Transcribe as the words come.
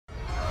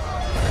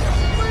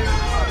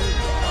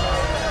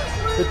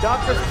The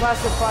doctors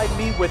classified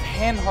me with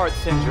hand-heart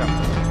syndrome.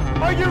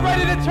 Are you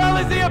ready to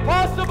challenge the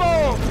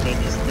impossible? His name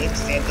is Nick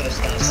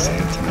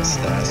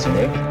Santonastasso.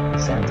 Nick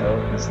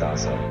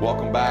Santonastasso.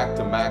 Welcome back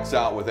to Max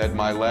Out with Ed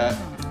Milet.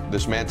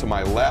 This man to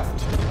my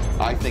left,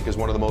 I think, is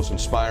one of the most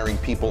inspiring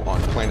people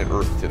on planet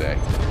Earth today.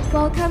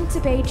 Welcome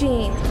to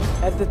Beijing.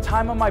 At the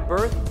time of my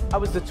birth, I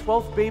was the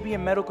 12th baby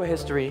in medical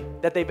history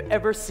that they've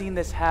ever seen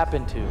this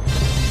happen to.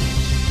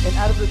 And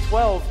out of the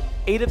 12,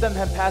 8 of them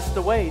have passed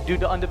away due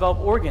to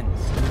undeveloped organs.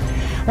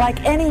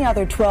 Like any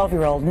other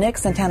 12-year-old, Nick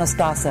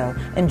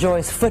Santonastasso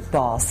enjoys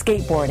football,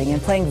 skateboarding,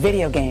 and playing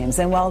video games.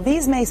 And while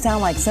these may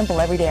sound like simple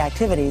everyday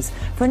activities,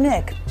 for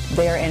Nick,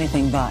 they are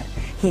anything but.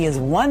 He is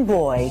one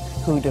boy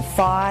who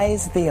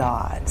defies the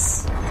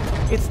odds.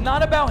 It's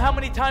not about how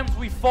many times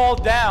we fall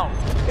down.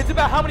 It's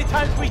about how many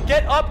times we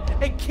get up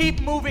and keep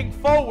moving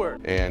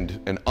forward.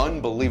 And an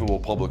unbelievable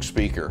public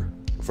speaker,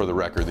 for the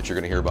record, that you're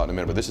going to hear about in a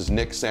minute. But this is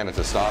Nick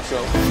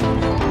Santonastasso.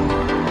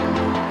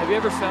 Have you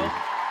ever felt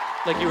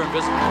like you were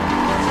invisible?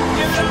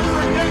 Give it up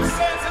for Nick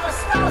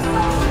Santonastasso!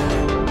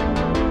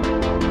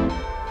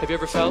 Have you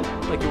ever felt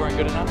like you weren't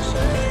good enough?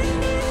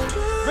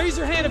 Raise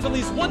your hand if at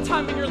least one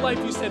time in your life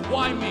you said,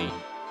 why me?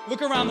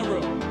 Look around the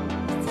room.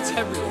 It's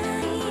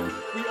everywhere.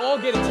 We all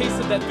get a taste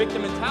of that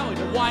victim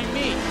mentality, but why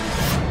me?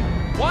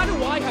 Why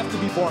do I have to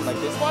be born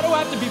like this? Why do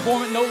I have to be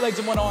born with no legs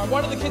and one arm?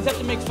 Why do the kids have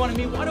to make fun of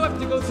me? Why do I have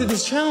to go through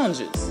these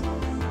challenges?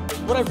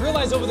 What I've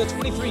realized over the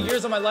 23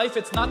 years of my life,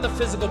 it's not the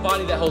physical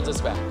body that holds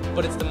us back,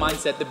 but it's the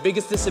mindset. The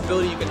biggest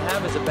disability you can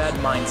have is a bad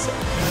mindset.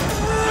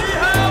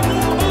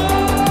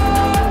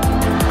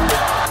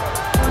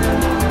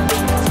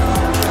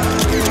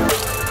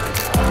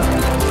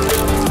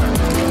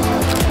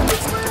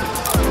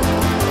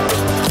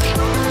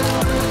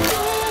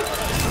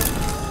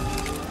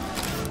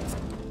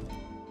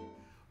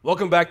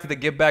 Welcome back to the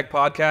Give Back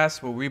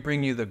Podcast, where we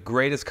bring you the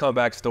greatest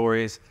comeback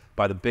stories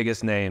by the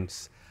biggest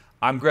names.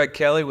 I'm Greg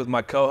Kelly with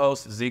my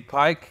co-host Zeke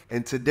Pike.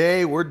 And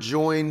today we're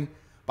joined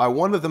by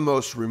one of the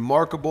most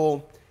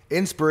remarkable,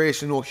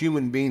 inspirational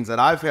human beings that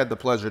I've had the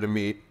pleasure to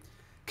meet.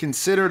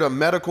 Considered a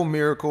medical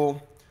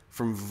miracle,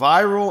 from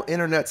viral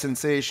internet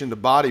sensation to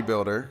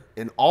bodybuilder,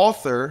 an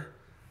author,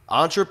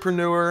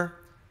 entrepreneur,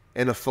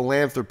 and a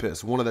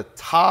philanthropist. One of the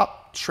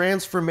top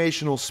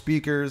transformational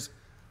speakers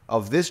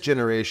of this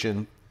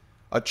generation.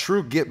 A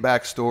true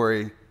get-back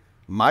story.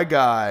 My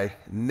guy,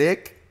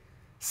 Nick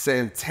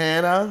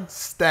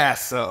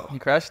Santonastasso. You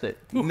crushed it.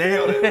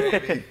 Nailed it,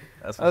 baby.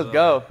 Let's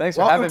go. Thanks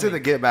for having me. Welcome to the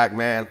Get Back,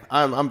 man.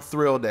 I'm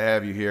thrilled to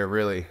have you here,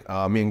 really.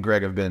 Me and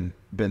Greg have been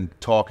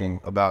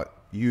talking about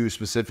you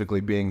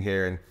specifically being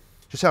here and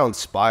just how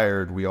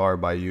inspired we are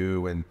by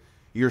you and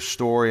your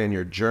story and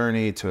your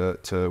journey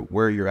to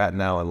where you're at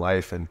now in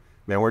life. And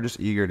man, we're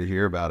just eager to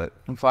hear about it.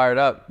 I'm fired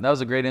up. That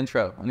was a great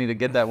intro. I need to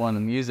get that one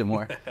and use it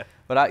more.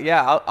 But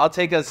I'll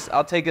take us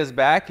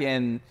back,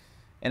 and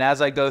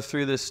as I go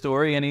through this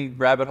story, any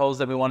rabbit holes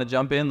that we want to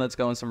jump in, let's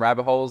go in some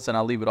rabbit holes, and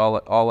I'll leave it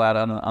all out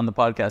on the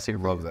podcast here.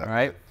 Love that. All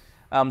right.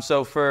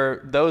 So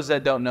for those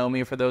that don't know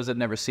me, for those that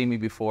never seen me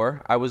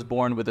before, I was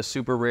born with a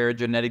super rare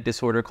genetic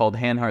disorder called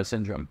hand-heart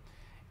syndrome,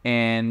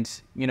 and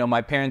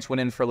my parents went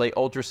in for late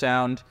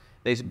ultrasound.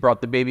 They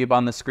brought the baby up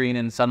on the screen,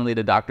 and suddenly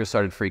the doctor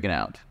started freaking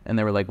out, and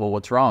they were like, "Well,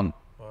 what's wrong?"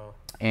 Wow.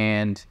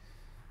 And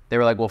they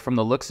were like, well, from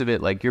the looks of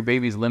it, like, your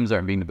baby's limbs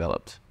aren't being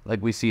developed.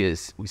 Like, we see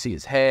his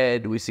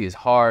head, we see his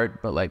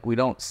heart, but like, we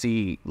don't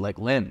see like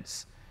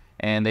limbs.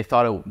 And they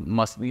thought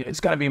it's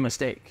gotta be a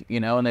mistake,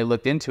 and they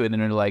looked into it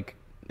and they're like,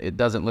 it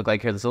doesn't look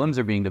like his limbs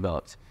are being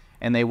developed.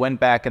 And they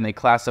went back and they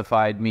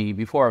classified me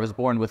before I was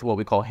born with what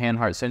we call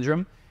hand-heart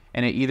syndrome.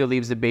 And it either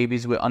leaves the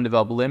babies with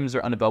undeveloped limbs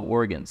or undeveloped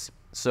organs.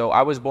 So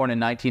I was born in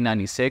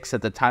 1996.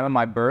 At the time of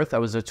my birth, I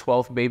was the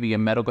 12th baby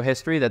in medical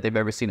history that they've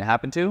ever seen it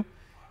happen to.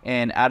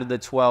 And out of the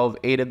 12,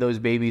 8 of those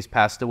babies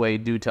passed away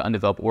due to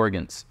undeveloped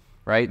organs,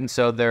 right? And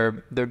so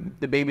the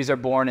babies are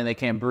born and they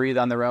can't breathe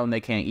on their own, they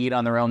can't eat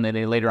on their own, then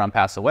they later on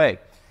pass away.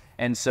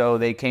 And so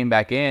they came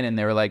back in and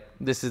they were like,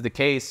 this is the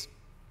case,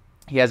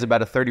 he has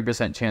about a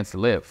 30% chance to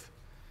live.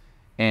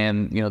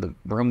 And, the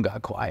room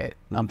got quiet,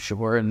 I'm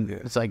sure. And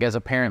it's like, as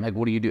a parent, like,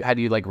 what do you do? How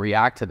do you like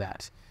react to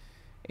that?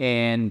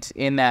 And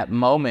in that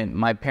moment,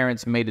 my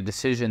parents made a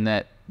decision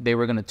that they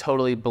were going to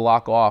totally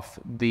block off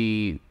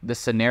the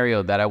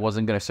scenario that I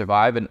wasn't going to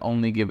survive and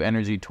only give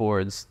energy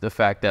towards the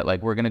fact that,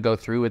 like, we're going to go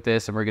through with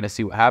this and we're going to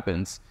see what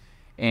happens.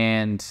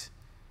 And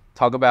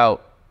talk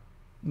about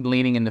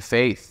leaning into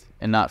faith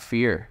and not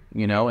fear,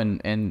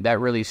 and that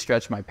really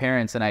stretched my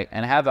parents. And I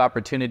have the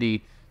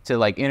opportunity to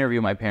like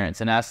interview my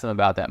parents and ask them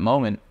about that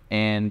moment.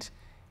 And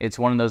it's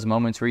one of those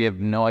moments where you have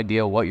no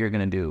idea what you're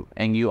going to do.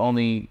 And you're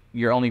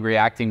only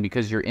reacting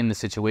because you're in the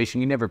situation.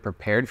 You never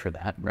prepared for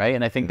that, right?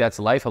 And I think that's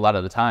life a lot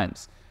of the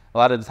times. A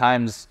lot of the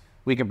times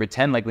we can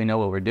pretend like we know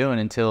what we're doing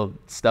until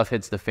stuff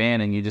hits the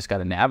fan and you just got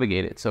to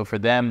navigate it. So for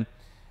them,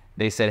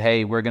 they said,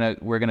 hey, we're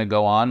gonna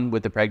go on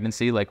with the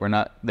pregnancy. Like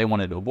they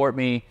wanted to abort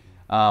me.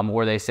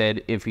 Or they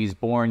said, if he's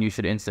born, you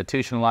should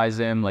institutionalize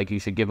him. Like you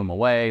should give him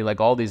away,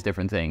 like all these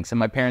different things. And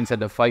my parents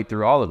had to fight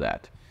through all of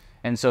that.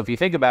 And so if you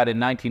think about it, in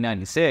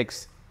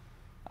 1996,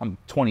 I'm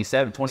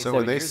 27 So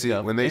when they years see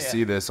ago. when they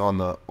see this on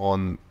the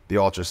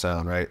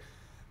ultrasound, right?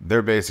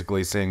 They're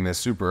basically seeing this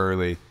super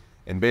early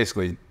and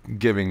basically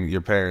giving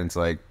your parents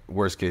like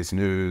worst case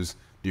news.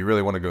 Do you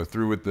really want to go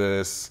through with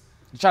this?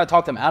 You're trying to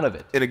talk them out of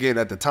it. And again,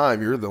 at the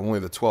time, you're only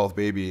the 12th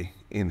baby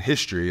in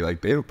history.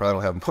 Like they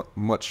probably don't have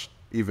much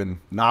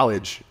even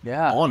knowledge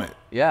on it.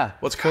 Yeah.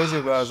 What's crazy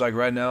about it is like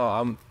right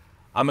now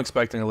I'm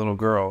expecting a little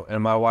girl,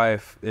 and my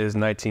wife is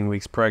 19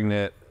 weeks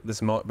pregnant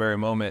this very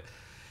moment,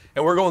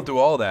 and we're going through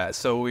all that.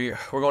 So we're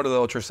going to the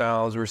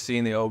ultrasounds, we're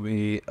seeing the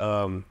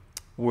OB,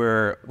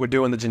 we're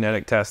doing the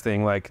genetic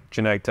testing. Like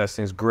genetic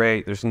testing is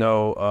great. There's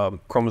no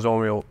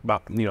chromosomal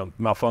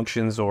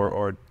malfunctions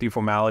or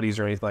deformalities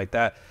or anything like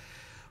that.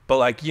 But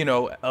like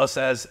us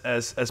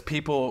as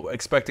people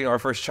expecting our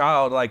first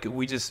child, like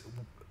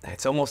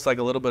it's almost like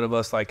a little bit of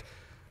us like,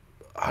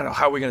 I don't know,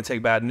 how are we going to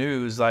take bad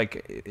news?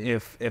 Like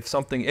if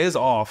something is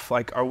off,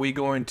 like are we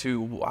going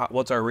to,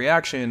 what's our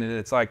reaction? And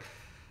it's like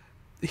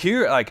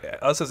here, like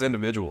us as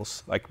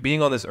individuals, like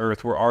being on this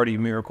earth, we're already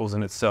miracles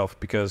in itself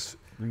because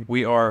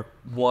we are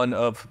one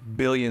of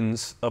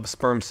billions of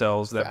sperm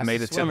cells that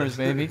made it swimmers,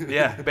 to baby.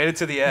 made it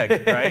to the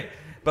egg, right?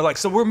 But like,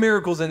 so we're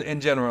miracles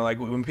in general. Like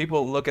when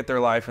people look at their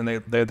life and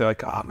they're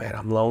like, oh man,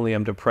 I'm lonely,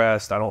 I'm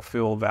depressed, I don't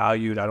feel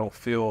valued, I don't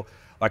feel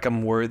like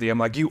I'm worthy. I'm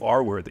like, you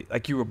are worthy.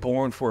 Like you were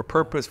born for a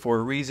purpose, for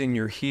a reason.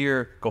 You're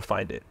here. Go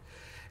find it.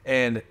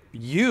 And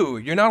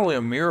you're not only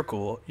a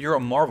miracle, you're a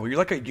marvel. You're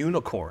like a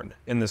unicorn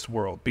in this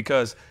world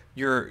because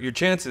your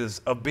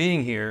chances of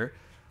being here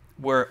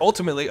were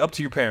ultimately up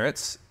to your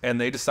parents, and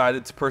they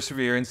decided to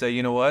persevere and say,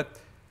 you know what,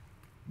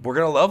 we're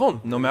gonna love him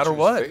no matter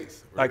what.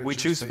 Like we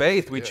choose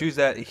faith. We choose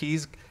that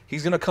he's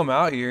gonna come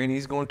out here and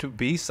he's going to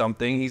be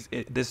something.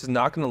 This is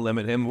not gonna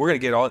limit him. We're gonna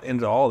get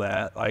into all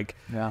that. Like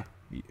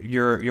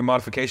your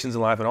modifications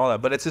in life and all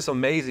that. But it's just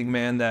amazing,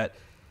 man, that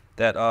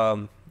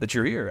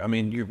you're here. I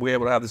mean, we're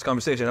able to have this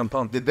conversation. I'm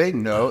pumped. Did they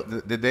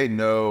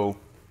know?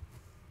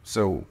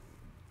 So,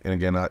 and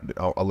again,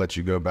 I'll let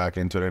you go back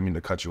into it. I didn't mean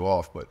to cut you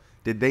off, but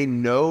did they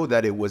know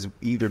that it was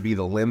either be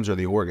the limbs or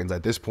the organs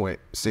at this point?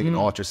 Seeing an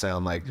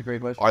ultrasound, like, that's a great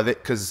question. Are they?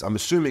 Because I'm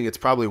assuming it's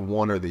probably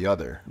one or the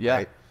other. Yeah,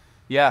 right?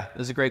 Yeah,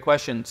 that's a great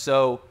question.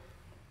 So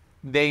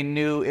they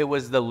knew it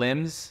was the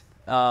limbs.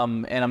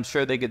 And I'm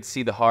sure they could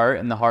see the heart,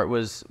 and the heart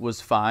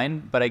was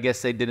fine, but I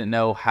guess they didn't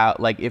know how,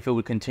 like, if it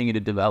would continue to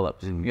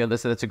develop.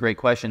 That's a great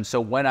question. So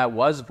when I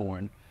was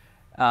born,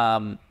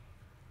 and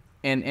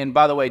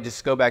by the way,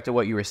 just go back to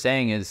what you were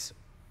saying is,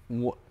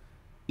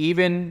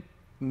 even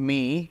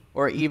me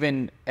or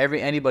even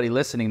anybody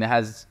listening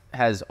that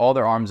has all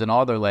their arms and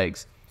all their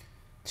legs,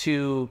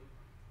 to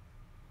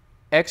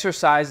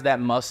exercise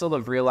that muscle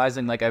of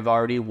realizing like I've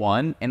already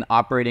won and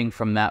operating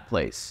from that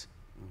place.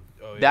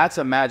 That's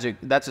a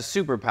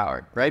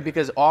superpower, right?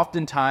 Because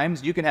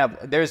oftentimes you can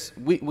have,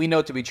 we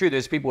know to be true,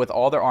 there's people with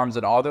all their arms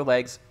and all their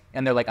legs,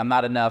 and they're like, I'm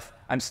not enough,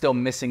 I'm still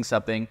missing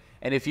something.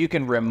 And if you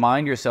can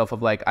remind yourself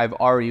of like, I've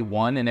already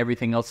won and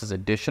everything else is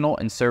additional,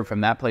 and serve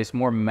from that place,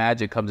 more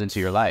magic comes into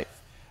your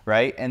life,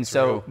 right? And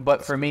so,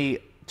 but for me,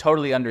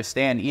 totally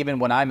understand, even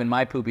when I'm in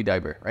my poopy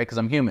diaper, right? Because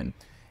I'm human,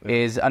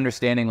 is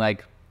understanding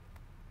like,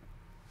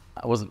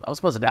 I was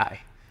supposed to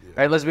die.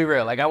 Right, let's be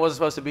real. Like I wasn't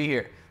supposed to be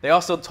here. They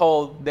also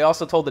told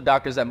the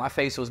doctors that my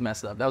face was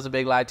messed up. That was a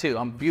big lie too.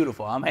 I'm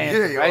beautiful. I'm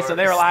handsome, right? So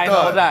they were lying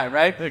all the time,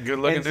 right? Yeah, good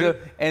looking dude.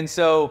 And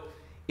so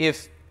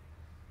if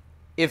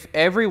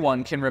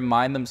everyone can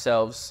remind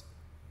themselves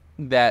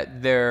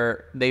that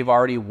they've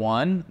already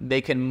won,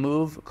 they can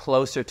move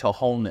closer to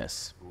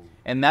wholeness.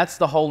 And that's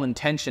the whole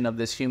intention of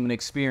this human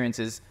experience,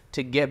 is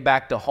to get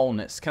back to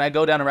wholeness. Can I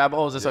go down a rabbit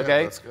hole? Is this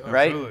okay? Let's go.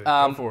 Right?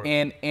 Go for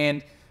it.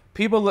 And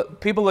people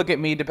look at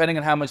me, depending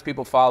on how much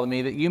people follow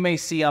me, that you may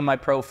see on my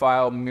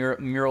profile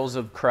murals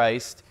of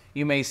Christ.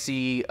 You may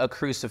see a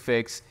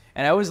crucifix.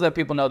 And I always let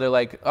people know, they're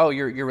like, oh,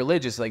 you're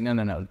religious. Like,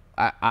 no.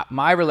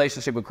 My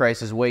relationship with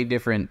Christ is way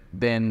different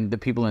than the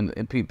people in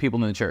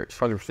the church.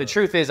 100%. The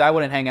truth is, I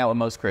wouldn't hang out with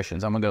most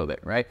Christians. I'm going to go there,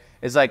 right?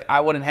 It's like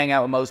I wouldn't hang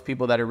out with most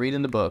people that are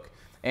reading the book.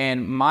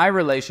 And my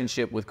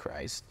relationship with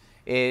Christ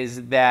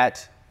is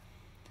that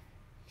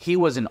he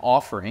was an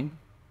offering,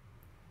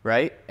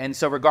 right? And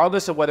so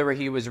regardless of whether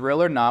he was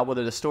real or not,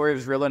 whether the story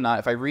was real or not,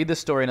 if I read the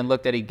story and I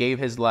look that he gave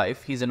his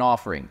life, he's an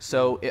offering.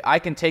 So I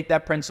can take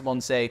that principle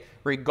and say,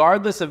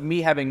 regardless of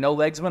me having no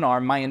legs of an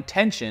arm, my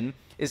intention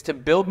is to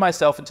build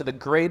myself into the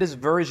greatest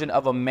version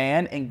of a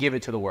man and give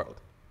it to the world.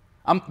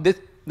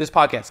 This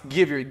podcast,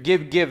 give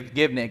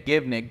Nick,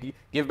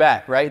 give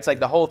back, right? It's like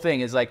the whole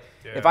thing is like,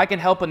 if I can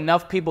help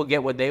enough people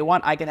get what they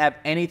want, I can have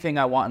anything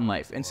I want in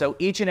life. And so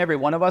each and every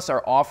one of us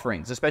are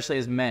offerings, especially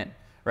as men,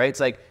 right? It's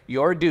like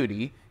your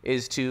duty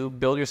is to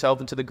build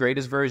yourself into the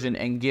greatest version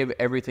and give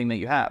everything that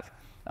you have.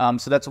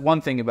 So that's one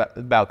thing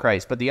about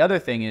Christ. But the other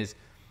thing is,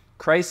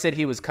 Christ said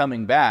he was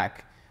coming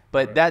back,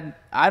 but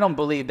that I don't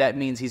believe that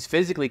means he's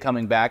physically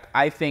coming back.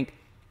 I think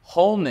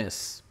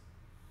wholeness,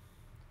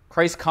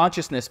 Christ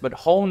consciousness, but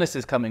wholeness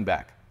is coming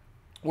back.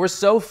 We're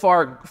so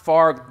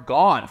far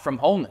gone from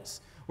wholeness.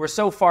 We're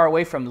so far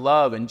away from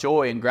love and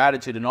joy and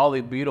gratitude and all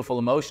the beautiful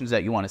emotions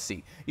that you want to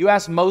see. You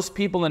ask most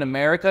people in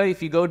America,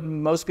 if you go to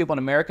most people in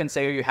America and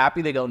say, are you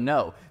happy? They go,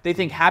 no. They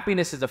think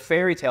happiness is a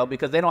fairy tale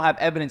because they don't have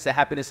evidence that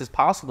happiness is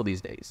possible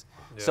these days.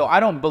 Yeah. So I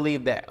don't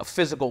believe that a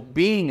physical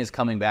being is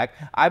coming back.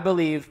 I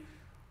believe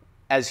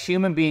as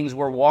human beings,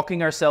 we're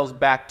walking ourselves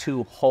back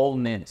to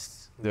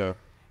wholeness. Yeah.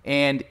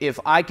 And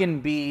if I can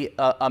be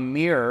a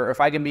mirror,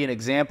 if I can be an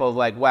example of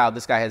like, wow,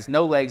 this guy has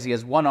no legs, he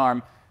has one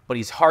arm, but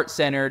he's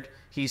heart-centered,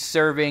 he's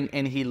serving,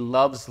 and he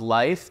loves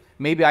life,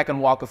 maybe I can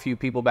walk a few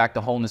people back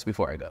to wholeness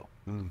before I go.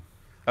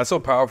 That's so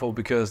powerful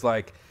because,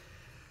 like,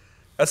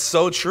 that's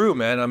so true,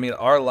 man. I mean,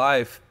 our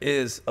life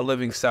is a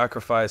living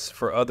sacrifice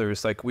for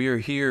others. Like, we are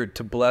here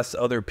to bless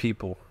other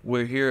people.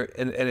 We're here,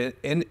 and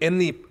in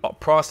the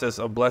process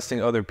of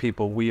blessing other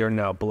people, we are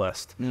now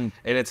blessed. And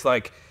it's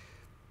like,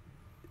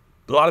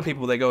 a lot of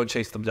people, they go and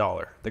chase the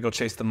dollar. They go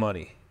chase the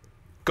money.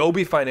 Go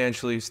be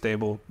financially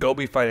stable. Go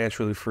be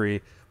financially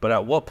free. But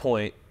at what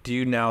point do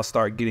you now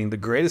start getting the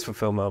greatest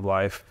fulfillment of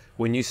life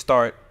when you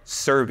start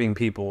serving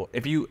people?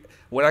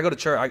 When I go to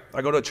church,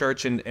 I go to a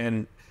church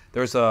and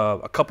there's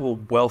a couple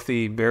of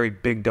wealthy, very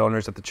big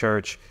donors at the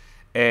church.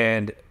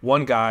 And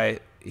one guy,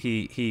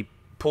 he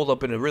pulled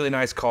up in a really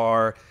nice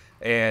car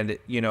and,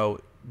 you know,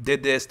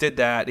 did this, did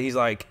that. He's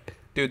like,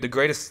 dude, the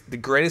greatest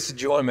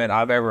enjoyment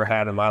I've ever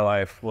had in my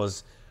life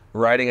was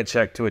writing a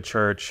check to a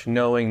church,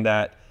 knowing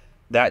that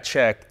that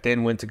check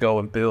then went to go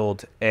and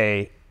build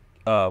a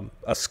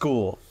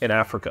school in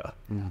Africa.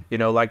 You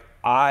know, like,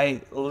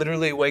 I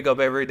literally wake up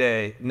every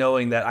day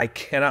knowing that I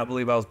cannot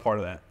believe I was part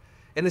of that.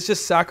 And it's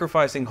just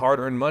sacrificing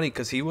hard-earned money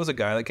because he was a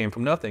guy that came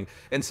from nothing.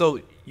 And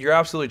so you're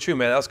absolutely true,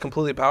 man. That was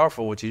completely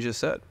powerful what you just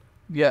said.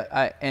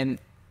 Yeah, and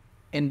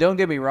don't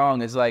get me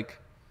wrong, it's like,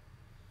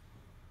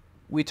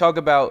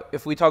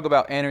 if we talk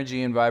about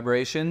energy and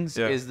vibrations,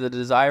 is the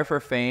desire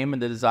for fame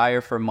and the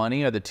desire for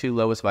money are the two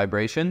lowest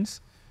vibrations.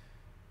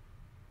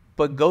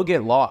 But go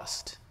get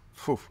lost.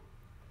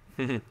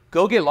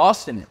 Go get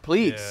lost in it,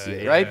 please,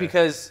 right?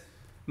 Because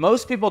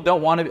most people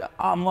don't want to be,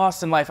 I'm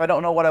lost in life. I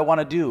don't know what I want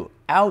to do.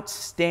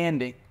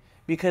 Outstanding.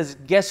 Because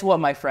guess what,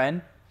 my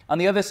friend? On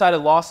the other side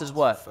of lost is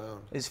what?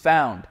 Is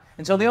found.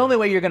 And so the only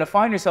way you're going to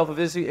find yourself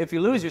is if you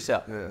lose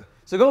yourself.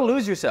 So go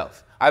lose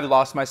yourself. I've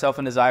lost myself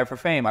in desire for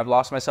fame. I've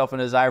lost myself in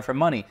desire for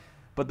money.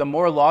 But the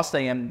more lost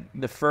I am,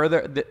 the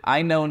further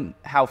I know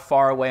how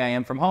far away I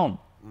am from home.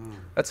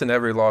 That's in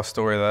every lost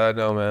story that I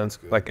know, man.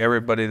 Like,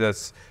 everybody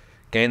that's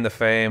gained the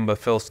fame but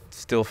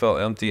still felt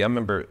empty. I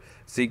remember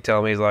Zeke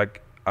telling me, he's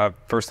like,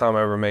 first time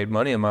I ever made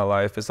money in my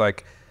life, it's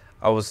like,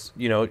 I was,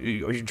 you know,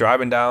 you're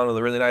driving down with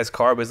a really nice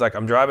car, but it's like,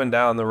 I'm driving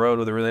down the road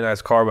with a really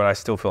nice car, but I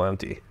still feel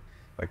empty.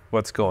 Like,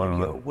 what's going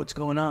on? Yo, what's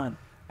going on?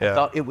 I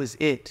thought it was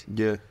it.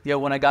 Yeah,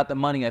 when I got the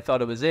money, I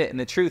thought it was it. And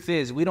the truth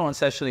is, we don't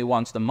essentially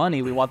want the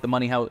money. We want the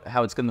money how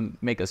it's going to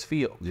make us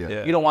feel.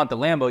 You don't want the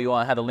Lambo. You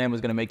want how the Lambo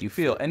is going to make you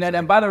feel.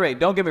 And by the way,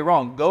 don't get me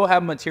wrong. Go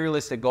have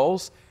materialistic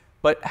goals,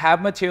 but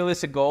have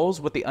materialistic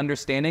goals with the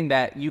understanding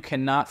that you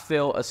cannot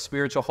fill a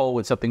spiritual hole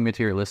with something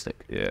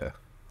materialistic.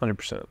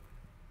 100%,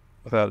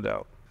 without a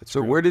doubt.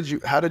 So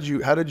how did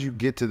you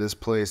get to this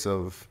place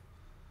of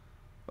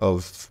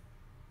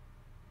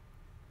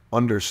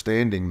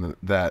understanding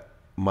that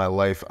my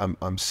life,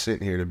 I'm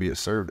sitting here to be a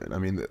servant? I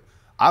mean,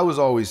 I was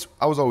always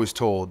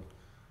told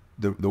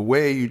the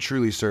way you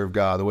truly serve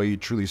God, the way you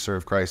truly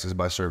serve Christ is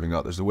by serving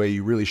others. The way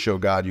you really show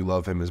God you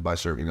love him is by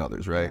serving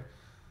others, right?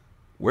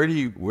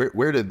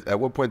 At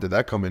what point did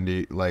that come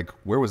into, like,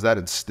 where was that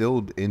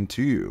instilled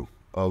into you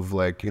of,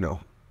 like, you know,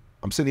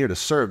 I'm sitting here to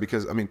serve?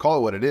 Because, I mean, call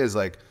it what it is,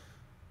 like,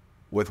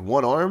 with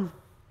one arm,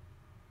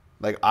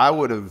 like, I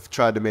would have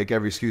tried to make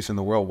every excuse in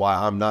the world why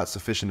I'm not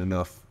sufficient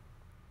enough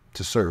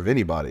to serve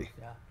anybody.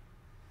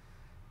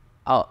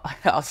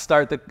 I'll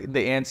start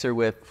the answer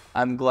with,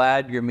 I'm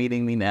glad you're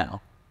meeting me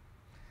now.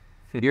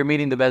 You're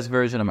meeting the best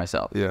version of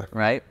myself.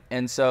 Right?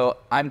 And so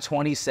I'm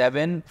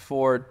 27.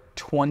 For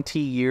 20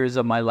 years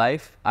of my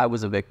life, I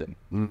was a victim.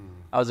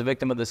 I was a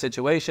victim of the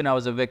situation. I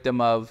was a victim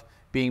of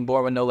being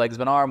born with no legs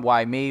but an arm.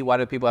 Why me? Why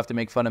do people have to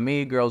make fun of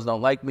me? Girls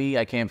don't like me.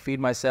 I can't feed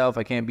myself.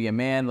 I can't be a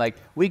man. Like,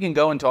 we can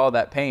go into all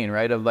that pain,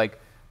 right? Of, like,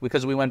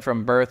 because we went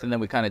from birth and then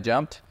we kind of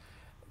jumped.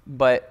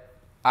 But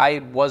I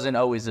wasn't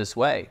always this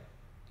way.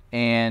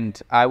 And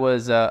I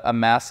was a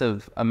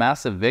massive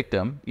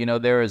victim. You know,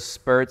 there was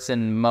spurts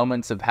and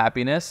moments of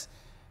happiness,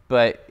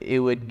 but it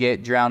would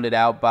get drowned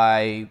out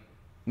by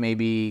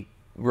maybe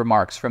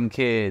remarks from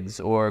kids,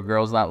 or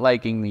girls not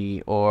liking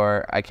me,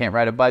 or I can't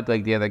ride a bike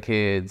like the other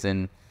kids,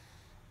 and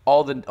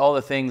all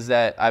the things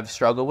that I've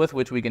struggled with,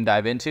 which we can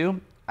dive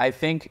into. I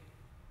think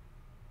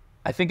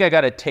I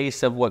got a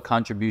taste of what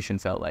contribution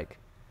felt like.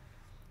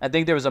 I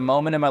think there was a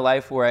moment in my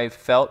life where I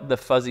felt the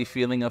fuzzy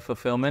feeling of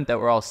fulfillment that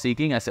we're all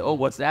seeking. I said, oh,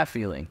 what's that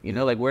feeling? You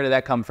know, like, where did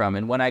that come from?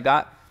 And when I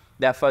got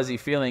that fuzzy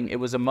feeling, it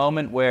was a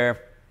moment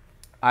where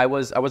I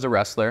was a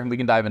wrestler, and we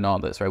can dive into all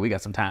this, right? We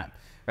got some time,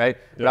 right?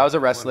 But I was a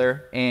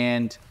wrestler,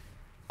 and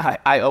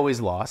I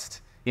always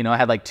lost. You know, I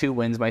had like 2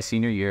 wins my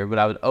senior year, but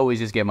I would always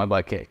just get my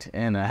butt kicked,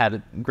 and I had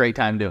a great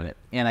time doing it.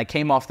 And I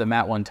came off the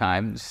mat one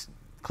time,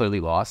 clearly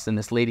lost. And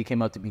this lady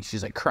came up to me,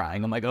 she's like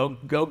crying. I'm like, oh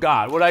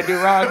God, what did I do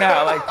wrong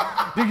now?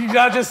 Like, did you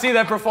not just see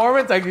that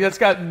performance? Like, I just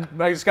got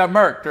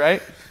murked,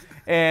 right?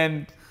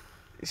 And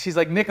she's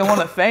like, Nick, I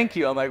want to thank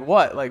you. I'm like,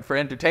 what? Like, for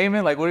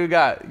entertainment? Like, what do you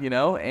got? You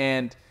know?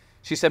 And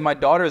she said, my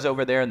daughter's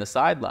over there in the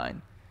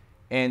sideline,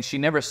 and she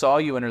never saw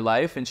you in her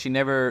life, and she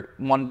never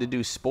wanted to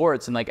do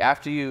sports. And like,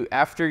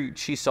 after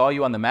she saw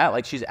you on the mat,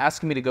 like, she's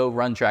asking me to go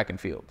run track and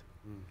field.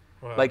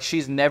 Wow. Like,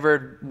 she's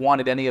never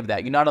wanted any of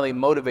that. You not only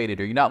motivated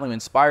her, you not only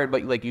inspired,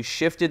 but like, you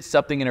shifted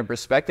something in her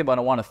perspective. I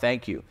want to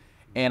thank you.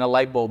 And a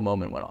light bulb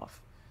moment went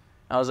off.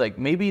 I was like,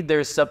 maybe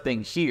there's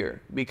something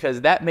here,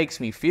 because that makes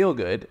me feel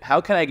good.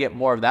 How can I get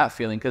more of that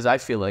feeling? Because I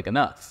feel like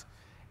enough.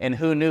 And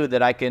who knew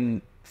that I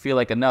can feel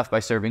like enough by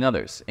serving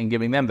others and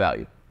giving them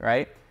value,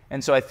 right?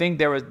 And so I think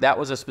that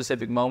was a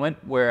specific moment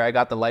where I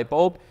got the light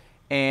bulb,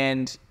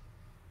 and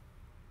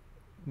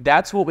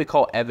that's what we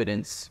call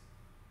evidence,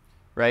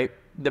 right?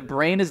 The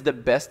brain is the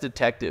best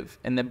detective,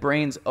 and the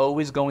brain's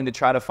always going to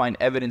try to find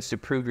evidence to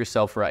prove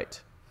yourself right.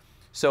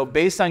 So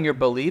based on your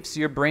beliefs,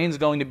 your brain's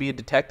going to be a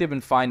detective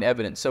and find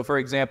evidence. So for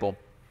example,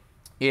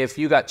 if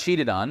you got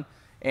cheated on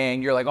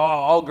and you're like, oh,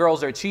 all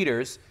girls are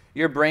cheaters,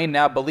 your brain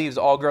now believes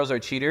all girls are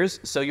cheaters.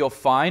 So you'll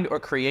find or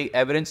create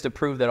evidence to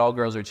prove that all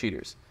girls are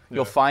cheaters. Yeah.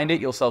 You'll find it,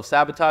 you'll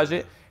self-sabotage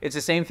it. It's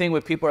the same thing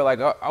with people who are like,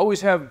 oh, I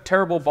always have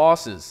terrible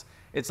bosses.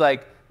 It's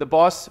like, the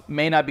boss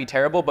may not be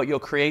terrible, but you'll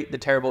create the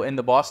terrible in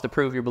the boss to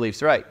prove your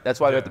beliefs right. That's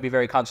why we have to be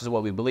very conscious of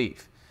what we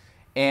believe.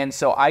 And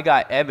so I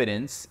got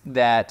evidence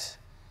that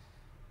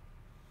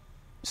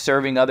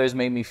serving others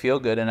made me feel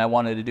good, and I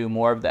wanted to do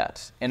more of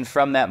that. And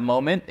from that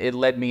moment, it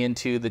led me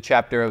into the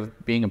chapter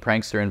of being a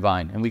prankster in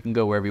Vine, and we can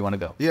go wherever you want to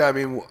go. Yeah, I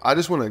mean, I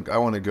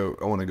want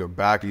to go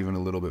back even a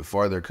little bit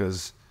farther,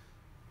 because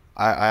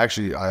I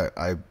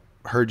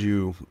heard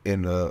you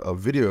in a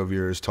video of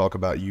yours talk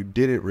about you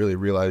didn't really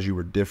realize you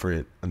were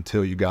different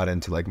until you got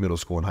into like middle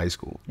school and high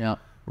school. Yeah.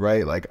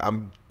 Right? Like,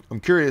 I'm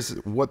curious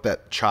what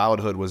that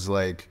childhood was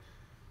like.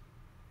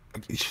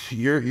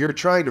 You're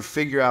trying to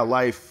figure out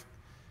life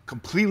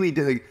completely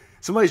different.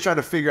 Somebody's trying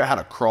to figure out how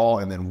to crawl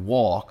and then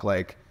walk.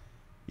 Like,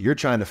 you're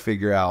trying to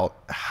figure out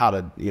how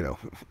to,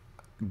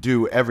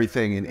 do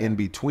everything in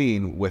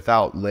between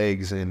without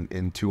legs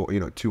and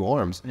two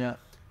arms. Yeah.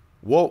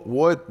 What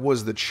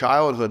was the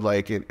childhood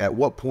like, and at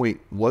what point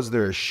was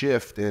there a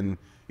shift? And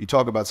you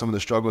talk about some of the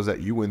struggles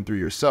that you went through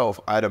yourself.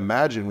 I'd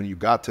imagine when you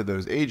got to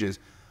those ages,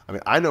 I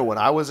mean, I know when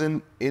I was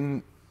in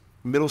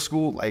middle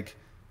school, like,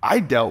 I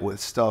dealt with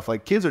stuff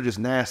like, kids are just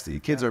nasty.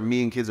 Kids are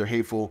mean, kids are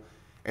hateful.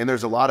 And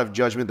there's a lot of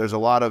judgment. There's a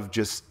lot of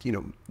just,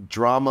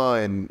 drama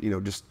and,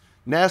 just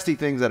nasty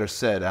things that are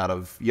said out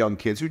of young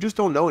kids who just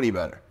don't know any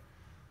better.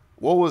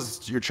 What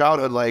was your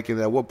childhood like, and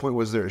at what point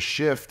was there a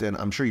shift? And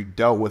I'm sure you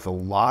dealt with a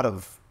lot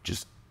of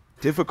just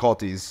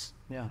difficulties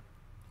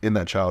in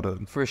that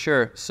childhood. For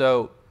sure.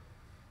 So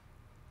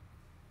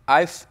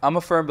I'm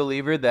a firm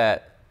believer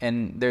that,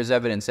 and there's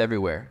evidence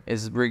everywhere,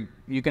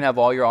 you can have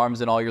all your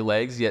arms and all your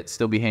legs, yet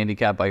still be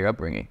handicapped by your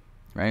upbringing.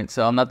 Right?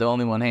 So I'm not the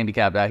only one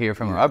handicapped out here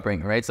from our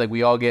upbringing, right? It's like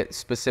we all get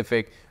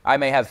specific. I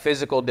may have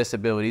physical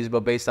disabilities,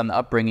 but based on the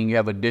upbringing, you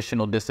have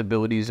additional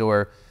disabilities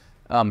or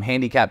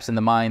handicaps in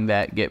the mind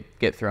that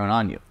get thrown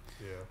on you.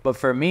 Yeah. But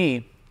for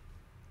me,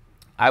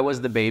 I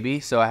was the baby,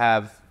 so I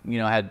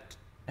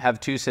have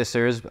two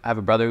sisters. I have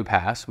a brother who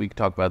passed. We could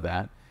talk about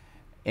that.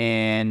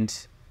 And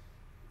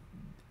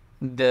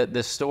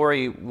the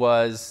story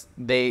was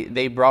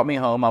they brought me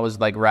home. I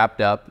was like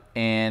wrapped up,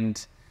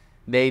 and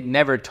they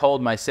never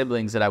told my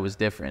siblings that I was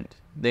different.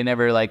 They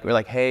never were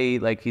like, hey,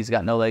 like, he's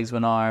got no legs,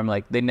 one arm.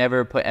 Like, they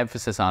never put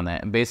emphasis on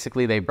that. And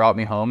basically they brought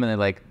me home and they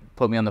like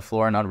put me on the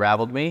floor and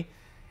unraveled me.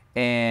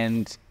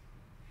 And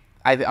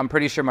I'm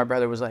pretty sure my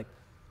brother was like,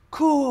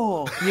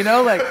 cool,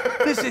 like,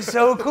 this is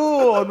so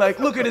cool. And like,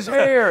 look at his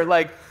hair.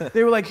 Like,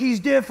 they were like,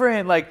 he's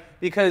different. Like,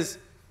 because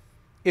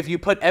if you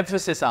put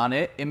emphasis on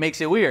it, it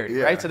makes it weird,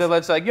 right? So they're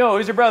just like, yo,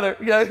 here's your brother.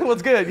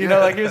 What's good?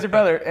 Like, here's your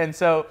brother. And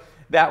so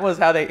that was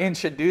how they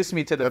introduced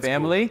me to the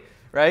family, cool.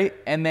 Right?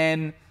 And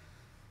then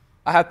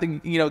I have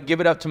to,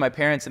 give it up to my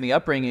parents, and the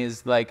upbringing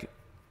is like,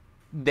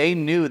 they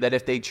knew that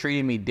if they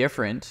treated me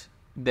different,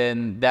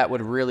 then that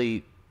would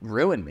really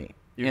ruin me.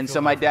 And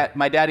so my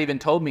dad even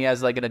told me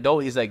as like an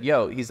adult, he's like,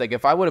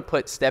 if I would have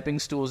put stepping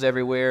stools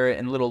everywhere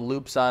and little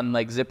loops on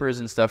like zippers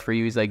and stuff for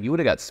you, he's like, you would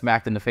have got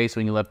smacked in the face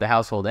when you left the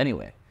household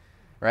anyway.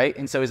 Right?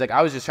 And so he's like,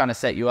 I was just trying to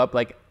set you up.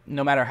 Like,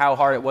 no matter how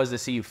hard it was to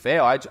see you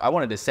fail, I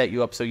wanted to set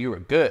you up so you were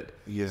good.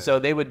 Yeah. So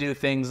they would do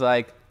things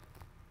like,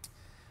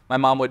 my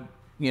mom would,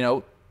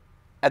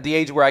 at the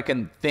age where I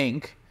can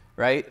think,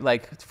 right?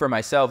 Like, for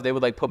myself, they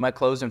would like put my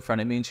clothes in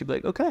front of me, and she'd be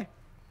like, okay,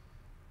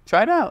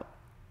 try it out.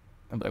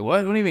 I'm like,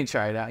 what do you mean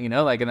try it out?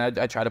 Like, and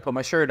I try to put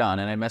my shirt on,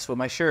 and I mess with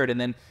my shirt, and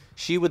then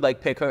she would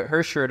like pick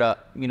her shirt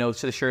up, to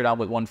the shirt on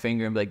with one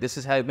finger and be like, this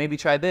is how, maybe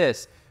try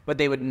this. But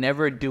they would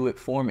never do it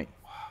for me.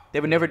 They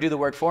would never do the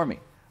work for me.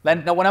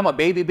 Now, when I'm a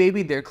baby,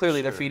 they're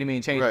clearly they're feeding me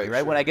and changing me, right?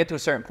 Sure. When I get to a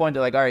certain point,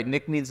 they're like, all right,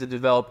 Nick needs to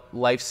develop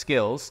life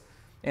skills.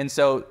 And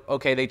so,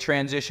 okay, they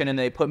transition and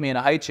they put me in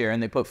a high chair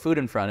and they put food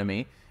in front of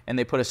me and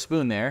they put a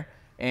spoon there.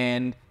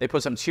 and they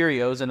put some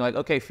Cheerios and they're like,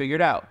 okay, figure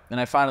it out. And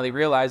I finally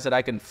realized that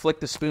I can flick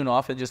the spoon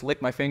off and just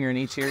lick my finger and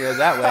eat Cheerios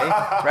that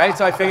way, right?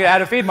 So I figured out how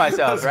to feed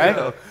myself,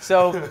 right?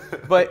 So,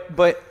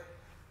 but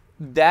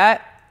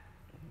that,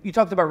 you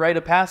talked about rite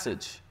of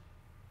passage,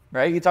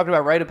 right? You talked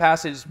about rite of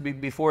passage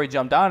before he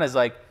jumped on, as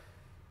like,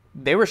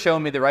 they were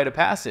showing me the rite of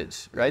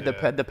passage, right?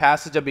 Yeah. The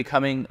passage of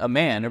becoming a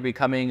man or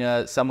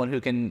becoming someone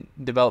who can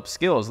develop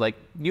skills. Like,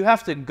 you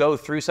have to go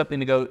through something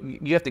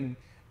to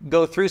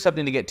go through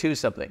something to get to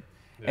something.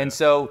 Yeah. And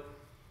so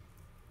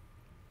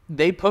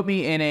they put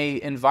me in a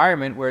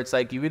environment where it's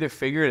like, you either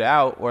figure it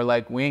out or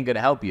like, we ain't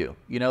gonna help you.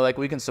 You know, like,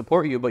 we can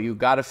support you, but you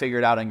gotta figure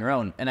it out on your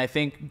own. And I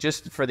think,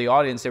 just for the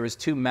audience, there was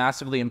two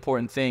massively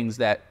important things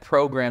that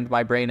programmed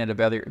my brain at a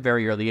very,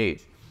 very early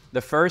age.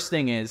 The first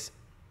thing is,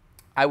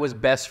 I was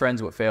best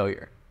friends with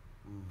failure.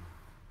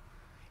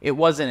 It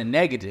wasn't a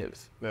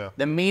negative. Yeah.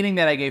 The meaning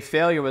that I gave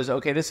failure was,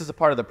 okay, this is a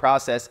part of the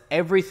process.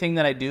 Everything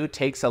that I do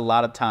takes a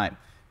lot of time.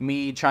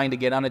 Me trying to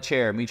get on a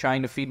chair, me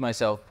trying to feed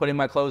myself, putting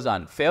my clothes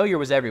on. Failure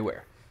was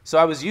everywhere. So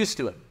I was used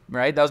to it,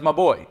 right? That was my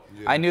boy.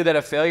 Yeah. I knew that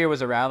if failure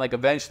was around, like,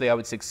 eventually I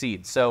would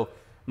succeed. So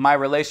my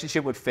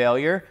relationship with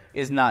failure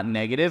is not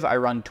negative. I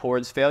run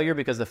towards failure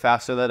because the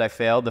faster that I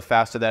failed, the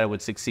faster that I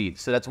would succeed.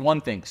 So that's one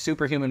thing,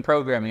 superhuman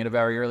programming at a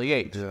very early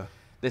age. Yeah.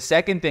 The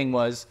second thing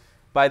was,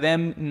 by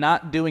them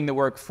not doing the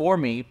work for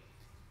me,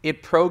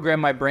 it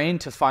programmed my brain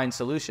to find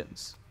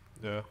solutions.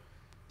 Yeah.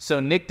 So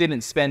Nick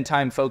didn't spend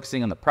time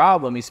focusing on the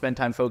problem, he spent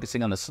time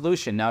focusing on the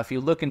solution. Now, if you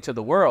look into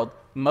the world,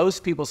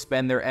 most people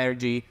spend their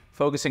energy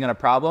focusing on a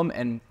problem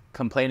and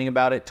complaining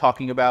about it,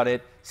 talking about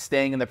it,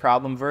 staying in the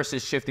problem,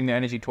 versus shifting their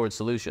energy towards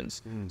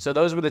solutions. So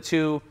those were the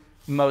two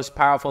most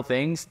powerful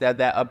things that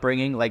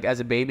upbringing, like as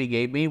a baby,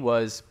 gave me,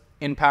 was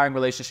empowering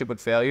relationship with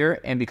failure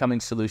and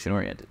becoming solution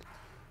oriented.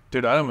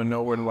 Dude, I don't even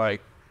know where to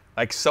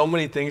like so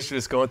many things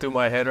just going through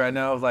my head right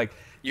now. Like,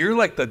 you're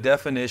like the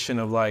definition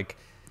of like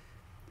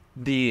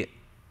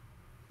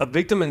a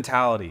victim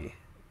mentality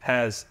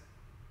has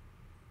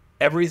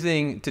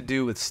everything to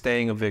do with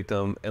staying a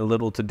victim and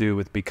little to do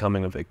with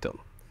becoming a victim.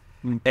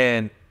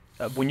 And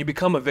when you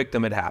become a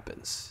victim, it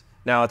happens.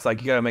 Now it's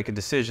like, you got to make a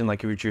decision,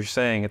 like what you're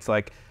saying. It's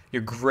like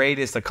your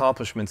greatest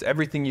accomplishments,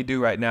 everything you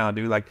do right now,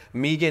 dude, like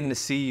me getting to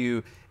see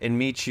you and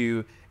meet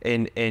you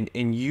and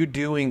you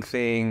doing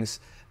things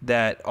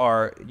that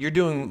are, you're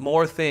doing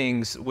more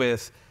things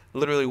with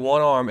literally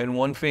one arm and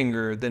one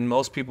finger than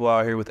most people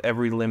out here with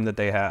every limb that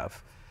they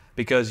have,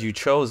 because you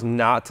chose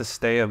not to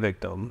stay a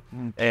victim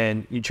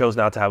and you chose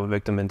not to have a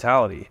victim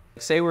mentality.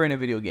 Say we're in a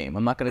video game.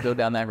 I'm not going to go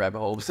down that rabbit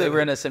hole. Say we're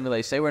in a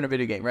simulation. Say we're in a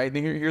video game, right?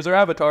 Here's our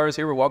avatars.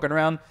 Here we're walking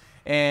around,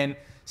 and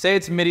say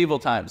it's medieval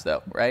times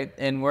though, right?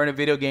 And we're in a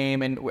video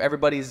game and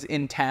everybody's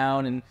in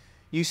town, and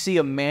you see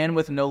a man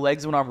with no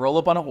legs and arm roll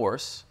up on a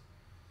horse.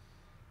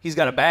 He's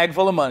got a bag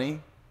full of money.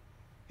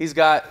 He's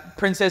got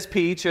Princess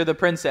Peach or the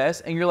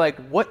princess, and you're like,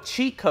 what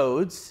cheat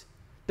codes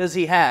does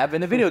he have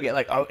in the video game?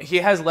 Like, oh, he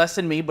has less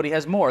than me, but he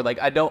has more.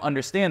 Like, I don't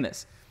understand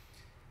this.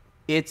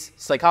 It's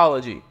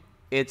psychology.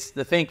 It's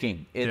the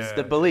thinking. It's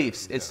the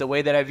beliefs. It's the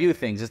way that I view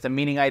things. It's the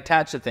meaning I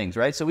attach to things,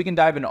 right? So we can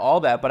dive into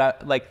all that,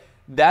 but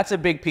that's a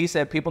big piece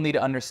that people need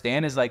to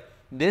understand, is like,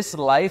 this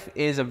life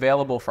is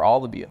available for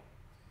all of you.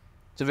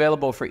 It's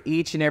available for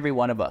each and every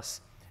one of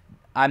us.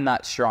 I'm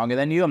not stronger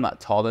than you. I'm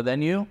not taller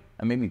than you.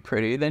 I may be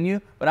prettier than you,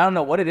 but I don't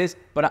know what it is,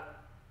 but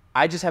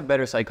I just have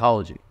better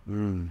psychology.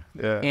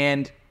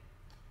 And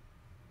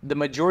the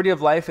majority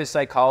of life is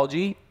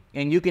psychology,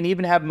 and you can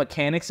even have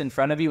mechanics in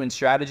front of you and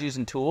strategies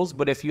and tools,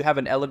 but if you have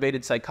an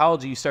elevated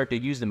psychology, you start to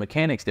use the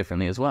mechanics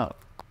differently as well.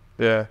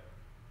 Yeah.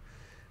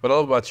 What I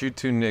love about you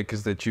too, Nick,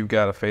 is that you've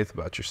got a faith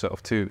about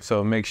yourself too. So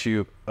it makes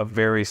you a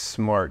very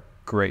smart,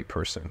 great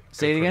person.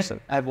 Say it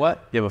again? I have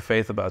what? You have a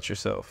faith about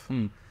yourself.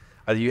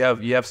 You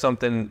have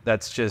something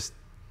that's just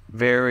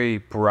very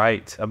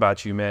bright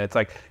about you, man. It's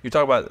like, you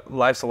talk about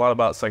life's a lot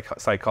about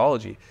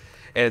psychology,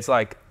 and it's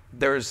like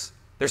there's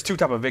two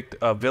type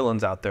of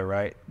villains out there,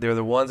 right? They're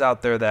the ones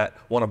out there that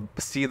want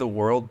to see the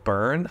world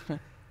burn,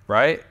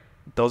 right?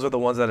 Those are the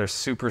ones that are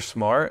super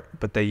smart,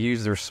 but they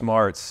use their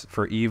smarts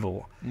for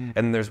evil.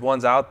 And there's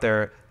ones out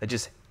there that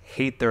just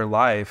hate their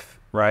life,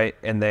 right?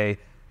 And they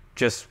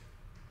just,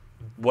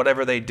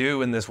 whatever they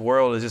do in this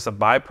world is just a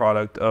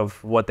byproduct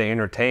of what they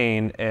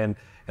entertain, and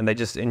they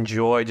just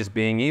enjoy just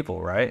being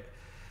evil, right?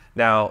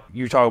 Now,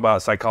 you talk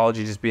about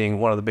psychology just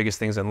being one of the biggest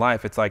things in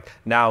life. It's like,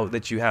 now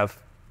that you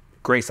have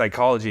great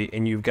psychology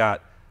and you've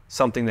got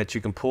something that you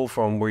can pull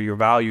from where your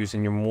values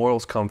and your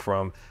morals come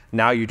from,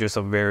 now you're just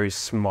a very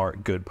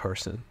smart, good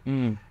person.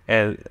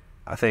 And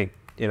I think,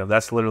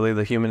 that's literally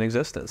the human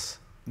existence.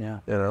 Yeah.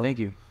 Thank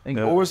you.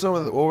 What were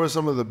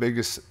some of the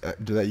biggest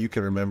that you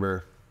can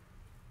remember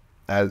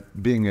as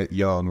being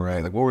young,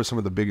 right? Like, what were some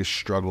of the biggest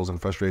struggles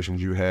and frustrations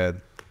you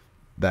had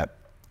that,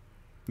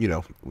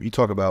 you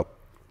talk about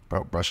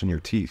brushing your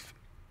teeth,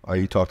 or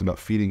you talked about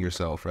feeding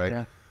yourself, right?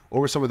 Yeah. What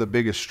were some of the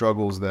biggest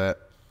struggles that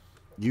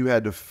you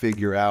had to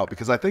figure out?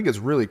 Because I think it's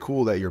really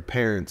cool that your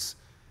parents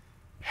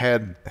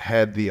had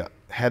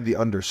the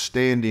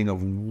understanding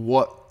of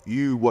what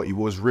you what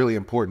was really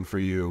important for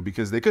you,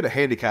 because they could have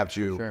handicapped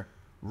you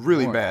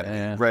really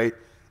badly, right?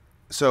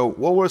 So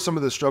what were some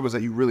of the struggles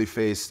that you really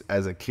faced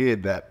as a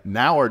kid that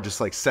now are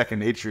just like second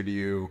nature to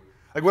you?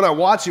 Like when I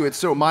watch you, it's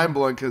so mind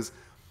blowing because,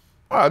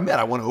 oh man,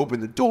 I want to open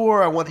the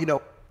door. I want,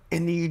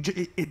 and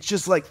it's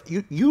just like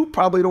you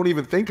probably don't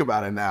even think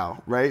about it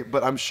now, right?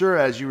 But I'm sure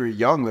as you were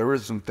young, there were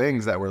some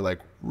things that were like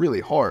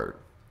really hard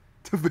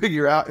to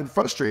figure out and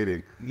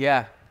frustrating.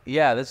 Yeah,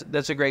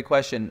 that's a great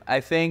question. I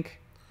think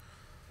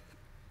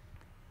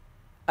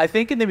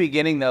in the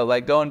beginning though,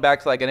 like going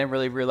back to like I didn't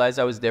really realize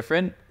I was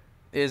different,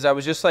 is I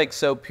was just like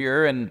so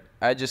pure and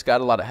I just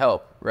got a lot of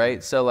help,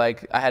 right? So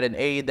like I had an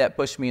aide that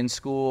pushed me in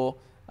school.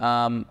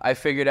 I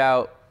figured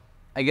out,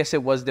 I guess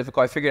it was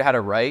difficult. I figured out how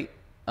to write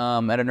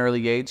at an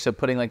early age. So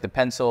putting like the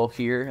pencil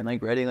here and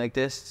like writing like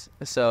this.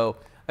 So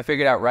I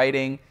figured out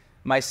writing.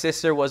 My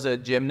sister was a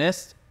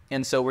gymnast.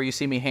 And so where you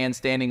see me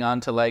handstanding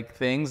onto like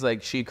things,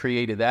 like she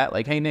created that.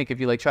 Like, hey Nick, if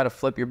you like try to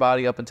flip your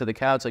body up into the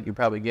couch, like you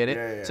probably get it.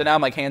 Yeah. So now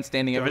I'm like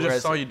handstanding everywhere. I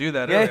just saw you do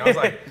that earlier. I was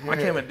like, why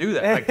can't I do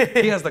that? Like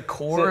he has the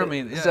core.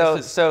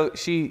 So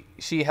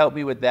she helped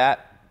me with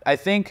that. I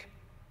think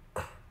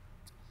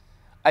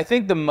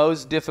the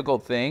most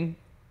difficult thing,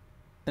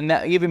 and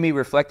that even me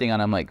reflecting on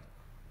it, I'm like,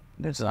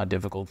 there's not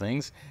difficult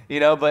things,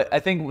 but I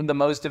think the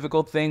most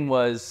difficult thing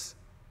was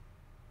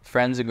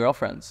friends and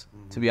girlfriends,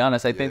 to be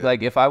honest. I think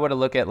like if I were to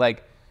look at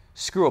like,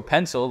 screw a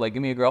pencil, like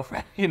give me a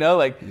girlfriend, I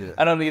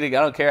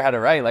don't care how to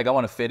write. Like I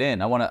want to fit in.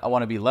 I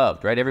want to be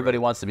loved, right? Everybody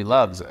wants to be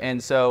loved. Exactly.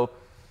 And so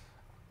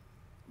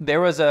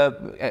there was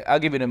I'll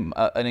give you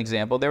an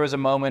example. There was a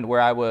moment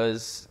where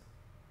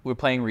we're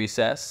playing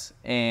recess,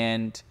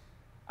 and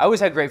I always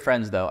had great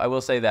friends though. I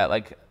will say that,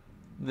 like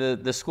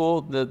the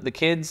school, the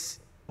kids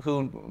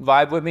who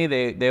vibe with me,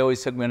 they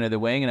always took me under their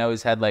wing, and I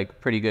always had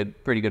like pretty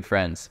good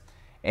friends.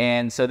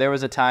 And so there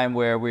was a time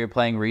where we were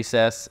playing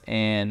recess,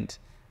 and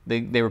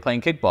they were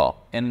playing kickball,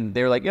 and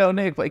they were like, yo,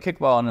 Nick, play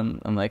kickball.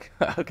 And I'm like,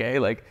 okay,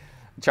 like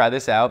try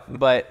this out.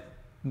 But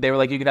they were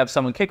like, you can have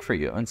someone kick for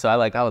you. And so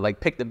I would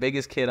like pick the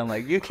biggest kid. I'm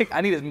like, you kick.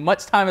 I need as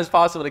much time as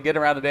possible to get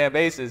around the damn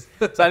bases.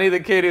 So I need the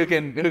kid who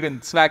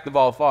can smack the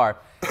ball far.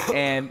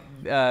 And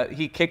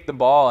he kicked the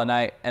ball,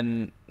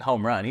 and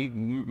home run. He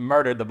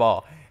murdered the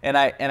ball. And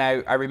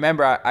I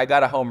remember I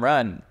got a home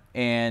run,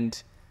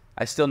 and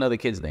I still know the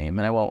kid's name,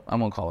 and I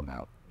won't call him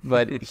out.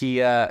 But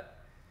he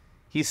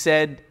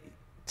said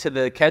to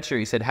the catcher,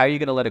 he said, how are you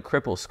going to let a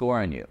cripple score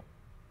on you?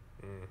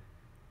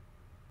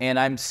 And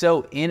I'm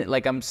so in it,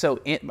 like I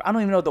don't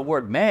even know what the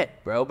word meant,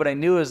 bro, but I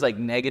knew it was like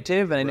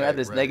negative, and I knew it had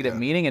this negative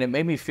meaning, and it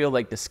made me feel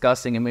like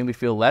disgusting. It made me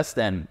feel less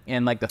than.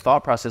 And like the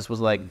thought process was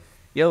like,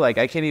 yo, like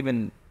I can't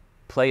even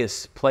I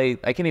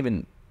can't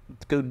even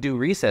go do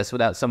recess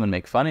without someone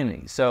make fun of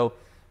me. So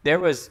there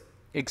was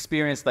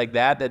experience like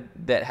that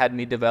had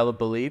me develop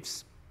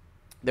beliefs.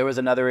 There was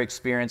another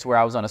experience where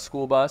I was on a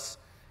school bus,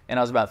 and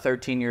I was about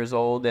 13 years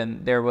old,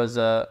 and there was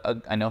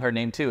I know her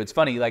name too. It's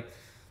funny, like,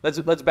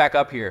 let's back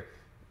up here.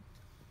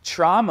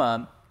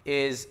 Trauma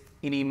is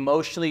an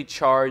emotionally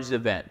charged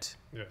event,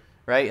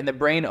 right? And the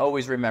brain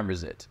always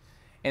remembers it.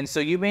 And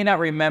so you may not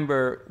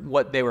remember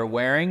what they were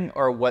wearing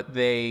or what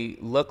they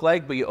look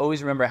like, but you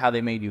always remember how they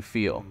made you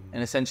feel.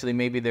 And essentially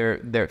maybe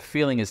their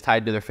feeling is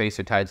tied to their face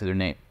or tied to their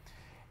name.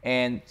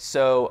 And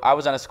so I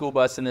was on a school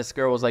bus, and this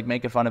girl was like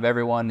making fun of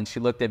everyone, and she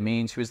looked at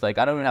me and she was like,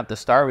 I don't even have to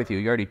start with you.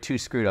 You're already too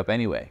screwed up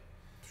anyway.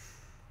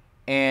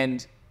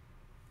 And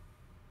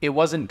it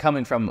wasn't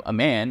coming from a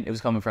man, it was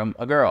coming from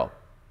a girl.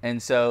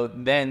 And so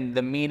then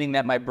the meaning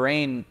that my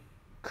brain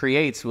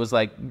creates was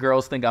like,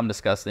 girls think I'm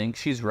disgusting.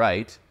 She's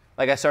right.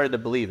 Like I started to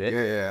believe it.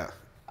 Yeah.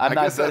 I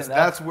guess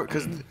that's what,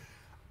 because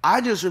I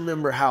just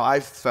remember how I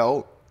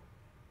felt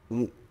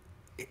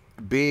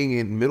being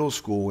in middle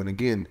school, and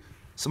again,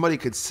 somebody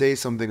could say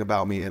something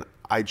about me, and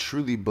I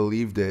truly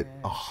believed it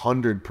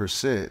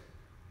 100%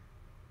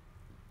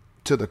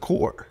 to the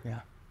core. Yeah.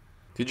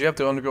 Did you have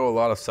to undergo a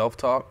lot of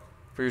self-talk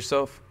for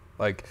yourself?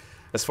 Like,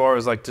 as far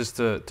as like just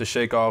to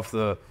shake off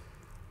the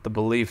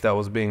belief that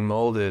was being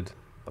molded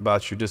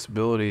about your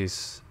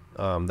disabilities,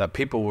 that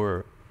people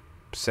were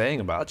saying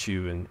about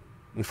you and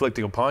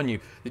inflicting upon you.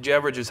 Did you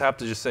ever just have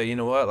to just say, you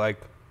know what,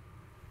 like,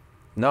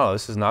 no,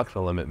 this is not going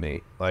to limit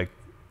me. Like,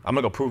 I'm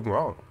going to go prove them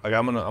wrong. Like,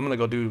 I'm gonna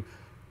go do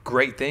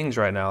great things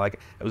right now. Like,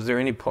 was there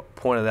any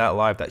point of that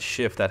life, that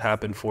shift that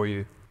happened for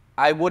you?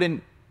 I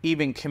wouldn't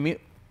even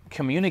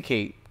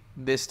communicate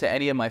this to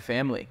any of my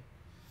family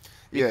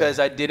because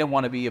I didn't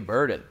want to be a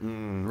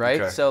burden,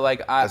 right? Okay. So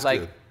like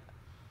good.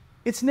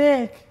 It's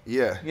Nick.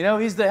 Yeah. You know,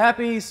 he's the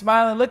happy, he's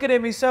smiling. Look at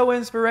him, he's so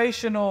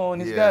inspirational,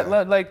 and he's got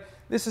like,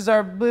 this is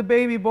our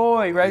baby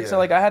boy, right? Yeah. So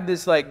like I had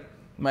this like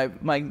my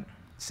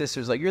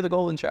sister's like, you're the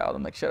golden child.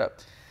 I'm like, shut up.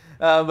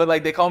 But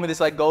like they call me this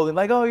like golden,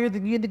 like, oh, you're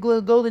the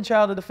golden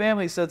child of the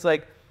family. So it's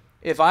like,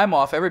 if I'm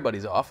off,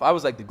 everybody's off. I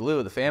was like the glue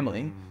of the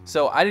family.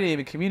 So I didn't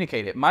even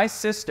communicate it. My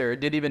sister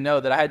didn't even know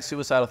that I had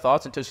suicidal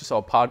thoughts until she saw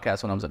a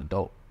podcast when I was an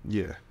adult.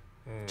 Yeah.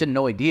 She had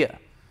no idea,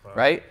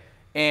 right?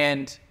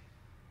 And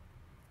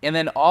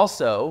then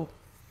also,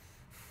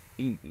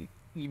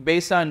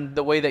 based on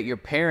the way that your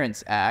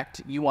parents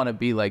act, you want to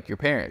be like your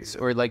parents,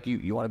 or like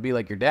you want to be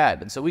like your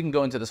dad. And so we can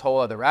go into this whole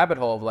other rabbit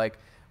hole of like,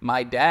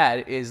 my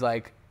dad is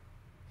like,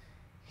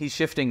 he's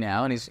shifting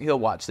now, and he'll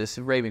watch this.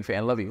 Raving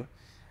fan, love you.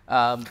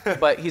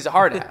 But he's a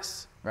hard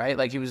ass, right?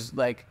 Like he's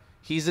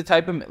the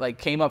type of, like,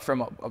 came up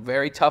from a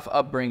very tough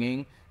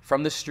upbringing,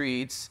 from the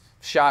streets,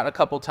 shot a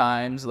couple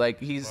times.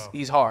 Like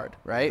he's hard,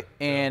 right?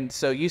 Yeah. And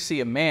so you see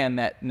a man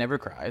that never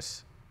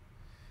cries.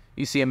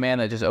 You see a man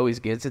that just always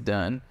gets it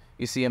done.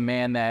 You see a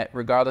man that,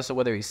 regardless of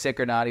whether he's sick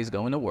or not, he's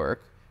going to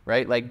work,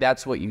 right? Like,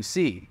 that's what you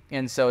see.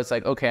 And so it's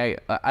like, okay,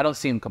 I don't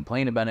see him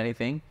complain about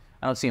anything.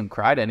 I don't see him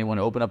cry to anyone,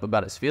 open up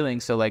about his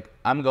feelings. So like,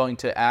 I'm going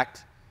to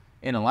act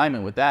in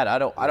alignment with that.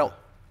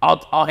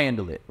 I'll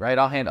handle it, right?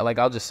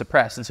 I'll just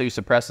suppress. And so you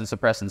suppress and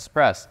suppress and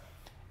suppress.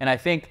 And I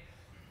think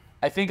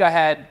I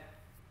had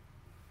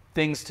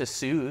things to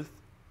soothe,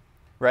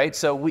 right?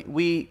 So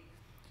we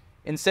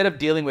instead of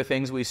dealing with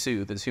things, we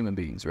soothe as human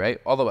beings, right?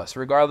 All of us,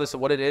 regardless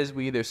of what it is,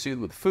 we either soothe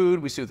with food,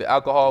 we soothe with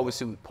alcohol, we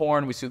soothe with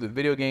porn, we soothe with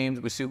video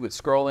games, we soothe with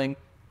scrolling.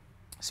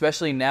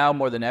 Especially now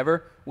more than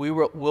ever,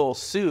 we'll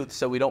soothe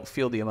so we don't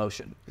feel the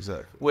emotion.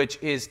 Exactly. Which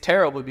is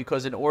terrible,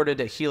 because in order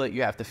to heal it,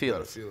 you have to feel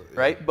it,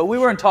 right? Yeah. But we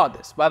weren't taught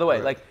this, by the way.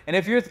 Right. Like, and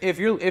if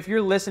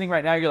you're listening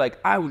right now, you're like,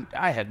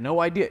 I had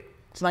no idea.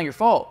 It's not your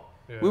fault.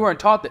 Yeah. We weren't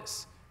taught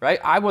this. Right?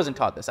 I wasn't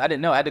taught this. I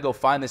didn't know. I had to go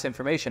find this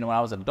information when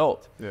I was an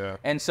adult. Yeah.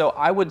 And so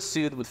I would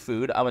soothe with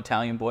food. I'm an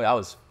Italian boy. I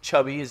was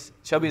chubby as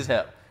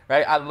hell.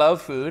 Right? I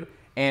love food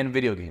and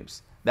video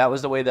games. That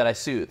was the way that I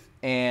soothe.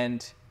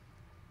 And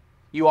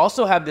you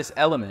also have this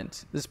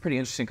element. This is a pretty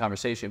interesting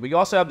conversation. But you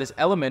also have this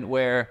element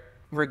where,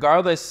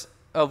 regardless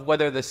of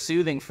whether the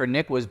soothing for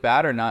Nick was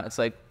bad or not, it's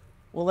like,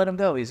 well, let him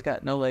go. He's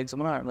got no legs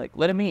on an arm. Like,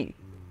 let him eat.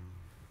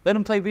 Let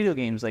him play video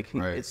games. Like,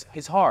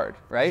 it's hard,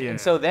 right? Yeah. And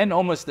so then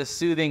almost the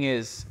soothing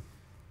is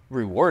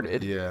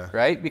rewarded,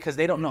 right? Because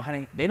they don't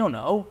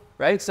know,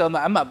 right? So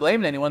I'm not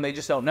blaming anyone, they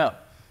just don't know.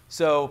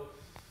 So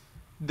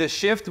the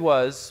shift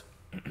was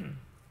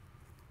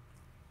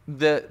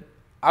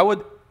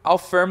I'll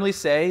firmly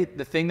say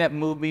the thing that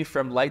moved me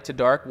from light to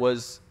dark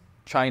was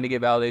trying to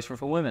get validation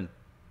from women.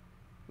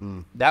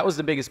 That was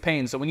the biggest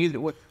pain. So when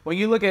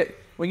you look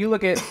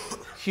at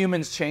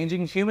humans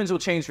changing, humans will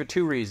change for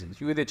two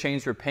reasons. You either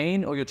change for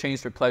pain or you'll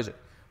change for pleasure.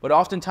 But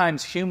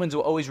oftentimes humans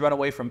will always run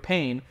away from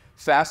pain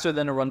faster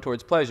than to run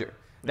towards pleasure.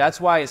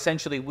 That's why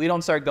essentially we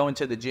don't start going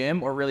to the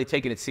gym or really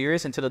taking it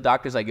serious until the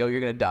doctor's like, yo,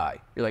 you're gonna die.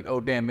 You're like, oh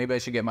damn, maybe I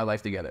should get my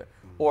life together.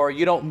 Or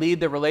you don't lead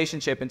the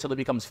relationship until it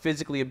becomes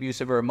physically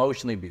abusive or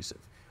emotionally abusive.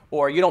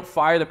 Or you don't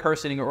fire the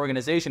person in your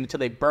organization until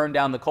they burn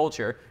down the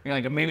culture. You're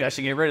like, maybe I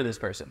should get rid of this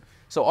person.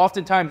 So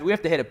oftentimes we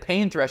have to hit a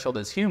pain threshold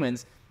as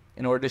humans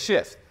in order to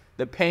shift.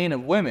 The pain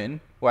of women,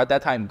 or at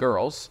that time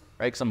girls,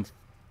 right? Some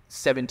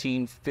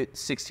 17,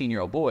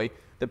 16-year-old boy,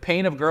 the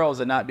pain of girls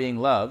and not being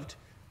loved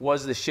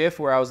was the shift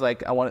where I was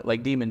like, I want it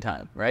like demon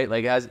time, right?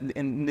 Like, as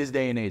in this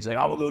day and age, like,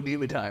 I'm gonna go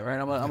demon time, right?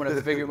 I'm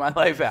gonna figure my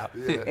life out.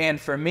 Yeah. And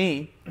for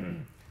me,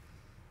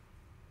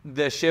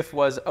 the shift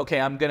was,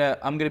 okay, I'm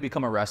gonna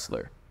become a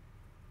wrestler.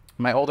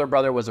 My older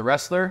brother was a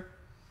wrestler.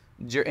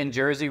 In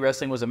Jersey,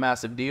 wrestling was a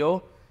massive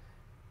deal,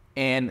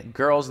 and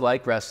girls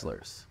like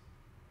wrestlers.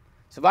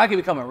 So if I could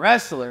become a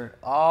wrestler,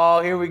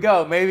 oh, here we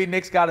go. Maybe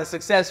Nick's got a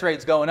success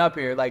rate's going up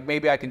here. Like,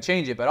 maybe I can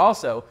change it. But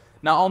also,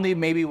 not only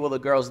maybe will the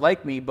girls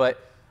like me,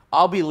 but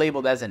I'll be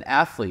labeled as an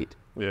athlete.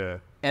 Yeah.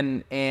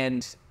 And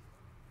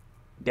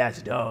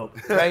that's dope,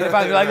 right? If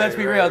I like, let's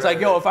be real. It's like,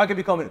 yo, if I could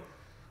become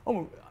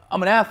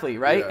I'm an athlete,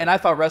 right? Yeah. And I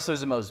thought wrestler's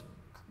the most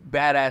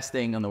badass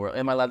thing in the world.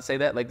 Am I allowed to say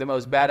that? Like, the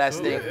most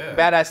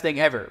badass thing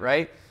ever,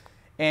 right?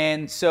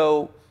 And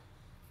so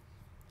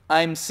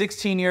I'm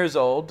 16 years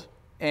old,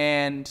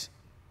 and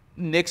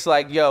Nick's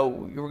like, yo,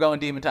 we're going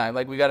demon time.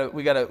 Like, we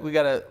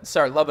gotta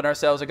start loving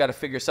ourselves. I gotta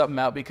figure something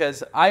out,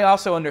 because I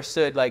also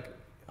understood, like,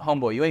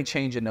 homeboy, you ain't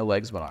changing no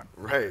legs but arm.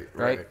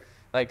 Right.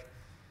 Like,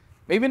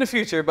 maybe in the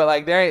future, but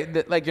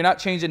like, you're not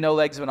changing no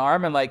legs but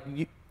arm. And like,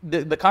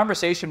 the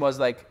conversation was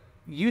like,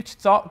 you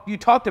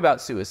talked about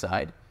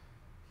suicide,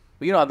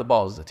 but you don't have the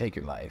balls to take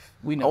your life.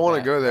 We know. I want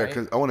to go there,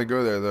 because I want to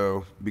go there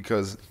though,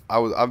 because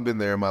I've been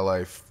there in my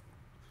life.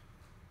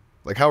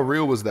 Like, how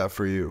real was that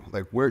for you?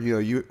 Like, where,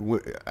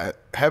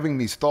 having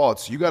these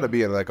thoughts, you got to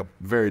be in like a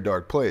very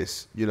dark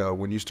place.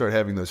 When you start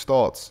having those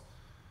thoughts,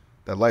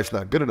 that life's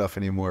not good enough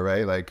anymore,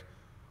 right? Like,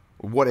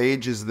 what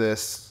age is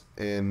this,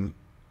 and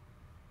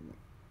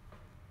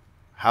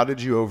how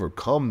did you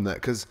overcome that?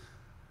 Because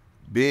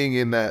being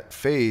in that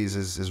phase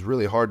is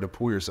really hard to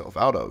pull yourself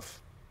out of.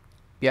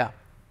 Yeah,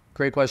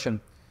 great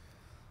question.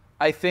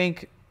 I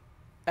think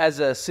as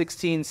a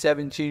 16,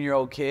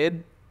 17-year-old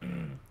kid,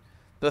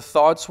 the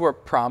thoughts were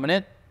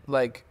prominent.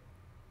 Like,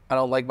 I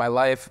don't like my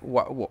life.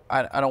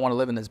 I don't want to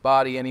live in this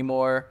body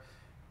anymore.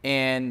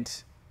 And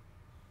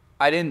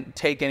I didn't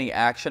take any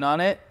action on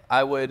it.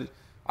 I would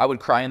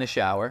cry in the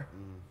shower,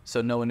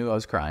 so no one knew I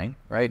was crying,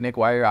 right? Nick,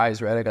 why are your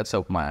eyes red? I got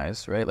soap in my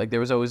eyes, right? Like,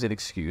 there was always an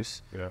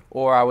excuse. Yeah.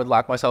 Or I would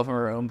lock myself in a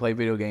room, play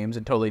video games,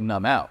 and totally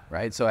numb out,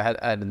 right? So I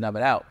had to numb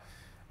it out.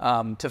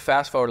 To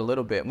fast forward a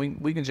little bit,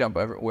 we can jump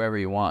wherever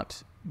you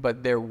want.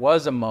 but there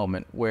was a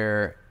moment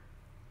where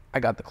I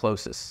got the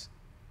closest.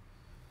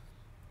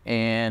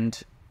 And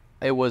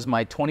it was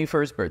my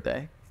 21st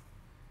birthday,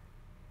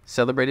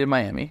 celebrated in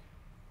Miami,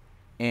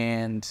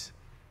 and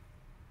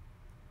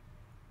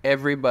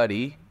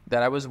everybody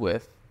that I was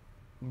with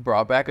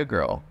brought back a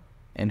girl,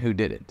 and who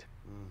didn't?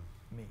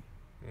 Me.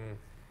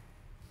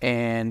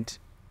 And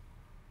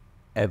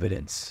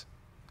evidence.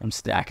 I'm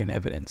stacking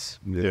evidence.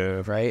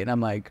 Yeah. Right? And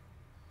I'm like,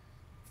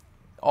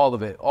 all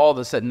of it, all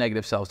the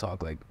negative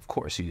self-talk, like, of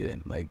course you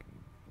didn't. Like,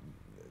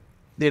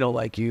 they don't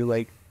like you.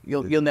 Like,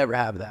 you'll never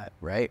have that,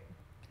 right?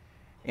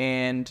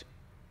 And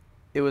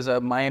it was a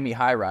Miami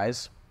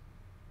high-rise,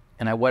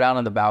 and I went out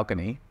on the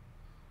balcony,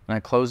 and I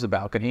closed the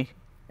balcony,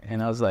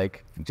 and I was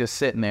like, just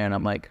sitting there, and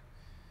I'm like,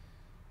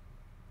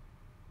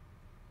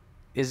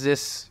 is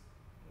this,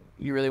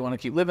 you really want to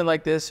keep living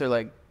like this, or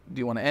like, do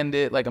you want to end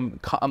it? Like,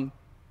 I'm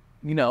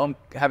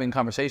having a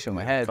conversation in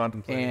my head,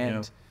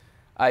 and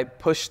I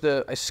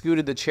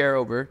scooted the chair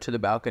over to the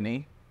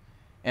balcony,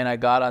 and I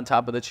got on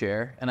top of the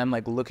chair, and I'm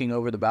like looking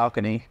over the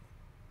balcony,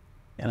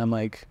 and I'm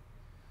like,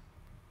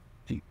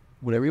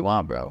 whatever you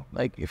want, bro.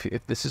 Like, if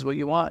this is what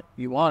you want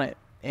it.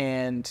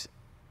 And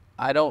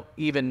I don't,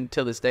 even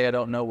till this day, I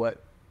don't know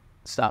what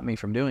stopped me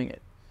from doing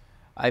it.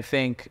 I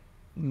think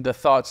the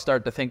thoughts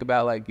start to think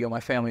about, like, yo,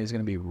 my family is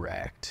going to be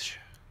wrecked,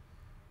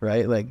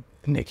 right? Like,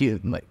 Nick, you,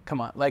 like,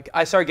 come on. Like,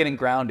 I started getting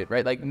grounded,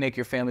 right? Like, Nick,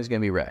 your family's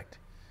going to be wrecked.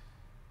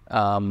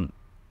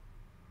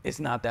 It's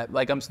not that,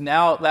 like,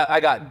 I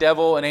got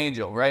devil and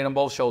angel, right, on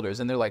both shoulders.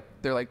 And they're like,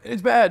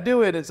 it's bad,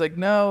 do it. It's like,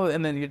 no.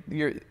 And then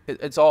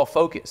it's all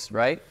focused,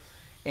 right?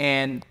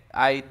 And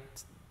I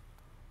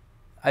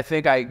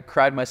think I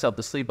cried myself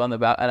to sleep on the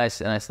balcony,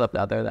 and I slept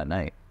out there that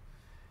night.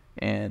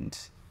 And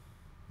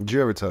did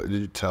you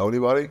tell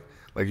anybody?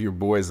 Like, your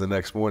boys the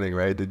next morning,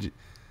 right? Did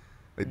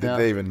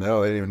they even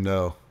know? They didn't even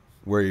know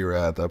where you were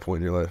at that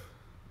point in your life.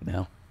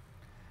 No,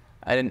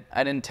 I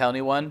didn't tell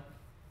anyone.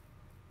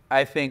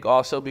 I think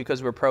also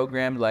because we're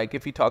programmed, like,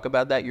 if you talk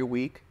about that, you're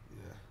weak,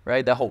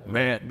 right? That whole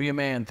be a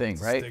man thing,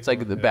 right? It's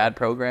like the bad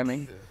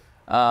programming.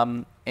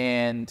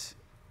 And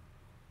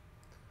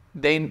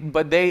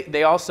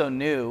they also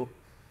knew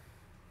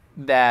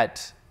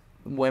that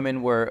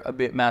women were a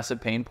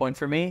massive pain point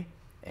for me,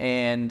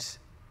 and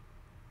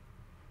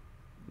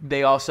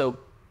they also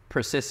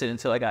persisted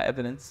until I got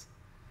evidence.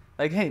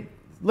 Like, hey,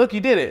 look, you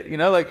did it,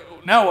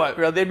 like, now what,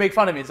 bro? They'd make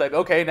fun of me. It's like,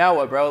 okay, now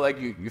what, bro? Like,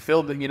 you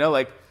filmed it,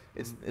 like,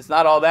 it's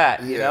not all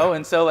that, you know?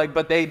 And so, like,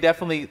 but they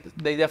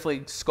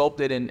definitely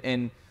sculpted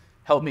and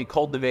helped me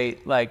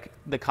cultivate, like,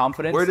 the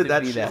confidence. Where did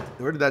that shift?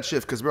 Where did that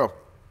shift? Because, bro,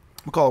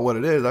 we'll call it what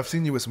it is. I've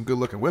seen you with some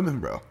good-looking women,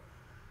 bro.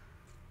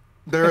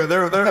 There's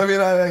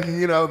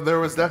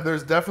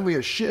definitely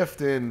a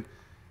shift in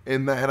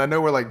that, and I know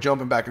we're like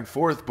jumping back and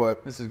forth,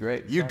 but this is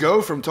great. You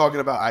go from talking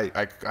about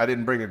I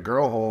didn't bring a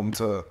girl home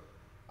to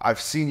I've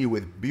seen you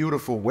with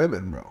beautiful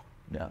women, bro.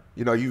 Yeah.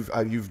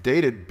 You've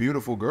dated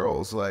beautiful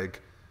girls.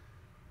 Like,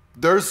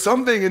 there's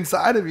something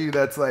inside of you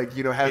that's like,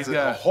 has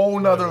a whole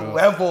nother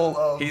level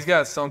of. He's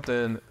got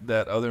something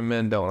that other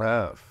men don't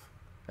have,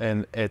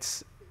 and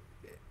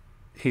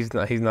he's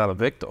not a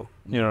victim.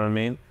 You know what I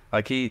mean?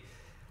 Like, I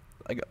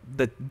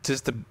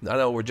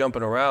know we're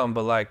jumping around,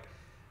 but, like,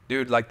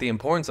 dude, like, the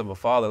importance of a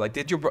father. Like,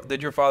 did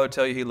your father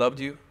tell you he loved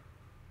you?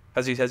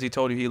 Has he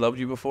told you he loved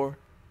you before?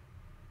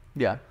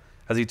 Yeah.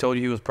 Has he told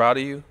you he was proud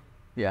of you?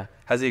 Yeah.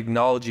 Has he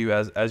acknowledged you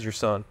as your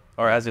son,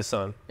 or as his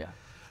son? Yeah.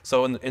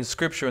 So in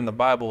Scripture, in the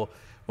Bible,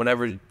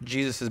 whenever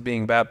Jesus is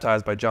being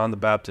baptized by John the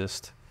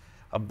Baptist,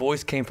 a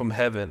voice came from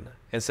heaven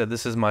and said,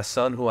 "This is my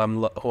son who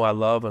I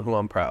love and who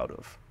I'm proud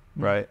of."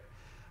 Mm-hmm. Right?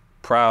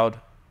 Proud,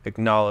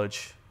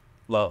 acknowledge,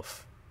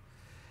 love.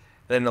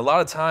 And a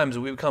lot of times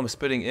we become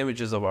spitting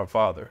images of our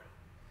father,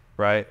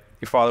 right?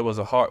 Your father was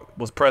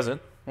present,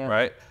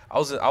 right? I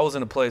was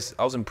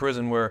in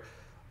prison where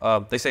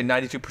they say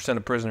 92%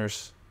 of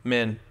prisoners,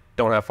 men,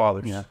 don't have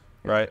fathers,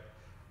 right?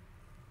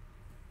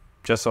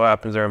 Just so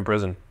happens they're in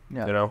prison,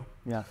 Yeah.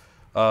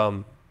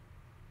 I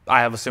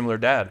have a similar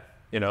dad,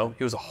 he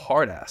was a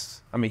hard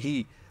ass. I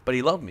mean, but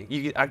he loved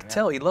me. I could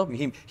tell he loved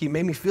me. He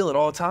made me feel it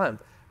all the time,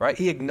 right?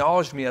 He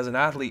acknowledged me as an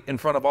athlete in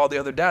front of all the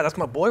other dads. That's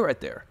my boy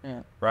right there,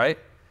 right?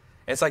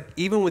 And it's like,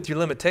 even with your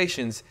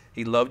limitations,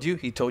 he loved you,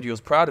 he told you he was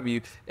proud of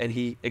you, and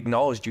he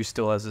acknowledged you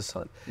still as his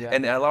son. Yeah.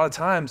 And a lot of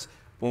times,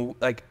 when,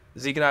 like,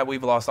 Zeke and I,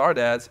 we've lost our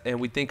dads, and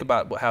we think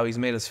about how he's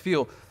made us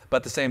feel, but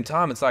at the same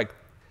time, it's like,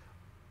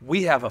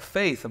 we have a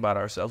faith about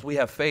ourselves. We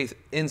have faith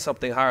in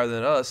something higher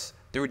than us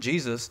through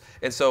Jesus.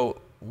 And so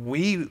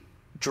we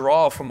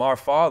draw from our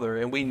Father,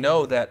 and we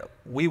know that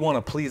we want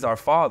to please our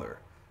Father,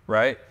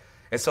 right?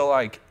 And so,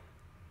 like,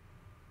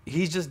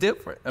 he's just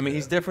different. I mean,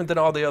 he's different than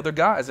all the other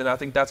guys, and I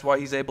think that's why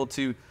he's able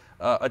to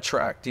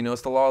attract.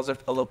 It's the laws of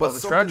attraction.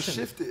 Something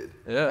shifted.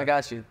 Yeah, I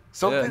got you.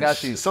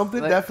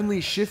 Something definitely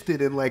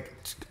shifted, and, like,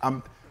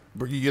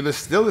 you're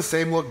still the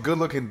same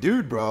good-looking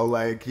dude, bro.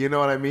 Like, you know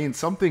what I mean?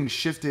 Something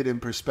shifted in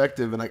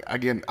perspective, and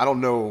again, I don't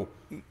know.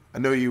 I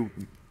know you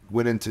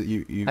went into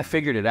you. I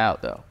figured it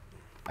out, though.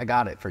 I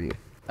got it for you.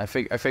 I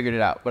figured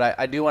it out. But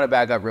I do want to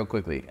back up real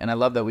quickly. And I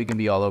love that we can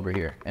be all over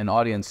here. And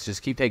audience,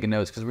 just keep taking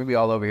notes because we're going to be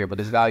all over here. But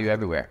there's value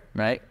everywhere,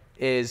 right?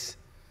 Is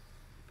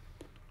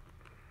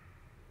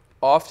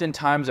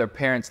oftentimes our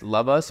parents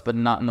love us, but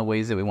not in the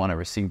ways that we want to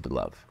receive the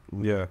love.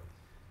 Yeah.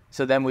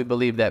 So then we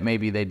believe that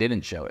maybe they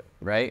didn't show it,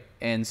 right?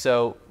 And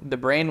so the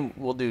brain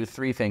will do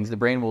three things. The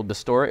brain will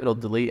distort, it'll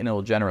delete, and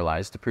it'll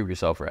generalize to prove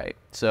yourself right.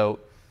 So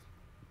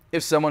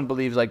if someone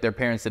believes like their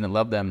parents didn't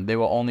love them, they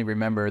will only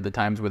remember the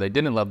times where they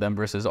didn't love them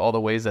versus all the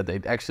ways that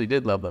they actually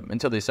did love them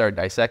until they start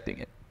dissecting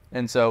it.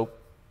 And so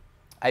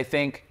I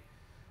think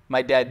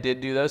my dad did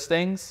do those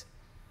things.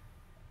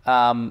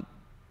 I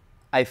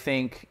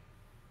think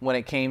when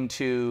it came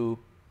to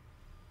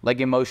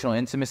like emotional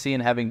intimacy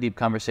and having deep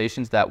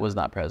conversations, that was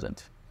not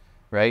present,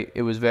 right?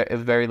 It was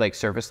very like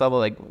surface level.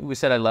 Like we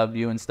said, I loved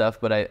you and stuff,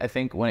 but I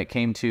think when it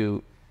came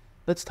to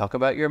let's talk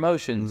about your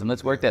emotions and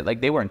let's work that,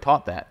 like they weren't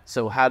taught that.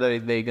 So how are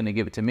they going to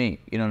give it to me?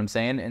 You know what I'm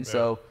saying? And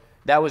so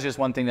that was just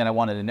one thing that I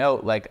wanted to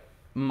note. Like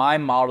my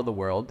model of the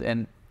world,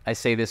 and I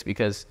say this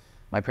because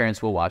my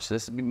parents will watch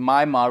this,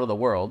 my model of the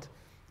world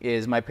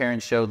is my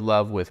parents showed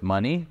love with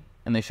money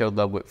and they showed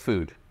love with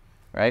food,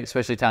 right?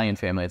 Especially Italian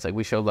family. It's like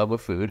we show love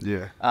with food.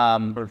 Yeah.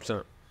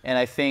 100%. And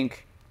I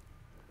think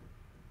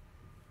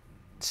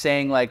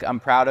saying like I'm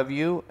proud of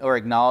you or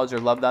acknowledge or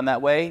loved on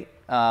that way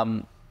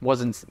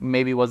wasn't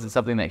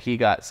something that he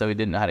got, so he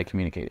didn't know how to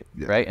communicate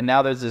it, right? And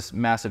now there's this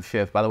massive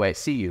shift. By the way, I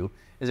see you.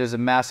 There's a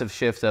massive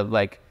shift of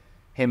like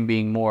him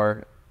being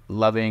more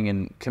loving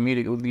and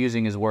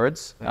using his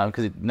words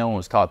because no one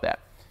was taught that.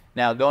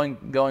 Now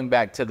going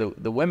back to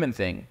the women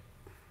thing,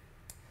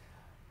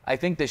 I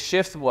think the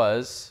shift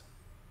was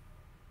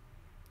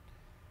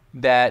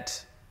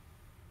that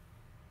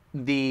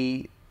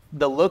the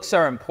looks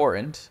are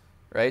important,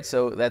 right?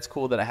 So that's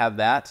cool that I have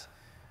that.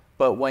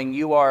 But when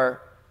you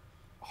are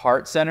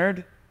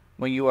heart-centered,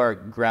 when you are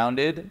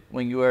grounded,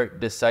 when you are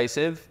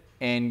decisive,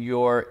 and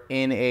you're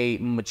in a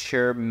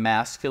mature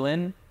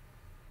masculine,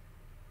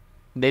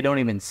 they don't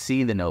even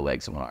see the no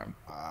legs, one arm.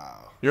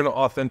 Wow. You're an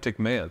authentic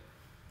man.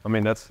 I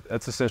mean, that's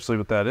essentially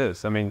what that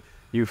is. I mean,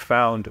 you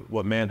found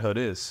what manhood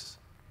is.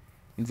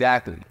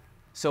 Exactly.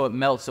 So it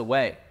melts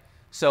away.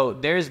 So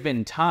there's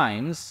been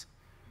times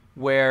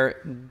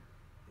where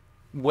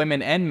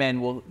women and men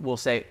will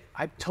say,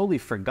 I totally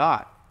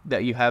forgot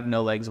that you have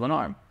no legs, one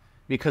arm.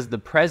 Because the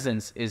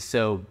presence is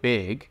so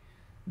big,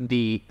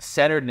 the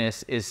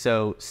centeredness is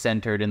so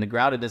centered, and the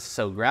groundedness is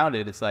so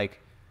grounded. It's like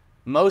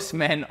most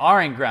men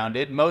aren't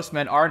grounded. Most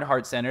men aren't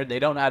heart-centered. They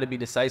don't know how to be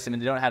decisive, and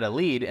they don't know how to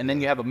lead. And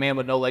then you have a man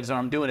with no legs, one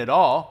arm doing it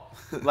all.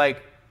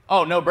 Like,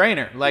 oh, no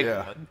brainer. Like,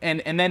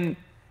 and then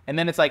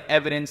it's like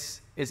evidence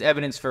is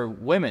evidence for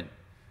women,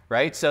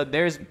 right? So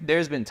there's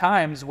been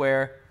times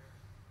where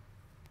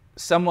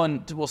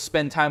someone will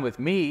spend time with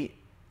me,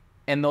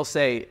 and they'll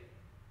say,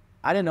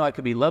 I didn't know I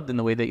could be loved in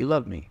the way that you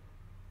loved me.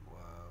 Wow.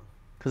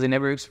 Because they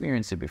never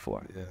experienced it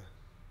before. Yeah.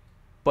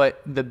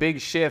 But the big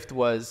shift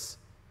was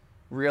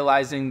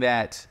realizing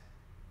that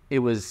it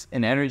was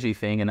an energy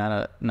thing and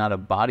not a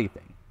body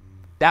thing.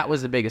 That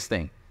was the biggest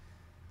thing.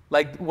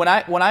 Like when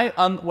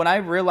I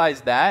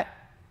realized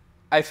that,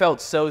 I felt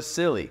so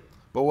silly.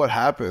 But what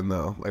happened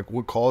though? Like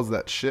what caused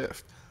that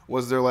shift?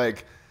 Was there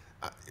like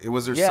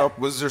was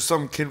there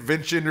some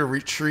convention or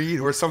retreat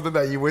or something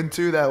that you went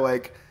to that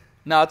like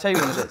No, I'll tell you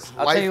what it is.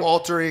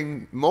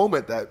 Life-altering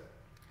moment that...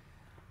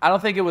 I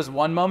don't think it was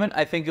one moment.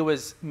 I think it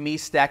was me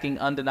stacking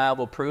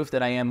undeniable proof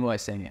that I am who I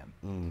say I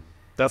am.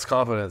 That's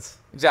confidence.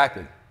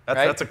 Exactly.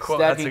 That's a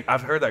quote.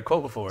 I've heard that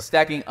quote before.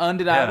 Stacking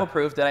undeniable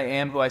proof that I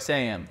am who I say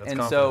I am. That's and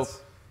confidence.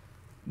 So,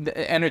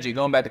 the energy,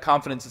 going back to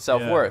confidence and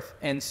self-worth.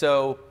 Yeah. And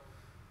so,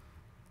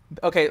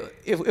 okay,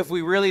 if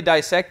we really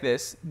dissect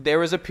this, there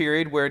was a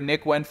period where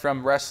Nick went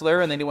from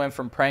wrestler, and then he went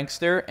from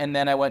prankster, and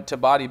then I went to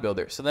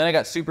bodybuilder. So then I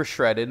got super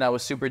shredded, and I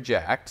was super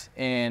jacked,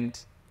 and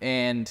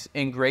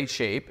in great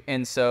shape.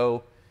 And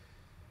so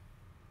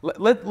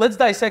let's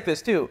dissect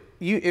this too.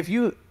 If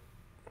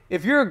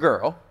you're a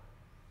girl,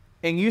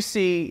 and you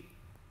see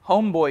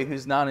homeboy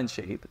who's not in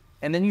shape,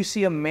 and then you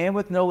see a man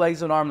with no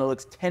legs and arm that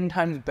looks 10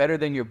 times better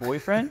than your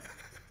boyfriend,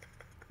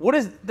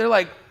 they're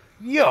like,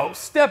 yo,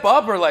 step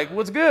up, or like,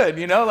 what's good,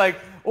 you know, like,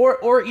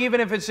 or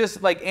even if it's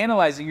just like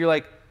analyzing, you're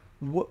like,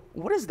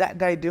 what is that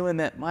guy doing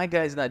that my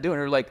guy's not doing?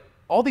 Or like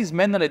all these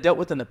men that I dealt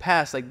with in the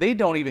past, like they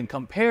don't even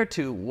compare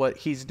to what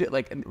he's doing.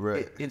 Like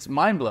it's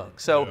mind blowing.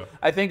 So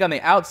I think on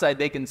the outside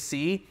they can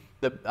see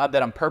that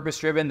I'm purpose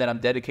driven, that I'm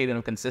dedicated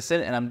and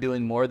consistent, and I'm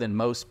doing more than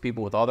most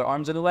people with all their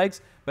arms and their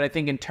legs. But I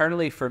think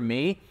internally for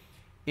me,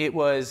 it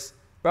was,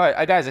 bro,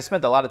 guys, I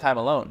spent a lot of time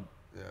alone.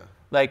 Yeah.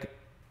 Like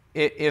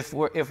if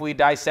we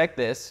dissect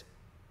this,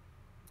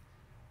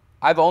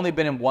 I've only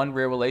been in one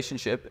real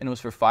relationship, and it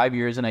was for 5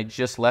 years, and I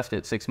just left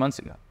it 6 months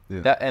ago.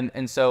 Yeah.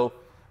 And so,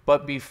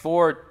 but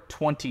before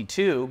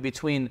 22,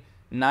 between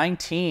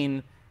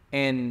 19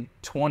 and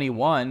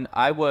 21,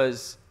 I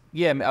was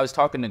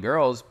talking to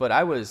girls, but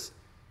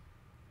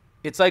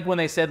it's like when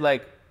they said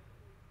like,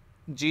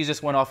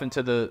 Jesus went off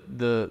into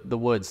the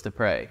woods to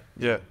pray.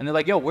 Yeah. And they're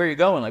like, yo, where are you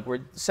going? Like,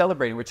 we're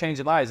celebrating, we're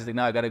changing lives. He's like,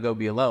 no, I got to go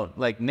be alone.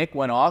 Like, Nick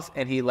went off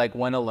and he like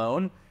went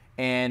alone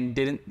and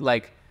didn't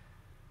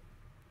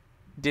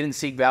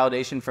seek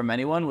validation from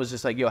anyone, was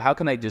just like, yo, how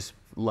can I just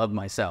love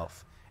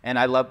myself? And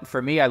I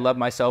love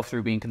myself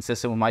through being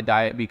consistent with my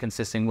diet, be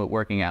consistent with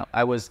working out.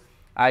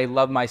 I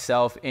love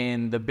myself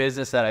in the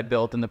business that I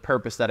built and the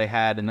purpose that I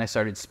had, and I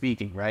started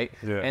speaking, right?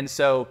 Yeah. And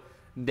so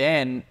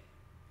then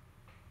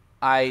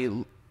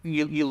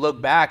you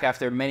look back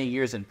after many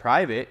years in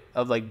private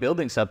of like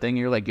building something, and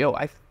you're like, yo,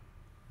 I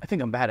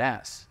think I'm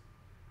badass.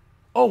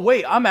 Oh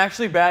wait, I'm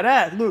actually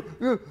badass.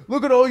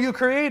 Look at all you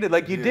created.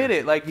 Like you did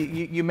it. Like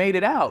you made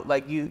it out.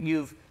 Like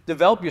you've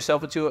developed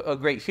yourself into a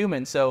great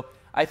human. So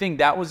I think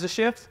that was the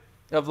shift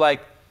of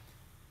like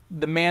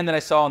the man that I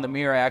saw in the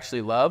mirror I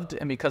actually loved,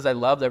 and because I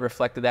loved, I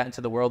reflected that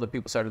into the world, that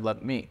people started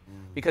loving me.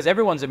 Because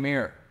everyone's a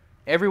mirror.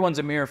 Everyone's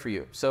a mirror for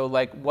you. So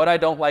like what I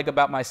don't like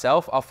about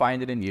myself, I'll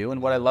find it in you,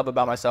 and what I love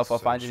about myself, I'll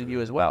find it in you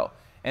as well.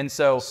 And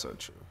so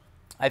true.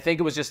 I think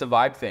it was just a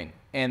vibe thing,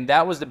 and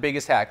that was the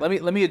biggest hack.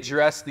 Let me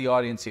address the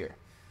audience here.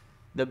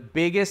 The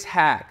biggest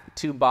hack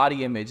to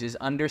body image is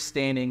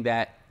understanding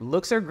that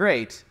looks are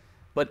great,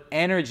 but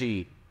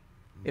energy,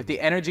 if the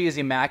energy is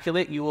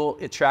immaculate, you will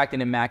attract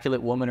an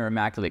immaculate woman or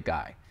immaculate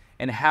guy.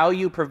 And how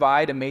you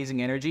provide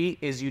amazing energy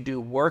is you do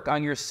work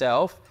on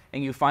yourself,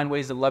 and you find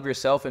ways to love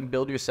yourself and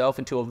build yourself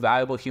into a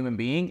valuable human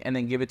being, and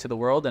then give it to the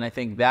world. And I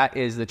think that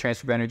is the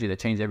transfer of energy that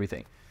changed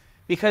everything.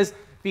 Because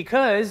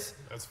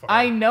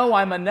I know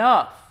I'm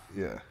enough.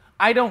 Yeah.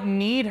 I don't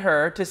need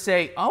her to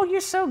say, oh,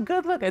 you're so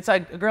good looking. It's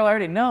like, girl, I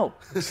already know.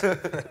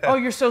 Oh,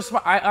 you're so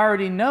smart. I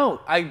already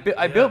know.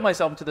 I built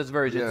myself into this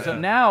version. Yeah. So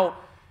now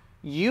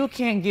you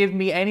can't give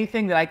me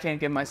anything that I can't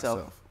give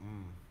myself.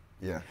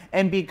 Yeah.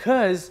 And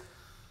because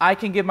I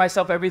can give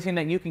myself everything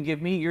that you can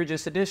give me, you're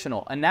just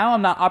additional. And now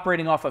I'm not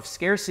operating off of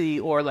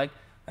scarcity or like,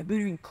 I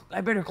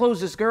better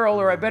close this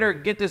girl, or I better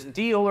get this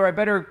deal, or I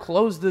better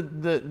close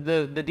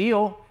the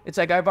deal. It's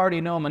like, I've already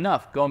know I'm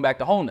enough, going back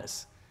to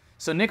wholeness.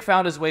 So Nick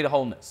found his way to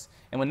wholeness.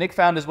 And when Nick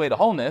found his way to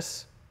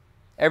wholeness,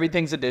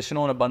 everything's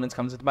additional and abundance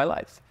comes into my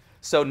life.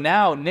 So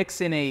now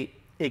Nick's in a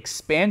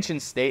expansion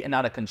state and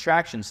not a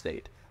contraction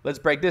state. Let's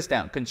break this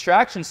down.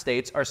 Contraction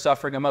states are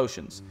suffering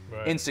emotions.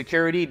 Right.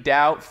 Insecurity,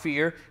 doubt,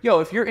 fear. Yo,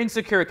 if you're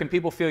insecure, can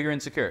people feel you're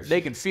insecure?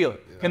 They can feel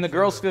it. Can the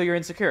girls feel you're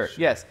insecure?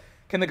 Sure. Yes.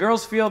 Can the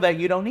girls feel that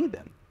you don't need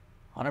them?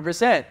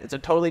 100%. It's a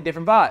totally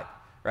different vibe,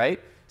 right?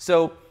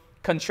 So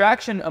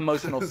contraction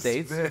emotional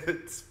states.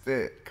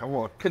 Spit. Come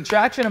on.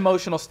 Contraction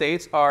emotional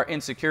states are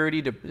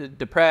insecurity,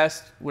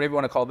 depressed, whatever you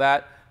want to call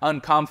that,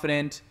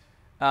 unconfident,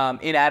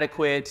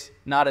 inadequate,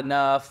 not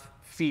enough,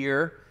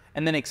 fear.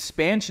 And then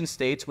expansion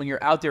states, when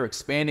you're out there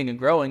expanding and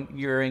growing,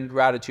 you're in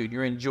gratitude,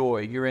 you're in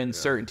joy, you're in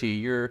certainty,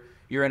 you're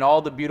in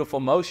all the beautiful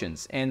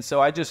emotions. And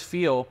so I just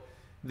feel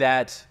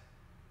that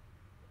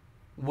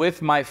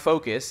with my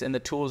focus and the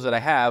tools that I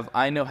have,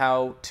 I know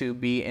how to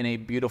be in a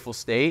beautiful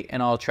state,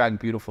 and I'll attract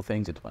beautiful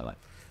things into my life.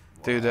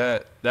 Dude,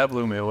 that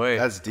blew me away.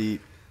 That's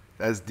deep.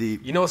 That's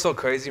deep. You know what's so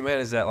crazy, man,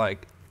 is that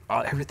like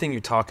everything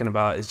you're talking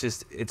about is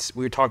just,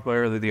 we were talking about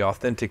earlier, the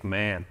authentic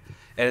man.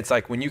 And it's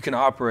like when you can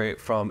operate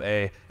from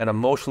an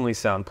emotionally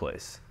sound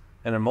place,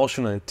 an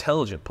emotionally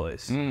intelligent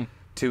place,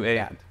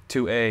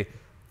 to a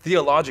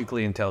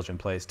theologically intelligent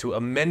place, to a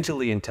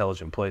mentally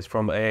intelligent place,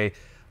 from a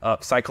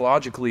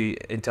psychologically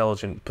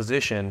intelligent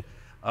position,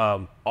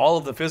 all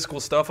of the physical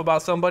stuff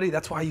about somebody.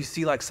 That's why you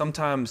see like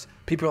sometimes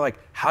people are like,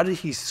 how did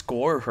he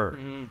score her?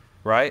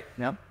 Right?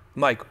 Yep.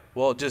 I'm like,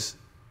 well, just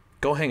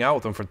go hang out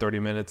with him for 30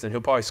 minutes and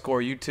he'll probably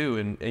score you too.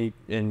 And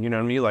you know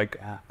what I mean? Like,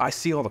 I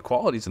see all the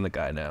qualities in the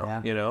guy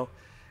now, you know?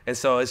 And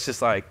so it's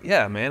just like,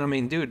 yeah, man, I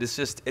mean, dude, it's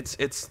just,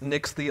 it's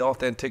Nick's the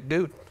authentic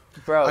dude.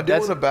 Bro, I do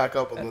want to back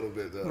up a little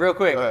bit though. Real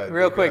quick. Go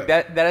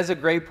ahead. That is a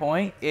great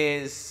point.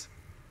 I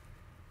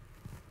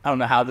don't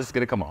know how this is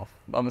going to come off.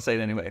 I'm going to say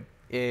it anyway.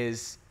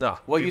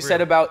 What you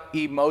said about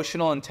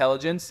emotional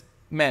intelligence.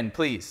 Men,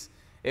 please,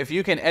 if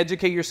you can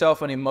educate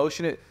yourself on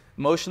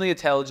emotionally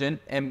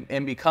intelligent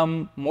and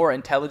become more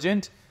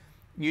intelligent,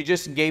 you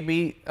just gave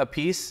me a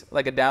piece,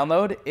 like a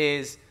download,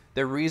 is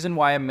the reason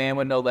why a man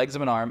with no legs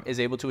of an arm is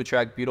able to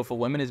attract beautiful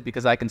women is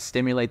because I can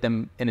stimulate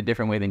them in a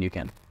different way than you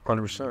can.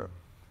 100%.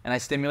 And I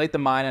stimulate the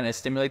mind, and I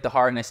stimulate the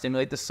heart, and I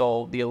stimulate the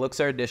soul. The looks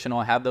are additional.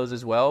 I have those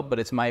as well, but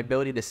it's my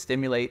ability to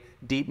stimulate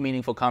deep,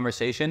 meaningful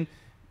conversation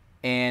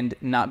and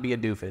not be a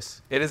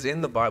doofus. It is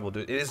in the Bible,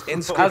 dude. It is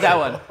in Scripture. How's that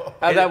one?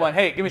 How's that one?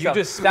 Hey, give me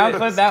some. Sound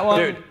clip that one.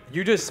 Dude,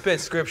 you just spit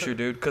Scripture,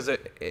 dude, because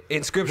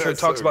in Scripture it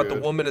talks about the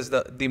woman as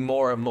the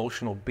more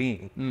emotional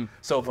being.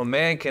 So if a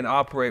man can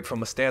operate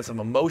from a stance of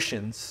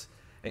emotions,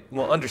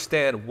 will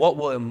understand what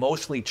will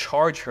emotionally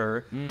charge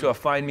her to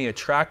find me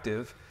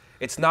attractive.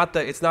 It's not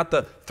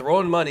the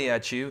throwing money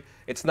at you.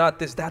 It's not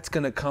this. That's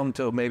gonna come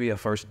to maybe a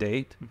first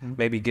date,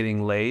 maybe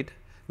getting laid,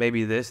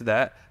 maybe this,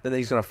 that. Then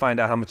he's gonna find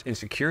out how much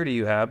insecurity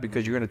you have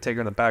because you're gonna take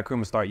her in the back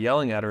room and start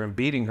yelling at her and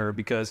beating her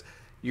because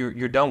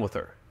you're done with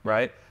her,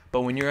 right?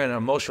 But when you're in an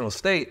emotional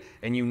state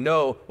and you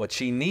know what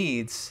she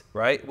needs,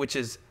 right, which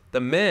is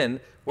The men,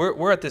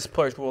 we're at this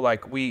place where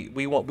like we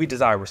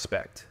desire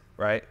respect,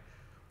 right?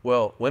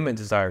 Well, women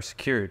desire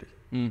security.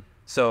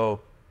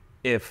 So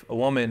if a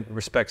woman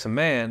respects a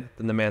man,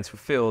 then the man's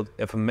fulfilled.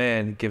 If a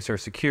man gives her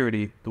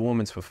security, the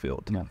woman's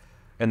fulfilled. Yeah.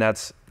 And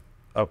that's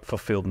a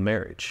fulfilled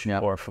marriage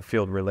or a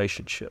fulfilled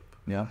relationship.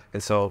 Yeah.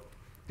 And so,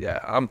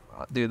 yeah,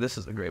 dude, this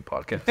is a great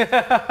podcast.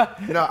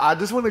 I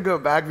just want to go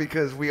back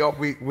because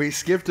we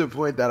skipped a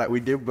point that we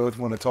did both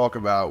want to talk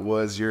about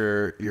was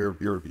your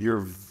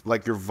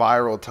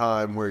viral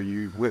time where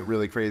you went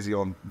really crazy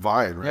on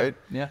Vine, right?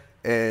 Yeah.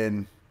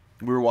 And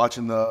we were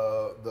watching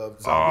the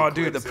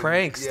zombie the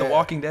pranks, the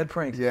Walking Dead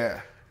pranks.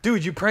 Yeah.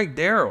 Dude, you pranked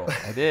Daryl.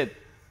 I did.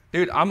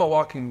 Dude, I'm a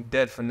Walking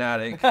Dead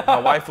fanatic. My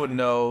wife would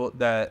know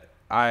that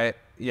I'm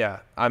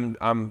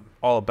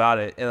all about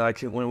it. And like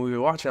when we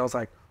were watching, I was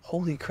like,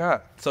 holy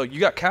crap. So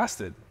you got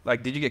casted.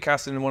 Like, did you get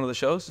casted in one of the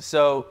shows?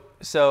 So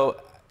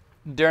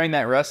during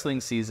that wrestling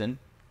season,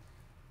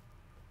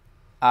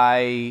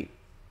 I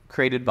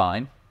created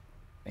Vine,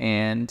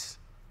 and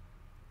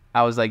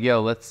I was like,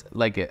 yo,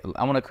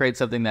 I want to create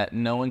something that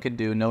no one could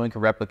do, no one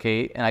could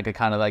replicate, and I could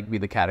kind of like be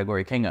the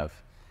category king of.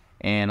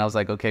 And I was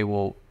like, okay,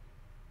 well,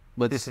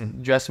 let's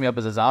dress me up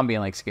as a zombie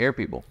and like scare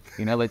people.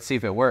 Let's see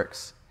if it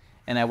works.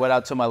 And I went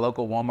out to my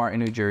local Walmart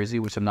in New Jersey,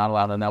 which I'm not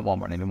allowed in that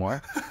Walmart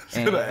anymore.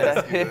 And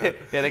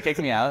they kicked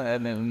me out,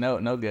 and then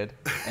no good.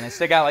 And I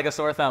stick out like a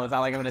sore thumb. It's not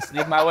like I'm gonna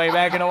sneak my way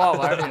back into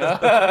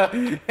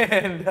Walmart,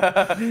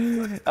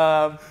 And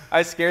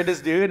I scared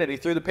this dude, and he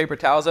threw the paper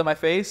towels at my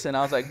face, and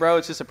I was like, bro,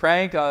 it's just a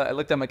prank. I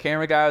looked at my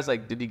camera guy. I was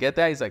like, did you get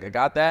that? He's like, I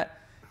got that.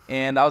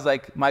 And I was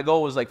like, my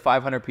goal was like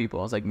 500 people.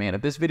 I was like, man,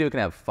 if this video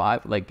can have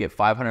get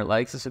 500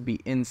 likes, this would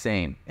be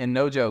insane. And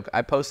no joke,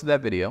 I posted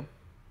that video.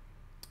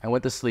 I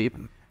went to sleep.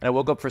 And I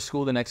woke up for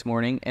school the next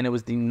morning, and it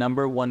was the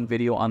 #1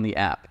 video on the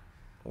app.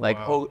 Like,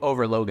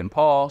 over Logan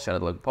Paul, shout out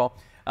to Logan Paul,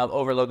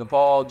 over Logan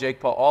Paul, Jake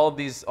Paul, all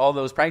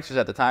those pranksters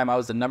at the time, I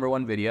was the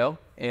 #1 video.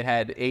 It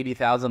had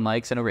 80,000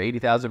 likes and over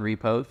 80,000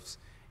 reposts.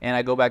 And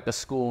I go back to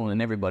school,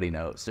 and everybody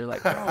knows. They're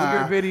like, oh,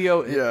 your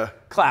video,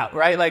 clout,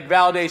 right? Like,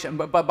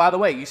 validation. But by the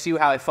way, you see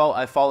how I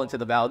fall into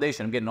the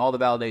validation. I'm getting all the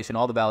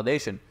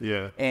validation.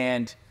 Yeah.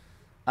 And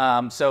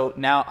so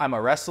now I'm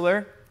a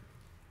wrestler.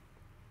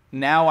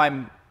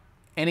 Now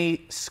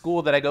any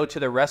school that I go to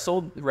the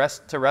wrestle, the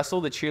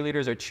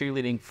cheerleaders are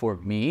cheerleading for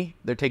me.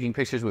 They're taking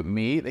pictures with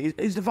me.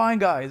 He's the Vine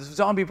guy. He's the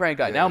zombie prank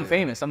guy. Now I'm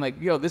famous. I'm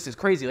like, yo, this is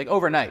crazy, like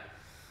overnight.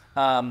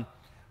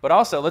 But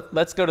also,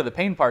 let's go to the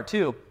pain part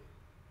too.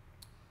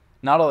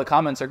 Not all the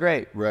comments are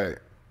great. Right.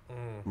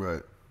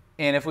 Right.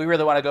 And if we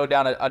really want to go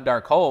down a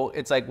dark hole,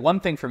 it's like one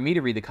thing for me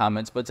to read the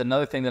comments, but it's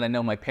another thing that I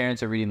know my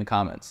parents are reading the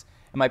comments.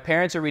 And my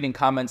parents are reading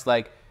comments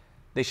like,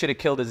 they should have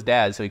killed his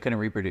dad so he couldn't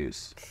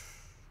reproduce.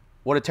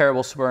 What a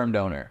terrible sperm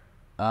donor.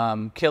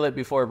 Kill it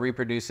before it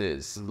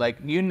reproduces. Like,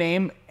 you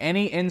name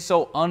any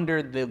insult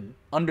under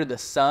the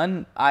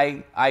sun,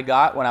 I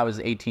got when I was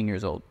 18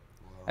 years old,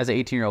 as an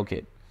 18-year-old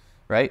kid,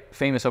 right?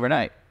 Famous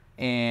overnight.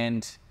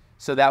 And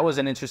so that was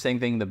an interesting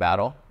thing to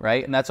battle,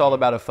 right? And that's all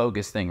about a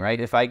focus thing,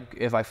 right? If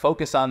I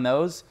focus on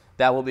those,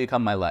 that will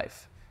become my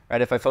life,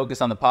 right? If I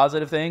focus on the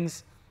positive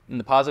things and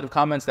the positive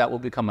comments, that will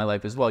become my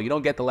life as well. You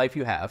don't get the life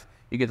you have,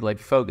 you get the life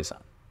you focus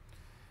on.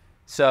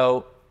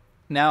 So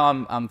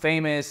now I'm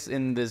famous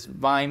in this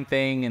Vine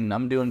thing, and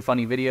I'm doing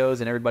funny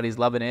videos, and everybody's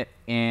loving it.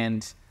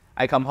 And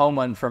I come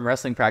home from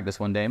wrestling practice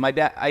one day. My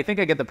dad, I think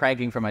I get the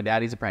pranking from my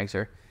dad. He's a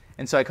prankster.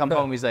 And so I come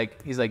home. He's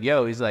like,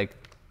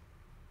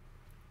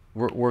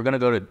 we're gonna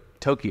go to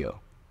Tokyo.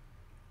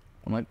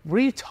 I'm like, what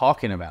are you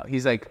talking about?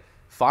 He's like,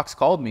 Fox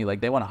called me. Like,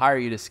 they want to hire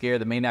you to scare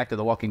the main actor of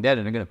The Walking Dead,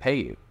 and they're gonna pay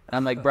you. And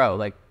I'm like, bro,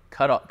 like,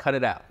 cut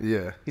it out.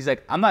 Yeah. He's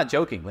like, I'm not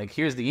joking. Like,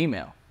 here's the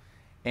email.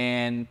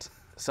 And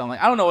so I'm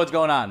like, I don't know what's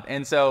going on.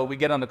 And so we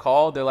get on the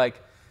call. They're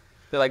like,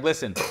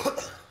 listen,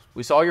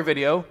 we saw your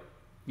video.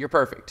 You're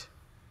perfect.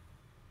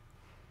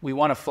 We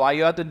want to fly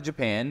you out to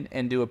Japan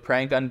and do a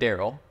prank on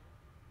Daryl,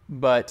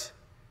 but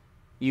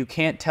you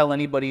can't tell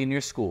anybody in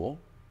your school.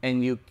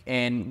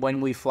 And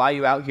when we fly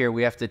you out here,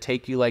 we have to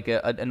take you like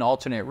an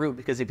alternate route,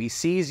 because if he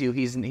sees you,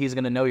 he's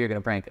going to know you're going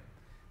to prank him.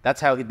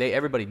 That's how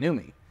everybody knew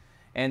me.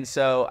 And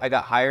so I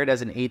got hired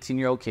as an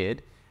 18-year-old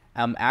kid.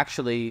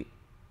 Actually,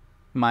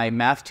 my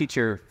math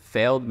teacher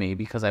failed me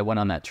because I went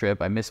on that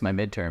trip. I missed my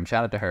midterm.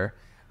 Shout out to her.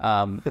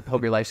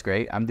 Hope your life's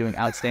great. I'm doing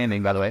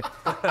outstanding, by the way.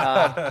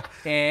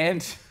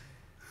 And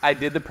I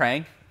did the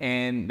prank,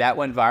 and that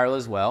went viral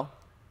as well.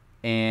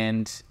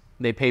 And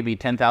they paid me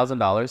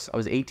 $10,000. I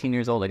was 18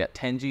 years old. I got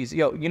 10 G's.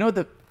 Yo, you know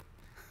what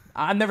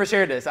I've never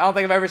shared this. I don't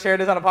think I've ever shared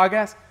this on a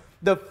podcast.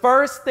 The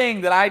first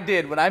thing that I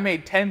did when I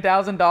made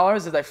 $10,000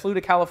 is I flew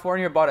to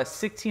California and bought a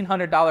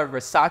 $1,600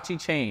 Versace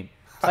chain.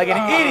 Like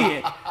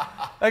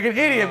an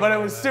idiot, but it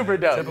was super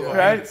dope,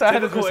 right? So I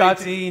had this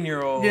Versace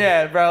 18-year-old.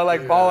 Yeah, bro,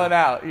 like balling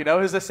out. It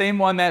was the same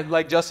one that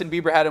like Justin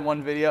Bieber had in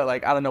one video.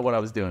 Like, I don't know what I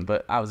was doing,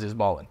 but I was just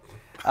balling.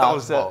 I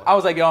was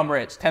like, yo, I'm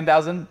rich.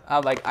 10,000.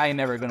 I'm like, I ain't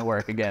never gonna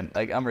work again.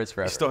 Like, I'm rich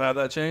forever. You still have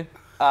that chain?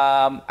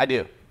 I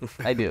do.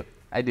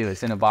 I do.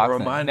 It's in a box.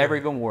 And I never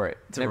even wore it.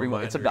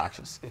 It's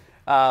obnoxious.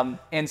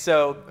 And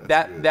so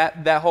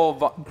that whole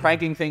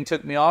pranking thing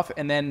took me off.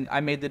 And then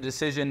I made the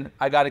decision.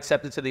 I got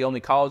accepted to the only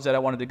college that I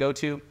wanted to go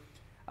to.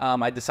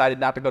 I decided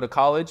not to go to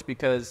college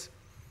because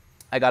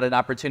I got an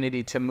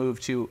opportunity to move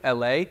to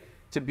LA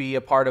to be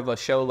a part of a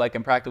show like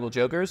Impractical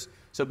Jokers.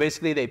 So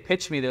basically they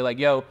pitched me. They're like,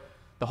 yo,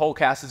 the whole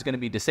cast is going to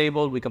be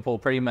disabled. We can pull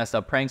pretty messed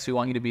up pranks. We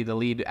want you to be the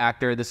lead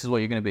actor. This is what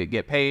you're going to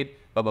get paid.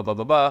 Blah, blah, blah,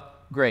 blah, blah.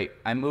 Great.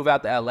 I move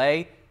out to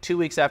LA. 2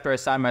 weeks after I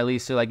signed my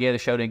lease, they're like, yeah, the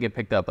show didn't get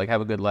picked up. Like,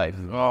 have a good life.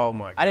 Oh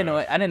my God. I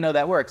didn't know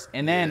that works.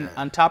 And then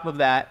on top of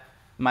that,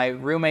 my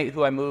roommate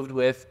who I moved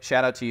with,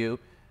 shout out to you,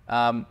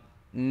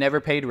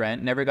 never paid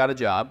rent, never got a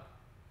job.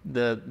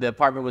 The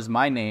apartment was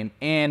my name,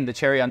 and the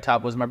cherry on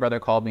top was my brother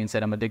called me and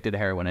said, I'm addicted to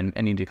heroin and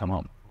I need to come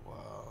home.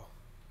 Wow.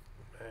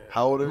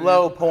 How old are you?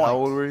 Low point. How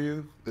old were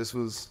you? This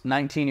was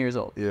 19 years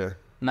old. Yeah.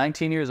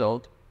 19 years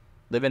old,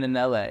 living in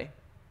LA.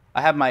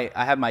 I have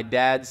my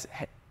dad's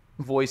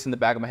voice in the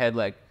back of my head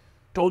like,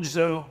 told you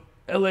so.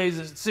 LA's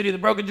the city of the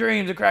broken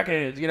dreams of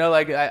crackheads. You know,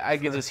 like I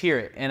can just hear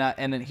it.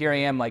 And then here I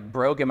am, like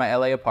broke in my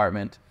LA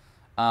apartment.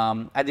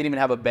 I didn't even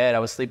have a bed. I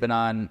was sleeping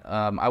on.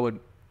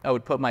 I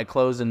would put my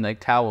clothes and like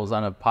towels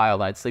on a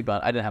pile. I'd sleep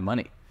on. I didn't have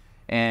money,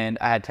 and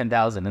I had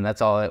 10,000, and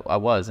that's all I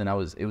was. And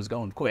it was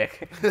going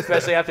quick,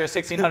 especially after a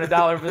 $1,600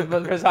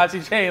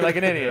 Versace chain, like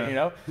an idiot, you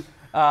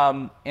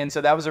know. And so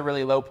that was a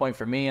really low point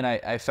for me, and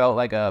I felt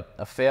like a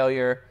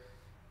failure.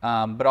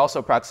 But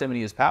also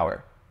proximity is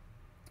power.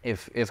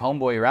 If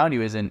homeboy around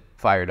you isn't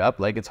fired up,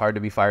 like it's hard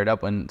to be fired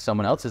up when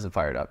someone else isn't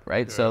fired up,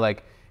 right? Yeah. So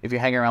like if you're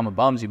hanging around with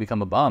bums, you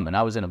become a bum, and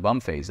I was in a bum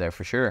phase there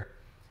for sure.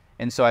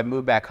 And so I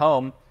moved back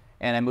home,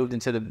 and I moved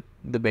into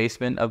the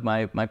basement of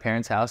my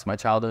parents' house, my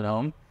childhood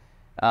home,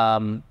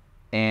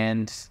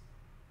 and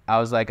I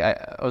was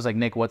like,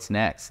 Nick, what's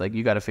next? Like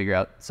you got to figure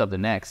out something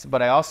next.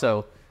 But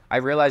I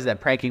realized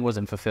that pranking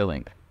wasn't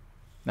fulfilling.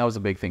 That was a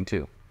big thing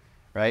too,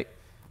 right?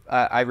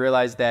 I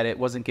realized that it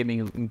wasn't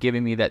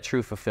giving me that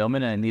true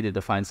fulfillment, and I needed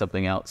to find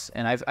something else.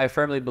 And I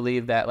firmly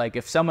believe that like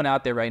if someone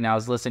out there right now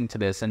is listening to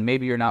this and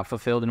maybe you're not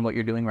fulfilled in what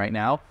you're doing right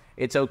now,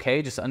 it's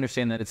okay. Just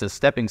understand that it's a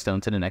stepping stone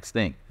to the next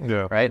thing.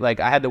 Yeah. Right? Like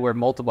I had to wear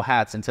multiple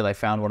hats until I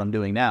found what I'm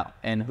doing now.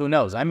 And who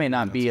knows? I may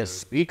not be a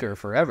speaker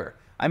forever.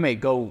 I may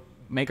go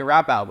make a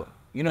rap album.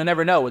 You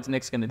never know what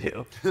Nick's gonna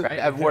do. Right?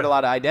 I've worn a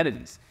lot of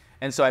identities.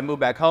 And so I moved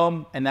back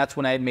home, and that's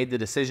when I had made the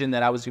decision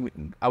that I was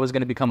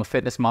going to become a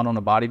fitness model and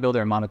a bodybuilder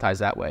and monetize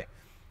that way.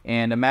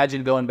 And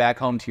imagine going back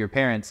home to your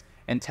parents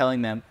and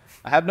telling them,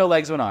 I have no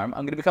legs or an arm.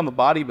 I'm going to become a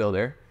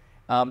bodybuilder.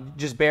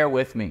 Just bear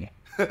with me.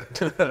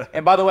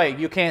 And by the way,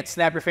 you can't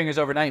snap your fingers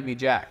overnight and be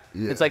jacked.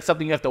 Yeah. It's like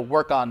something you have to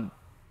work on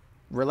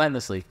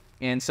relentlessly.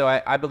 And so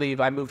I believe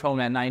I moved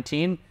home at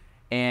 19,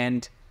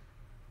 and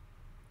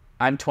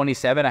I'm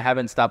 27. I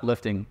haven't stopped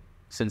lifting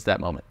since that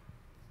moment.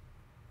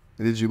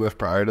 Did you lift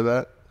prior to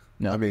that?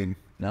 No. I mean,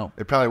 no.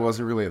 It probably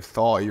wasn't really a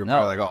thought. You were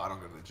probably like, oh, I don't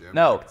go to the gym.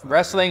 No,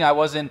 wrestling, I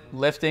wasn't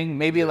lifting.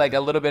 Maybe like a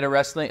little bit of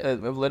wrestling, a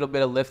little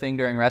bit of lifting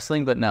during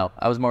wrestling, but no,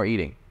 I was more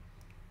eating.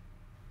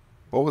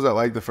 What was that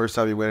like the first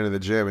time you went into the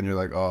gym and you're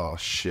like, oh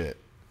shit,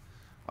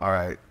 all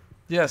right.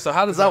 Yeah. So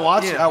how does I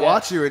watch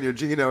you in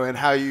your, and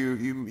how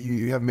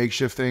you have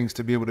makeshift things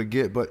to be able to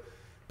get, but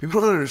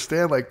people don't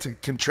understand, like, to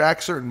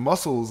contract certain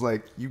muscles,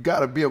 like, you got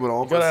to be able to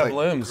almost, you gotta have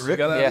limbs. You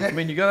gotta have, I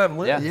mean, you got to have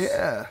limbs.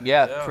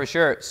 Yeah, for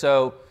sure.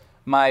 So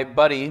my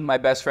buddy, my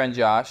best friend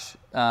Josh,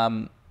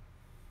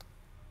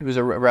 he was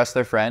a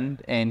wrestler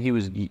friend, and he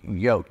was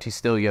yoked. He's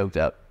still yoked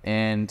up.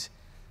 And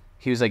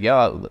he was like,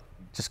 yo,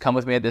 just come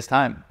with me at this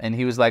time. And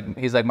he's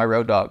like my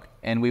road dog.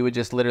 And we would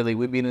just literally,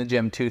 we'd be in the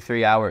gym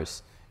 2-3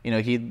 hours.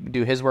 He'd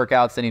do his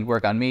workouts, then he'd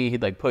work on me.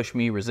 He'd like push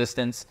me,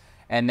 resistance.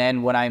 And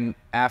then when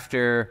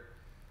after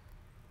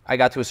I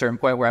got to a certain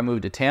point where I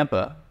moved to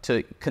Tampa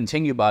to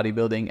continue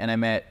bodybuilding, and I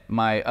met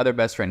my other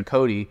best friend,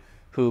 Cody,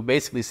 who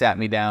basically sat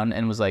me down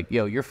and was like,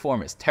 yo, your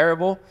form is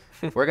terrible.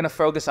 We're going to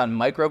focus on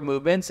micro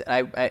movements.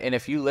 And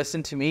if you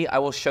listen to me, I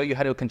will show you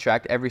how to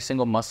contract every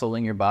single muscle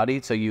in your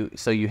body so you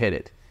hit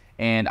it.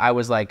 And I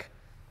was like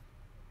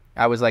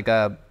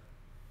Master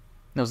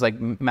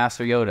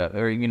Yoda,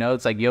 or,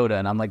 it's like Yoda,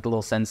 and I'm like the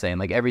little sensei. And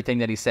like everything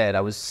that he said,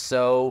 I was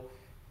so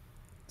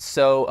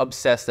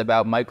obsessed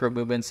about micro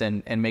movements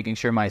and making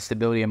sure my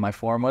stability and my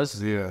form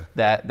was,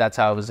 that's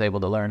how I was able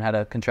to learn how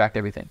to contract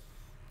everything.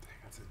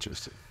 That's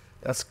interesting.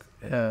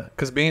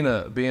 Because being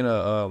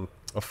a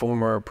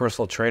former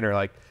personal trainer,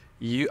 like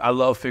I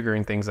love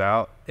figuring things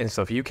out. And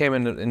so if you came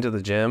into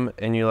the gym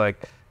and you're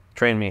like,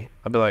 train me,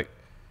 I'd be like,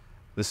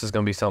 this is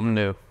gonna be something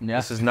new. Yeah.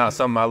 This is not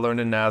something I learned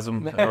in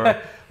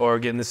NASM or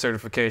getting this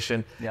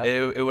certification. Yep.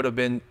 It would have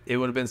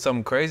been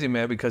something crazy,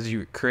 man, because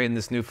you're creating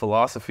this new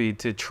philosophy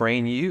to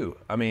train you.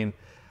 I mean,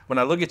 when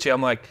I look at you,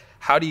 I'm like,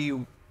 how do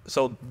you?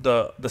 So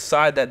the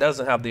side that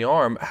doesn't have the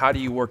arm, how do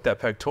you work that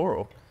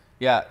pectoral?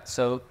 Yeah.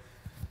 So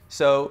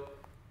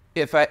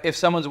if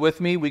someone's with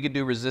me, we could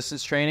do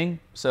resistance training.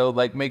 So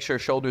like make sure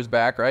shoulders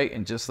back, right,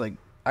 and just like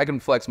I can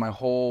flex my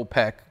whole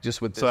pec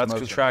just with this. So that's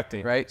motion,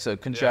 contracting, right? So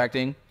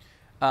contracting. Yeah.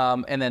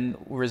 and then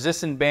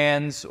resistant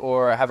bands,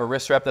 or I have a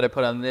wrist wrap that I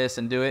put on this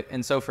and do it.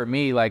 And so for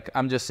me, like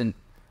I'm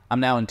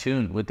now in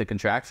tune with the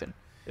contraction.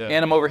 Yeah.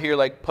 And I'm over here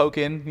like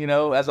poking, you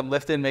know, as I'm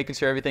lifting, making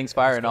sure everything's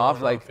firing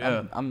off. Like I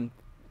don't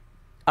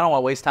want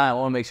to waste time. I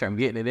want to make sure I'm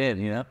getting it in,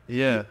 you know?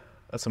 Yeah,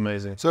 that's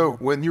amazing. So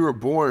when you were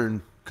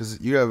born, because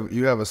you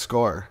have a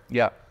scar.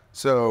 Yeah.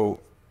 So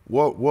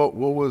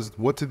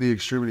what did the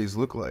extremities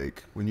look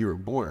like when you were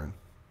born?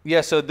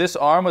 Yeah, so this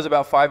arm was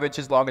about 5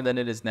 inches longer than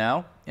it is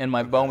now, and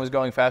my bone was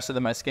growing faster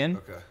than my skin.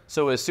 Okay.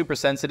 So it was super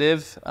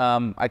sensitive.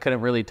 I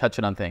couldn't really touch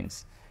it on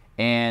things.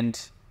 And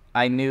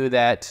I knew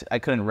that I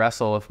couldn't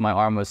wrestle if my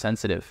arm was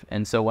sensitive.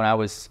 And so when I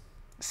was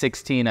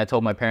 16, I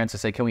told my parents, I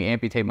said, can we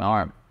amputate my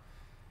arm?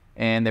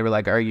 And they were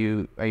like, are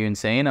you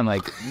insane? I'm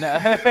like, no,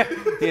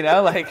 you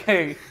know, like,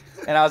 hey.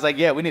 And I was like,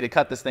 yeah, we need to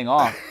cut this thing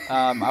off.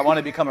 I want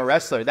to become a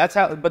wrestler. That's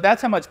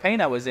how much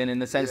pain I was in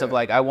the sense of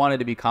like, I wanted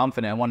to be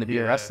confident. I wanted to be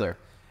a wrestler.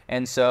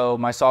 And so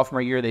my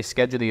sophomore year, they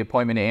scheduled the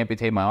appointment to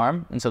amputate my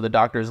arm. And so the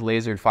doctors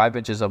lasered 5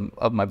 inches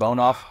of my bone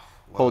off,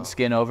 pulled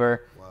skin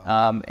over,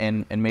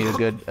 and made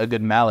a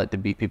good mallet to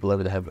beat people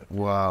over the head with.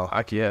 Wow.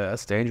 Yeah,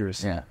 that's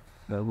dangerous. Yeah.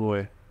 Oh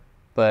boy.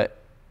 But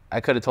I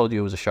could have told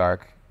you it was a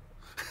shark.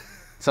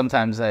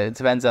 Sometimes it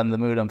depends on the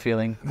mood I'm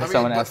feeling.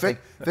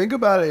 Think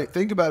about it.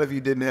 Think about if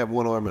you didn't have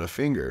one arm and a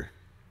finger.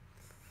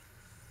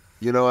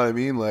 You know what I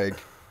mean? Like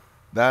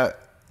that.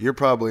 You're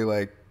probably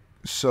like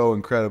so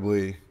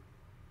incredibly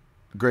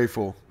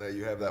grateful that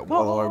you have that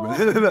one arm.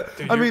 Dude,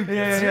 I mean,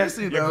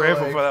 seriously, you're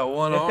grateful for that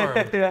one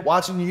arm.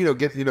 Watching you,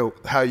 get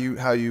how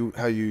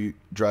you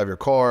drive your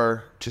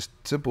car, just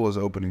simple as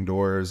opening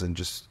doors and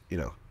just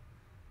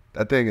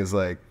that thing is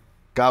like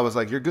God was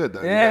like, you're good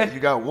though. You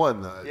got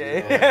one.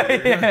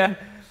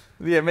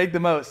 Yeah, make the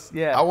most.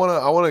 Yeah. I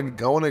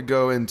wanna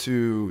go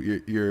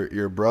into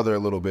your brother a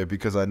little bit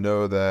because I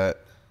know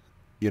that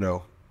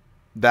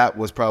that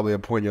was probably a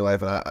point in your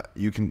life, and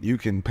you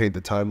can paint the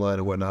timeline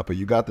and whatnot, but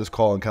you got this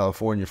call in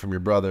California from your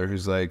brother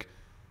who's like,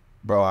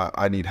 bro,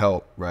 I need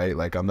help, right?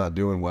 Like, I'm not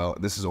doing well.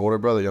 This is older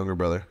brother, younger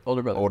brother?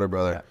 Older brother. Older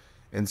brother.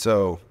 Yeah. And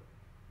so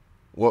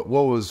what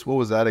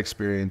was that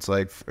experience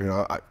like?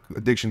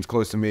 Addiction's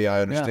close to me.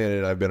 I understand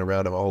it. I've been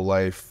around it my whole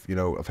life.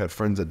 I've had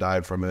friends that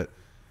died from it.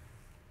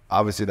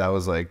 Obviously, that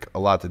was like a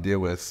lot to deal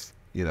with,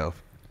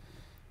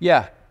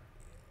 Yeah.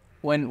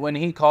 When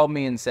he called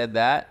me and said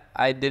that,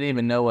 I didn't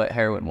even know what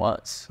heroin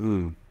was.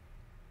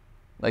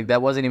 Like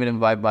that wasn't even in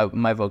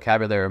my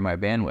vocabulary or my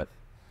bandwidth.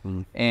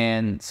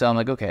 And so I'm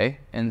like, okay.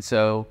 And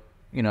so,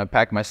 I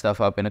packed my stuff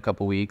up in a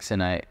couple weeks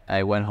and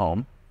I went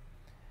home.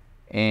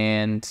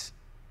 And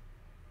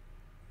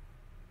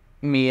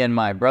me and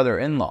my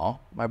brother-in-law,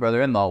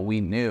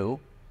 we knew,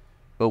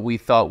 but we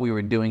thought we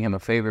were doing him a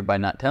favor by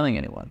not telling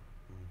anyone.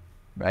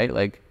 Right?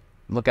 Like,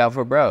 look out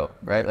for bro,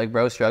 right? Like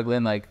bro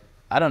struggling, like,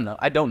 I don't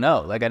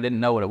know. Like I didn't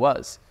know what it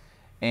was.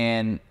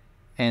 And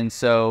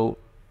so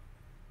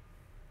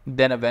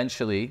then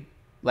eventually,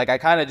 like I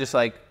kind of just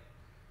like,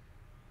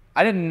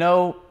 I didn't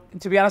know,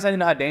 to be honest, I didn't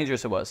know how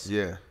dangerous it was.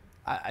 Yeah.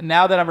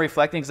 Now that I'm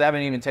reflecting, because I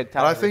haven't even taken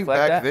time to reflect. But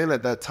I think back then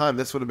at that time,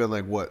 this would have been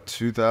like what,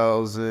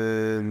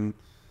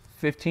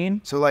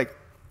 2015? So like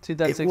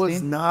 2016? It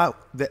was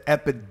not the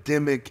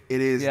epidemic it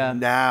is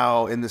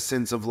now in the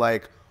sense of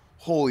like,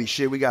 holy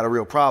shit, we got a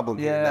real problem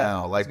here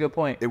now. Like, that's a good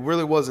point. It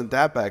really wasn't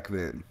that back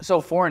then. So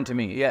foreign to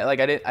me. Yeah,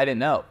 like I didn't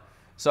know.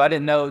 So I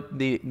didn't know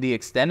the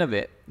extent of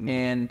it.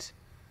 And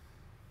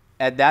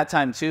at that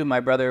time too, my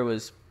brother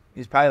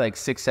he's probably like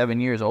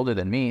 6-7 years older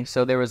than me.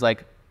 So there was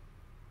like,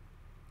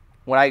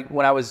 when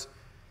I was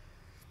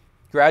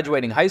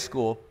graduating high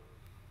school,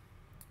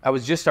 I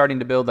was just starting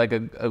to build like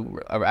a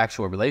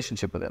actual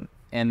relationship with him.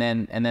 And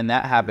then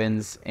that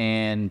happens,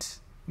 and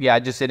I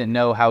just didn't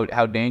know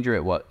how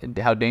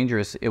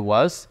dangerous it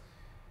was.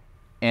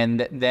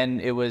 And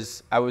then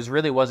I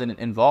really wasn't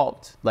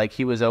involved. Like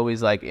he was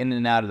always like in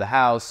and out of the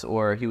house,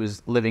 or he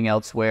was living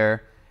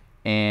elsewhere.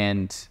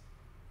 And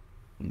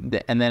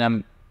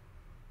then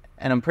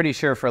I'm pretty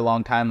sure for a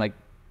long time, like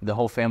the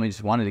whole family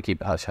just wanted to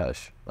keep it hush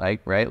hush,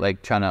 like, right?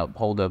 Like trying to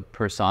hold a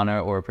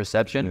persona or a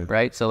perception,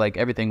 right? So like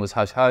everything was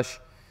hush hush.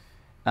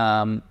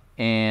 And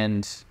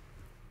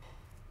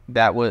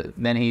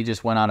then he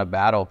just went on a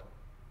battle,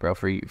 bro,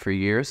 for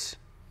years,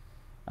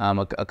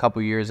 a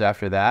couple years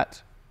after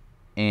that.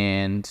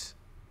 And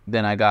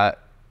then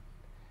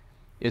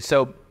it's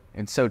so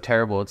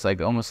terrible. It's like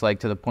almost like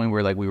to the point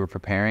where like we were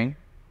preparing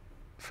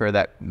for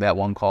that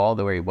one call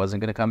where he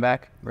wasn't going to come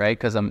back, right?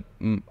 Because I'm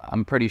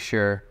pretty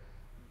sure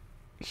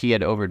he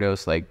had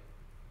overdosed like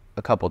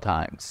a couple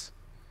times,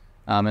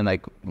 and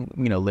like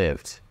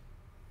lived.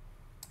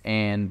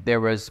 And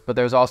there was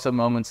also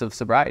moments of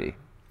sobriety,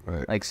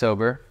 right? Like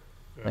sober.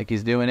 Like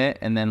he's doing it,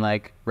 and then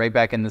like right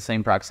back in the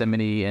same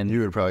proximity, and you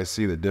would probably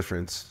see the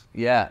difference.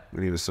 Yeah,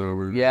 when he was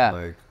sober. Yeah.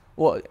 Like,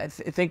 well,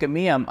 think of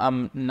me.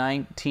 I'm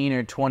 19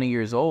 or 20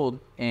 years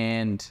old,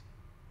 and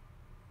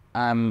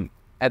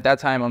at that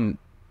time I'm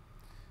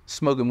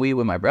smoking weed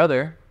with my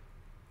brother,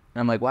 and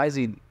I'm like, why is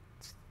he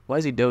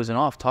dozing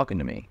off talking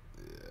to me?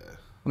 Yeah.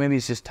 Maybe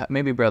it's just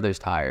maybe brother's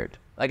tired.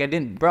 Like I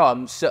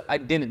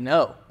didn't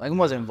know. Like I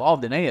wasn't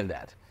involved in any of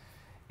that.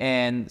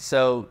 And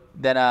so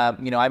then,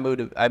 you know, I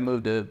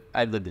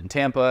lived in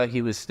Tampa.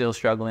 He was still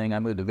struggling. I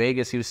moved to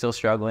Vegas. He was still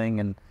struggling.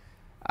 And,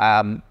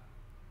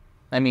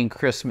 I mean,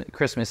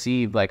 Christmas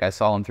Eve, like I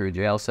saw him through a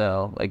jail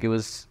cell. Like it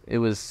was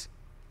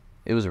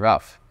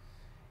rough.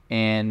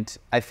 And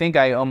I think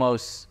I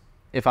almost,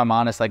 if I'm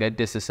honest, like I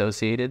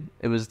disassociated.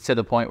 It was to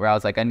the point where I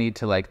was like, I need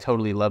to like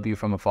totally love you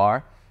from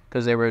afar.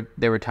 Cause there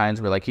were times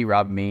where like he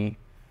robbed me,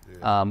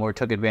 or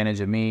took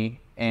advantage of me.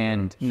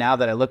 And now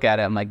that I look at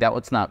it, I'm like,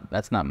 that's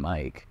not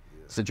Mike.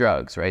 It's the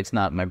drugs, right? It's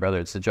not my brother.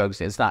 It's the drugs.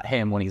 It's not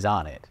him when he's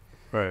on it.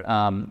 Right.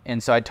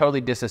 And so I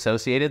totally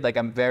disassociated. Like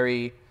I'm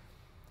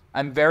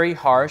very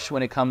harsh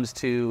when it comes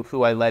to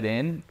who I let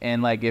in.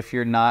 And like, if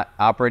you're not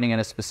operating at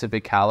a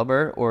specific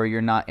caliber or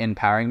you're not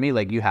empowering me,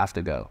 like you have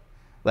to go.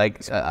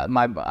 Like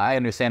I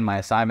understand my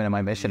assignment and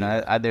my mission.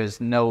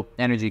 There's no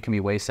energy can be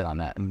wasted on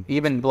that.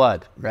 Even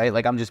blood, right?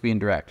 Like I'm just being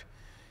direct.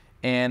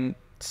 And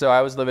so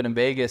I was living in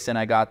Vegas and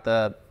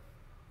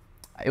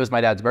it was my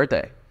dad's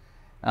birthday.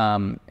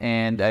 And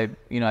I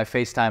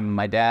FaceTime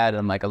my dad.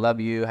 I'm like, I love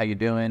you. How you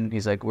doing?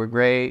 He's like, we're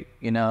great.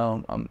 You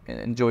know,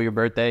 enjoy your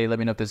birthday. Let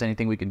me know if there's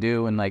anything we can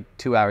do. And like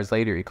 2 hours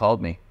later, he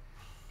called me.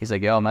 He's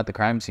like, yo, I'm at the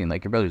crime scene.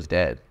 Like your brother's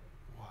dead.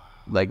 Wow.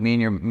 Like me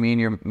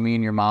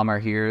and your mom are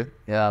here.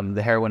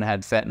 The heroin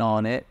had fentanyl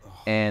in it.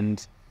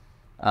 And,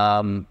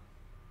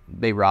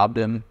 they robbed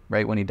him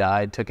right when he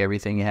died, took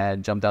everything he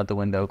had, jumped out the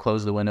window,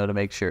 closed the window to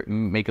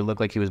make it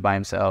look like he was by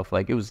himself.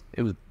 Like it was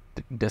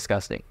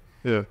disgusting.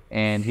 Yeah.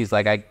 And he's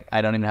like,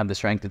 I don't even have the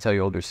strength to tell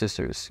your older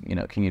sisters, you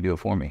know, can you do it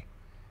for me?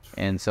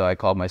 And so I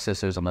called my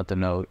sisters and let them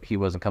know he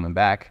wasn't coming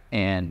back.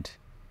 And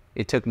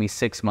it took me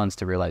 6 months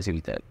to realize he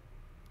was dead.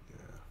 Yeah.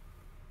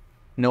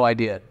 No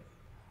idea.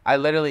 I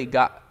literally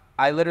got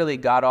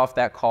off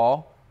that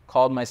call,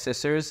 called my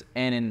sisters,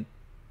 and in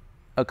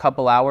a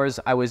couple hours,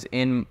 I was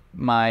in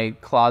my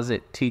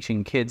closet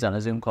teaching kids on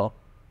a Zoom call.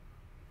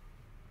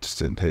 Just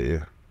didn't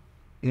hit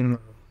you.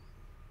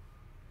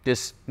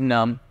 Just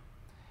numb.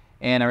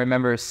 And I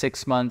remember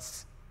 6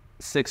 months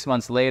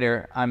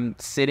later, I'm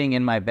sitting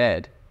in my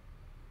bed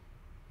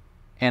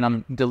and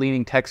I'm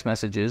deleting text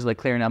messages, like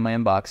clearing out my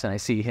inbox, and I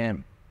see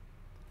him.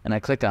 And I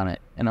click on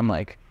it and I'm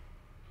like,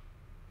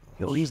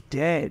 yo, he's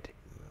dead.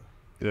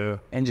 Yeah.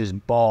 And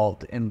just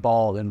bawled and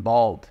bawled and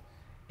bawled.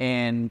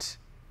 And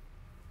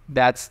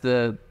that's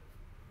the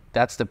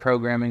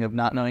programming of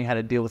not knowing how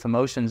to deal with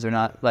emotions, or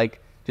not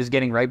like just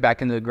getting right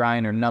back into the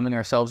grind, or numbing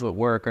ourselves with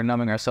work, or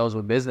numbing ourselves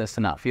with business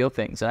to not feel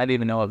things. And I didn't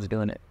even know I was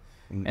doing it.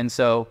 And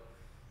so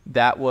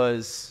that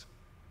was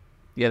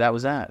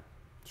that.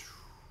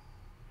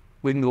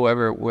 We can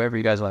go wherever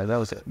you guys like. That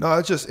was it. No,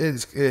 it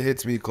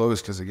hits me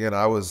close because again,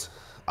 I was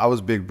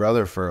big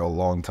brother for a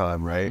long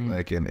time, right? Mm-hmm.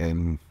 Like,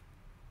 and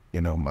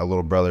you know, my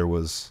little brother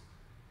was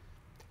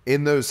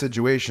in those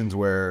situations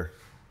where,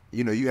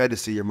 you know, you had to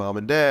see your mom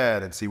and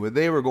dad and see what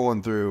they were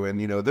going through, and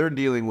you know, they're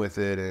dealing with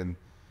it, and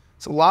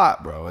it's a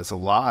lot, bro. It's a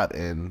lot,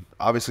 and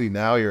obviously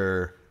now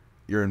you're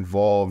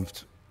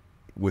involved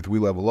with We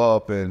Level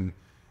Up, and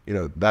you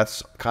know,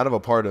 that's kind of a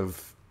part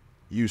of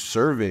you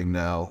serving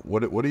now.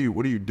 What are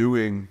you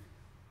doing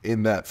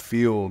in that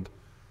field?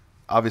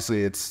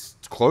 Obviously it's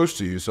close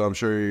to you, so I'm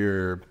sure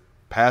you're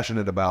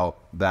passionate about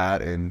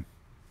that and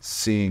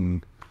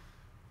seeing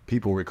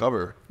people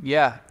recover.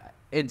 Yeah,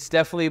 it's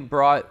definitely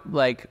brought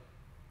like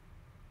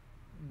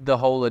the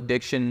whole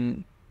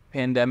addiction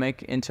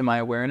pandemic into my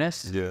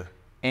awareness. Yeah.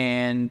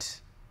 And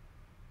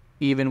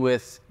even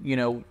with, you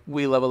know,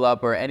 We Level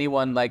Up or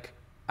anyone, like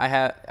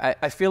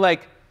I feel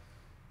like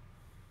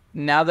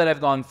now that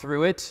I've gone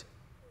through it,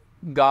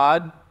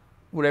 God,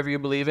 whatever you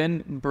believe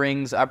in,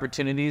 brings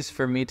opportunities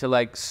for me to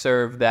like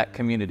serve that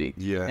community.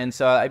 Yeah. And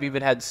so I've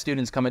even had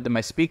students come into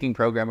my speaking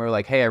program who are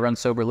like, hey, I run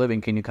sober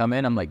living. Can you come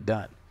in? I'm like,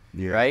 done.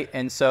 Yeah. Right.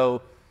 And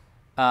so,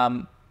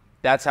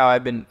 that's how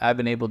I've been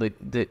able to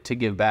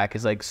give back,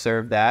 is like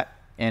serve that.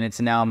 And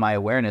it's now in my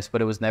awareness, but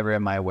it was never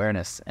in my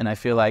awareness. And I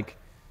feel like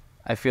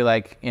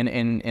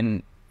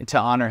in to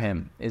honor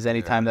him is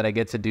any time that I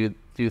get to do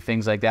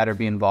things like that or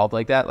be involved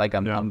like that, like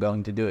I'm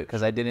going to do it.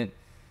 Cause I didn't,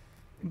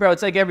 bro,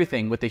 it's like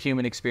everything with the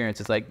human experience.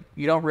 It's like,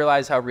 you don't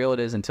realize how real it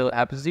is until it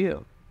happens to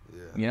you,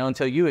 you know,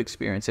 until you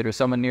experience it or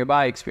someone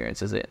nearby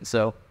experiences it.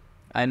 So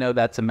I know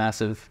that's a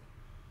massive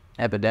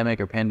epidemic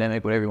or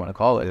pandemic, whatever you want to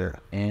call it. Yeah.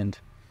 And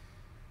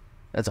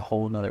that's a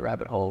whole nother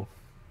rabbit hole.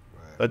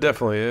 It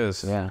definitely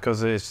is. Yeah.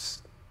 Because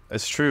it's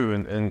true.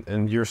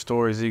 And your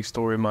story, Zeke's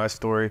story, my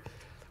story,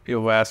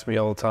 people ask me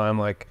all the time,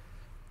 like,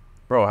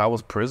 bro, how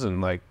was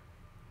prison? Like,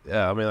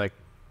 yeah, I mean, like,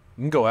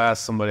 you can go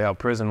ask somebody how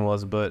prison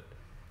was, but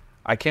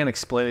I can't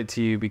explain it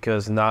to you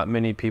because not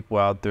many people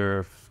out there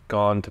have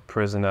gone to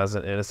prison as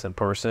an innocent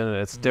person. And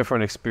it's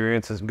different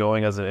experiences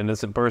going as an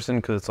innocent person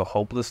because it's a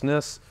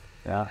hopelessness.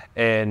 Yeah.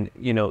 And,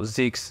 you know,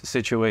 Zeke's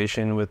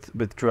situation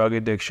with drug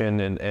addiction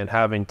and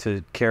having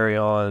to carry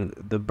on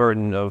the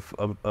burden of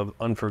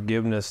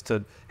unforgiveness,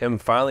 to him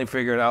finally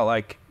figuring out,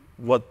 like,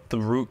 what the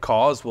root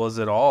cause was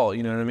at all.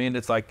 You know what I mean?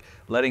 It's like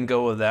letting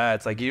go of that.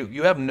 It's like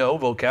you have no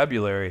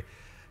vocabulary.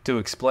 to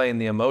explain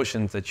the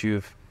emotions that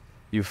you've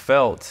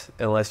felt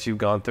unless you've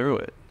gone through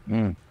it.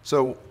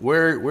 So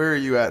where are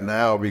you at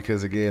now?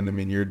 Because again, I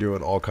mean, you're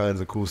doing all kinds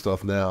of cool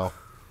stuff now.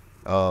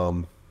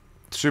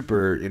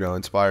 Super,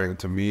 inspiring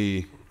to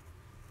me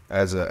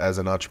as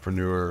an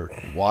entrepreneur,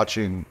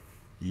 watching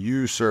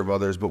you serve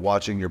others, but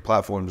watching your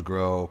platforms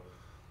grow,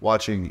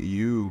 watching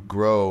you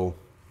grow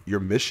your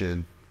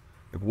mission.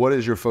 What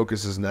is your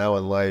focuses now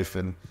in life?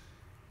 And,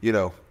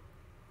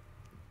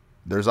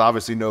 there's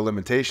obviously no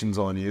limitations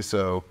on you.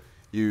 So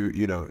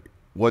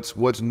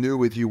what's new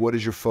with you? What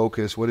is your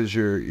focus? What is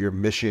your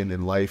mission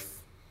in life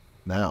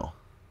now?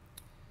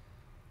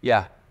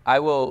 Yeah, I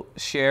will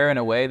share in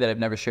a way that I've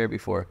never shared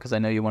before, because I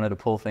know you wanted to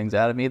pull things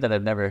out of me that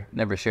I've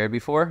never shared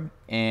before,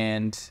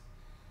 and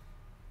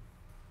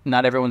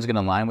not everyone's going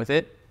to align with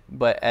it.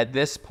 But at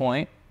this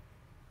point,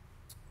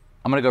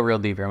 I'm going to go real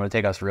deep here. I'm going to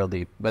take us real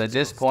deep. But at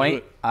this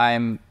point,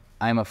 I'm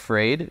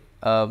afraid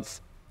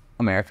of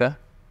America.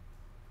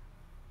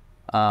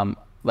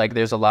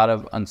 There's a lot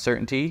of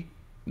uncertainty.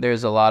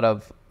 There's a lot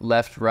of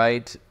left,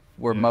 right.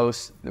 We're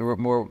most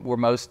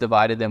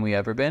divided than we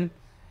ever been.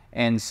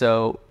 And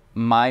so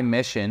my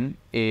mission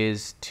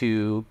is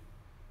to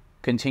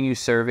continue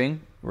serving,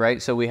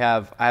 right? So I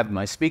have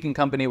my speaking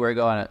company where I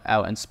go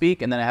out and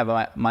speak, and then I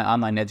have my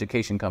online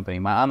education company.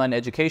 My online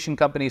education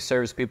company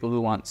serves people who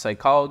want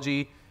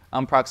psychology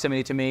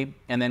proximity to me,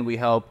 and then we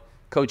help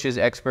coaches,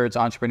 experts,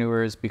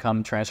 entrepreneurs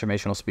become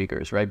transformational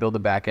speakers, right? Build the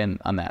back end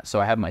on that. So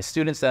I have my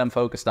students that I'm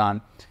focused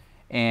on,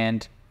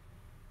 and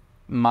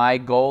my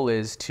goal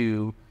is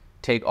to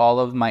take all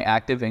of my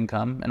active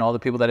income and all the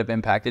people that have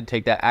impacted,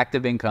 take that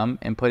active income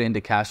and put it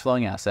into cash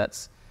flowing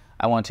assets.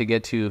 I want to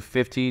get to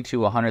 $50,000 to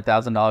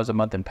 $100,000 a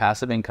month in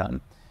passive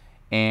income.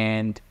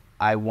 And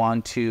I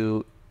want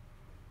to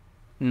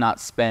not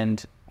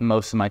spend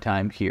most of my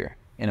time here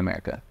in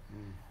America.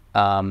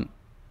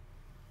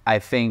 I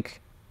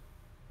think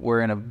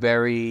we're in a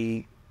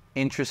very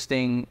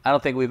interesting, I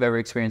don't think we've ever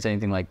experienced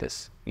anything like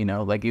this.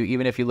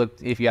 Even if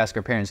you ask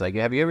our parents, like,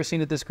 have you ever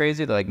seen it this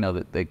crazy? They're like,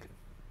 no,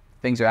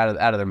 things are out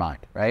of their mind,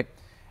 right?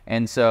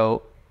 And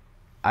so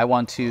I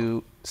want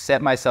to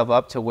set myself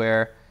up to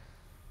where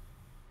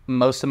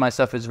most of my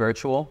stuff is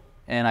virtual,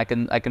 and I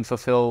can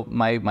fulfill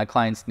my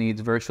clients' needs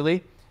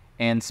virtually,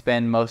 and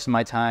spend most of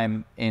my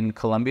time in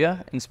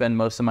Colombia and spend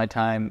most of my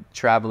time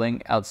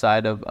traveling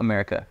outside of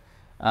America,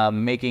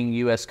 making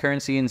U.S.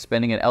 currency and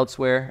spending it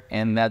elsewhere,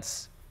 and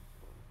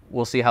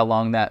we'll see how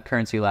long that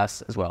currency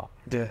lasts as well.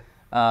 Yeah.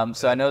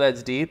 So I know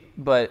that's deep,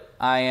 but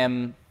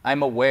I'm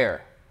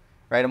aware.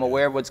 Right, I'm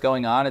aware of what's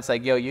going on. It's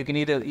like,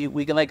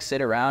 we can like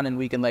sit around and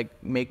we can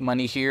like make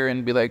money here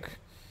and be like,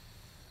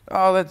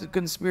 oh, that's a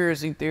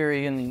conspiracy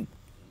theory and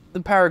the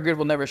power grid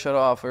will never shut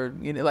off, or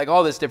like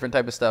all this different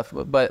type of stuff.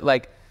 But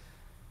like,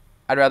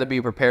 I'd rather be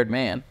a prepared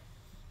man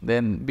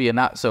than be a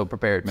not so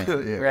prepared man,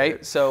 yeah,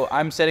 right? So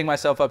I'm setting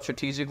myself up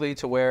strategically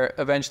to where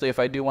eventually, if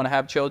I do want to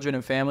have children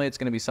and family, it's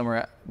going to be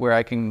somewhere where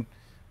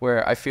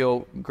I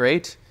feel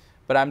great.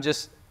 But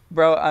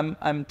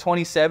I'm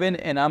 27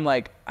 and I'm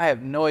like, I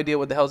have no idea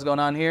what the hell's going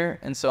on here.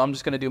 And so I'm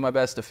just going to do my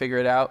best to figure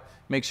it out,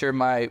 make sure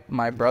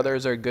my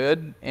brothers are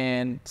good,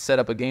 and set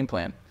up a game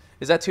plan.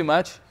 Is that too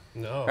much?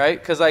 No. Right?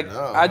 Because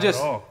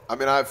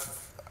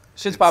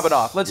shit's popping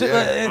off. Let's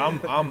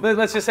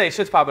just say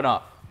shit's popping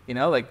off.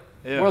 The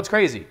world's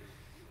crazy.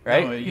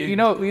 Right?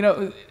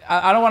 No,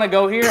 I don't want to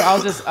go here.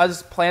 I'll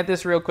just plant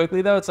this real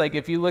quickly though. It's like,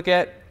 if you look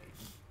at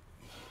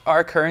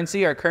our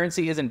currency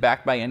isn't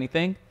backed by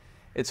anything.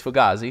 It's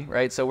Fugazi,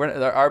 right? So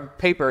our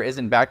paper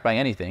isn't backed by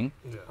anything.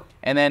 Yeah.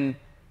 And then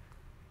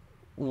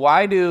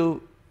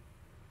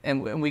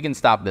and we can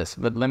stop this,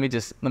 but let me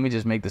just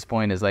make this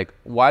point, is like,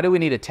 why do we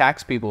need to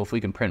tax people if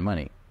we can print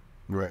money?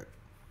 Right.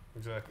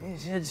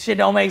 Exactly. Shit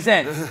don't make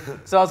sense.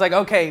 So I was like,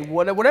 okay,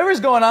 whatever's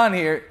going on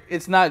here,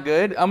 it's not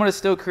good. I'm gonna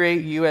still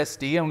create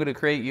USD. I'm gonna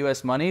create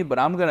US money, but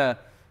I'm gonna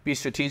be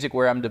strategic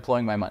where I'm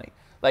deploying my money.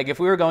 Like, if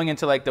we were going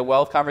into like the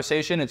wealth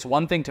conversation, it's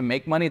one thing to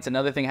make money, it's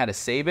another thing how to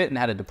save it and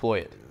how to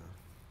deploy it.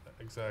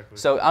 Exactly.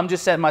 So I'm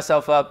just setting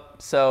myself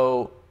up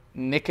so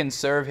Nick can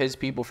serve his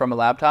people from a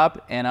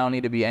laptop, and I don't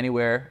need to be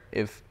anywhere.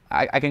 If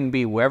I can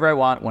be wherever I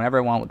want, whenever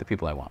I want, with the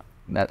people I want.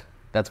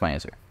 That's my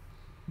answer.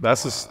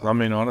 That's just, I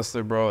mean,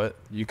 honestly, bro,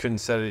 you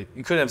couldn't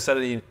have said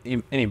it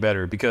any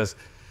better, because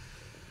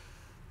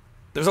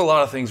there's a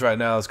lot of things right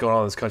now that's going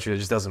on in this country that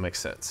just doesn't make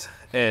sense.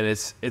 And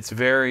it's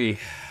very,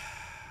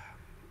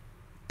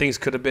 things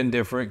could have been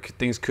different.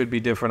 Things could be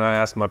different. I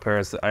asked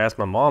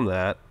my mom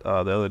that the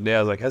other day.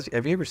 I was like,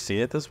 have you ever seen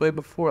it this way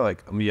before?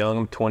 Like, I'm young,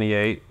 I'm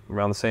 28,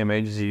 around the same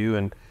age as you.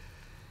 And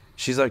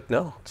she's like,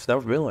 no, it's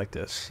never been like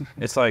this.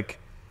 It's like,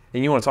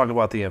 and you want to talk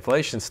about the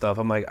inflation stuff.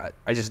 I'm like,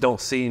 I just don't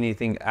see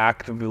anything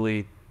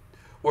actively,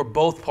 or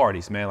both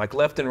parties, man, like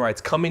left and right's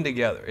coming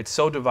together. It's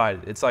so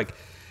divided. It's like,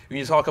 when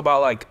you talk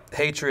about like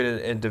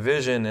hatred and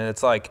division, and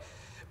it's like,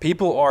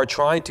 people are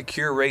trying to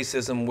cure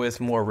racism with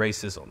more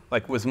racism,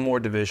 like with more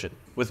division,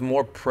 with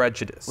more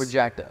prejudice. We're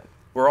jacked up.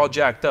 We're all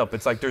jacked up.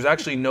 It's like, there's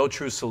actually no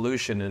true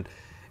solution.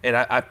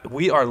 And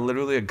we are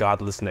literally a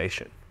godless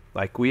nation.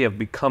 Like, we have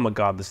become a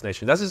godless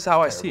nation. That's just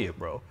how I see it,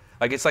 bro.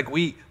 Like, it's like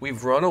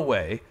we've run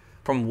away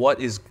from what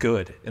is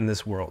good in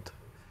this world.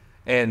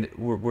 And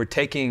we're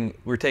taking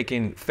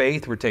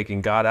faith, we're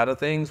taking God out of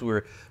things,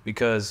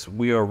 because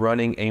we are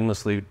running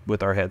aimlessly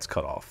with our heads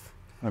cut off.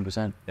 100%.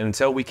 And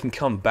until we can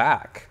come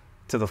back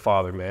to the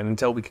Father, man,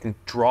 until we can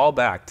draw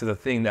back to the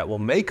thing that will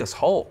make us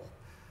whole,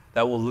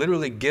 that will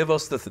literally give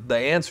us the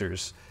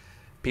answers,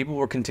 people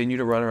will continue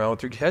to run around with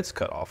their heads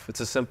cut off.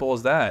 It's as simple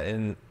as that.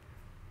 And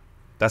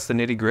that's the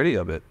nitty gritty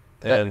of it.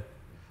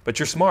 But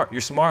you're smart.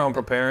 You're smart on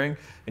preparing,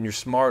 and you're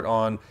smart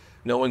on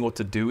knowing what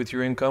to do with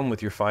your income,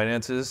 with your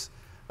finances,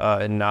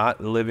 and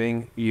not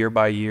living year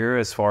by year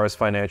as far as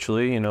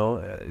financially. You know,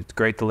 it's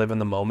great to live in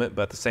the moment,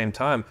 but at the same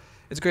time,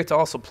 it's great to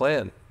also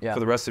plan for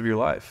the rest of your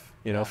life,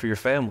 you know, for your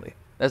family.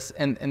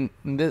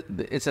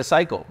 It's a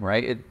cycle,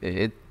 right?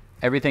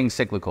 Everything's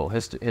cyclical.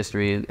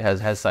 History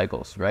has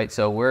cycles, right?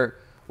 So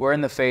we're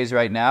in the phase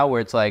right now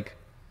where it's like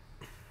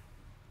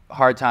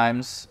hard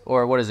times,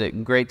 or what is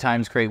it? Great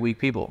times create weak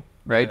people,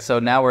 right? Yeah. So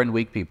now we're in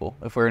weak people.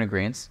 If we're in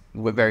agreement,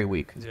 we're very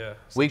weak. Yeah.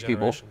 Weak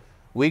people.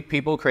 Weak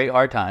people create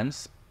hard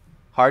times.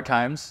 Hard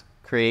times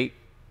create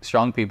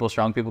strong people.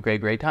 Strong people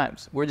create great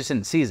times. We're just in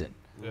the season.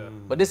 Yeah.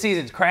 But this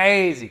season's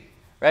crazy,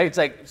 right? It's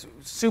like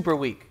super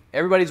weak.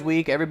 Everybody's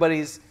weak.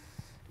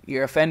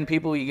 You're offending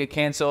people. You get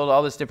canceled.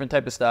 All this different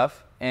type of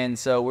stuff. And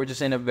so we're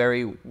just in a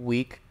very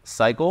weak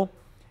cycle.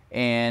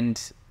 And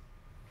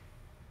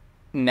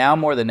now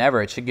more than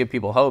ever, it should give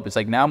people hope. It's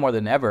like now more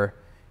than ever,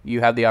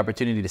 you have the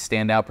opportunity to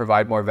stand out,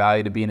 provide more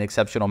value, to be an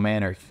exceptional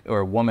man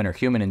or woman or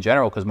human in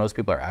general, because most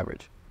people are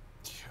average.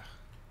 Yeah,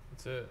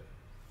 that's it.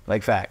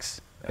 Like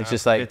facts. It's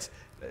just like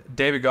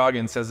David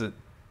Goggins says it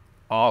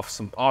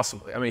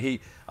awesomely. I mean,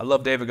 I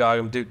love David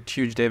Goggins. I'm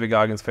huge David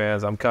Goggins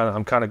fans. I'm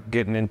kind of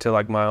getting into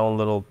like my own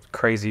little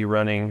crazy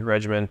running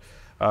regimen,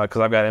 because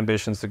I've got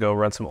ambitions to go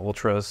run some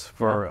ultras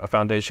for a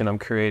foundation I'm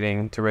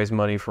creating to raise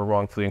money for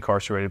wrongfully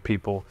incarcerated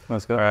people.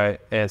 Let's go. All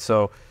right, and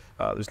so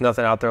there's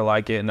nothing out there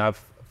like it, and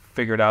I've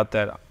figured out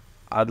that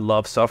I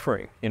love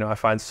suffering. You know, I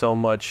find so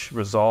much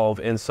resolve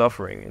in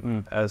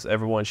suffering, as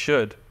everyone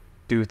should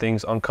do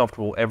things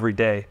uncomfortable every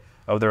day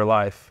of their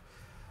life.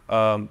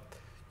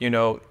 You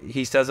know,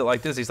 he says it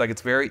like this. He's like,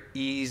 it's very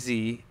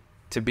easy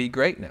to be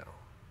great now.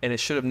 And it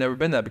should have never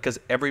been that, because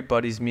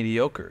everybody's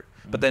mediocre.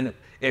 But then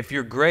if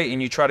you're great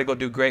and you try to go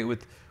do great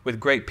with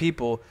great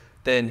people,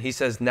 then he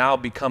says, now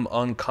become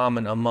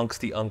uncommon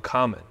amongst the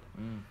uncommon.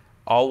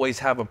 Always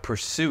have a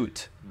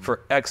pursuit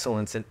for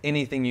excellence in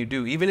anything you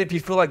do. Even if you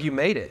feel like you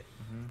made it,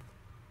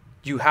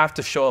 you have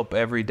to show up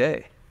every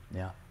day.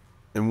 Yeah.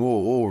 And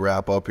we'll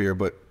wrap up here,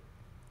 but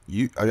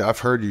I've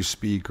heard you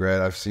speak, right?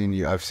 I've seen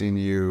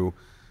you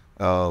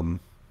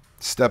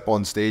step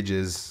on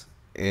stages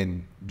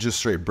and just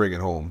straight bring it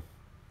home.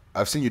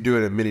 I've seen you do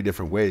it in many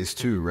different ways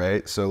too,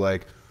 right? So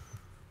like,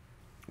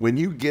 when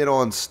you get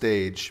on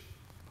stage,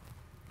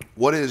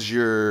 what is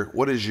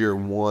your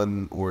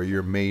one or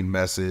your main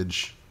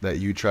message that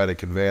you try to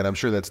convey? And I'm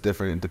sure that's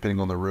different depending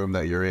on the room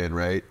that you're in,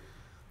 right?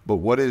 But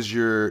what is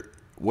your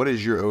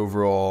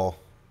overall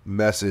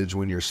message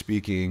when you're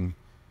speaking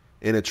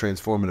in a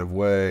transformative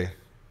way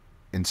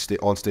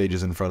on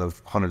stages in front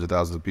of hundreds of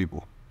thousands of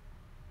people?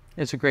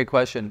 It's a great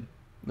question.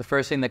 The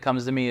first thing that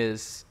comes to me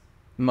is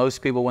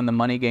most people win the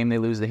money game, they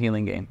lose the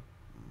healing game.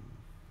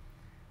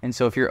 And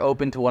so if you're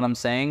open to what I'm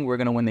saying, we're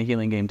going to win the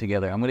healing game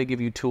together. I'm going to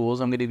give you tools.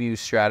 I'm going to give you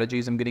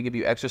strategies. I'm going to give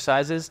you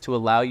exercises to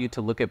allow you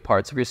to look at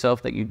parts of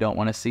yourself that you don't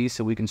want to see,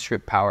 so we can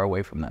strip power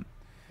away from them.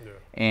 Yeah.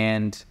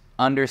 And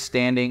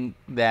understanding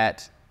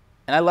that,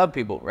 and I love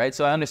people, right?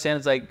 So I understand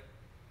it's like,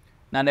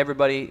 not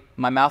everybody,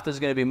 my mouth is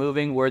going to be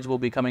moving, words will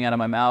be coming out of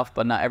my mouth,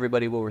 but not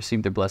everybody will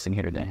receive their blessing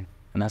here today.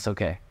 And that's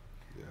okay.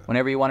 Yeah.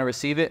 Whenever you want to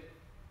receive it,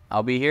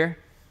 I'll be here.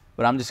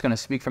 But I'm just going to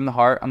speak from the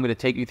heart. I'm going to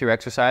take you through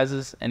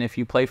exercises. And if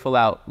you play full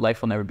out,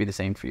 life will never be the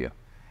same for you.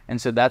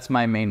 And so that's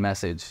my main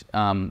message.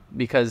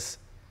 Because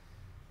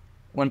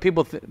when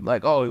people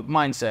like, oh,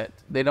 mindset,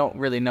 they don't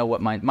really know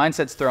what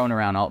mindset's thrown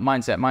around.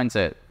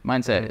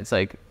 Mindset. It's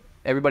like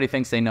everybody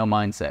thinks they know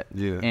mindset.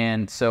 Yeah.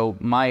 And so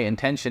my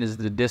intention is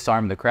to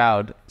disarm the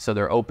crowd so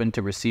they're open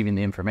to receiving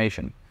the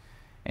information.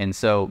 And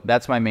so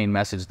that's my main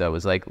message, though,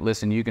 is like,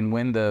 listen, you can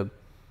win the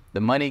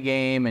money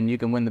game and you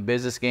can win the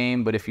business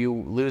game, but if you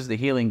lose the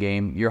healing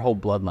game, your whole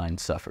bloodline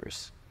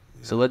suffers.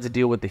 Yeah. So let's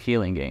deal with the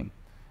healing game,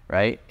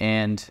 right?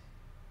 And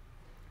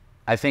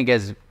I think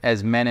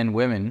as men and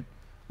women,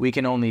 we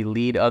can only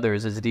lead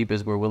others as deep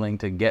as we're willing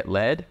to get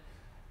led,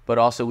 but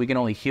also we can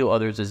only heal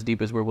others as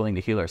deep as we're willing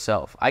to heal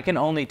ourselves. I can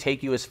only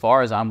take you as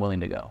far as I'm willing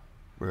to go.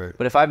 Right.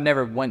 But if I've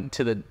never went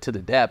to the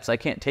depths, I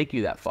can't take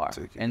you that far.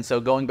 And so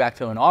going back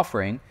to an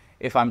offering,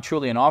 if I'm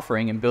truly an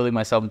offering and building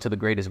myself into the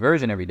greatest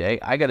version every day,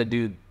 I got to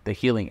do the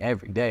healing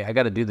every day. I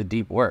got to do the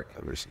deep work.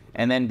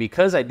 And then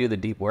because I do the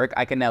deep work,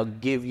 I can now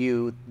give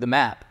you the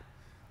map.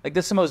 Like,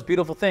 this is the most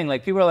beautiful thing.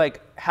 Like, people are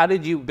like, how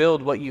did you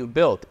build what you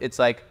built? It's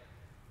like,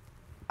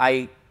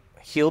 I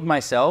healed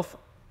myself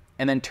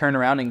and then turn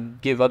around and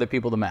give other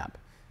people the map.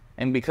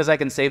 And because I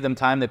can save them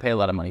time, they pay a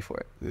lot of money for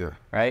it. Yeah.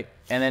 Right?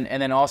 And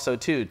then also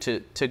too,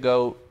 to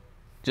go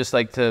just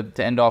like to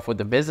end off with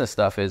the business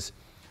stuff, is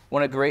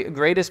one of the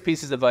greatest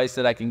pieces of advice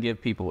that I can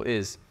give people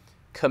is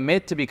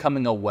commit to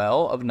becoming a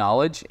well of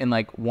knowledge in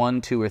like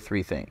 1, 2, or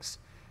 3 things.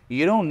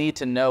 You don't need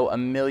to know a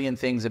million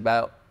things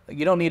about a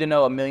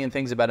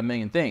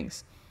million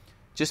things.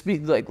 Just be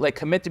like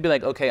commit to be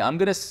like, okay, I'm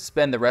gonna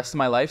spend the rest of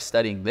my life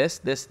studying this,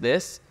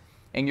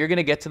 and you're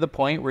gonna get to the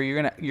point where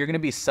you're gonna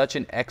be such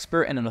an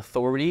expert and an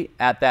authority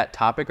at that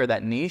topic or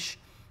that niche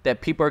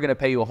that people are gonna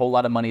pay you a whole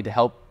lot of money to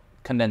help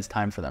condense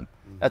time for them.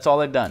 That's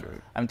all I've done.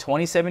 Right. I'm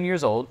 27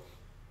 years old.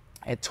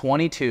 At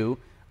 22,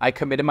 I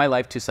committed my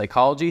life to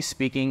psychology,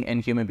 speaking,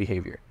 and human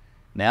behavior.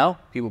 Now,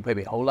 people pay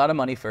me a whole lot of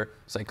money for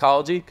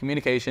psychology,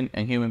 communication,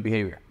 and human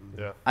behavior.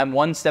 Yeah. I'm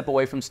one step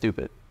away from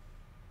stupid.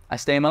 I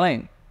stay in my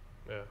lane.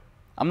 Yeah.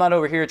 I'm not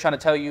over here trying to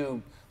tell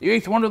you the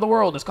 8th wonder of the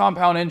world is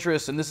compound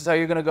interest, and this is how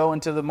you're gonna go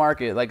into the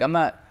market. Like I'm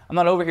not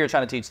over here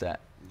trying to teach that.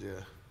 Yeah.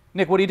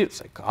 Nick, what do you do?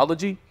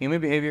 Psychology, human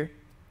behavior,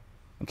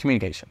 and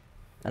communication.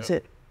 That's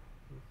it.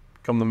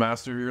 Become the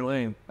master of your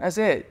lane. That's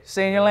it.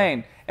 Stay in your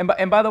lane.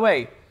 And by the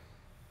way,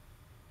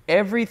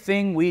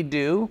 everything we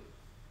do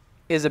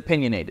is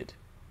opinionated.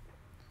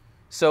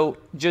 So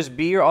just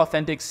be your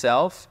authentic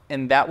self,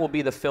 and that will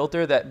be the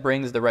filter that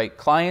brings the right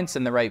clients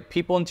and the right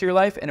people into your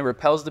life, and it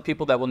repels the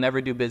people that will never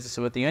do business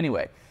with you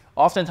anyway.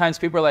 Oftentimes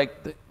people are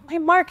like, my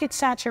market's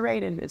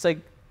saturated. It's like,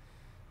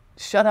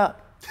 shut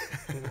up.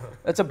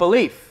 That's a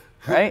belief,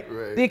 right?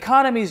 Right. The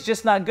economy is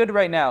just not good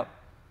right now.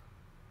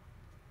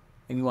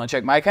 And you want to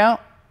check my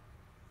account?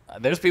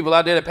 There's people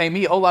out there that pay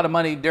me a whole lot of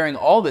money during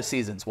all the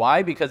seasons.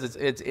 Why? Because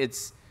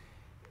it's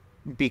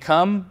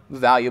become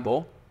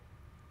valuable,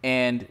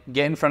 and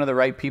get in front of the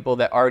right people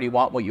that already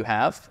want what you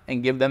have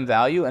and give them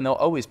value, and they'll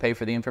always pay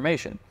for the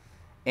information.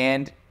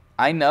 And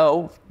I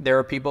know there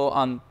are people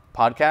on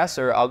podcasts,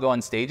 or I'll go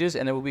on stages,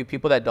 and there will be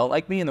people that don't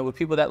like me, and there will be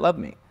people that love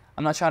me.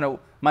 I'm not trying to,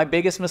 my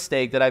biggest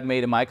mistake that I've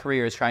made in my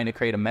career is trying to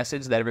create a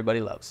message that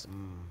everybody loves.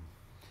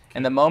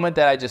 And the moment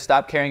that I just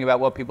stopped caring about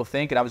what people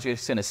think, and I was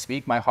just gonna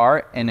speak my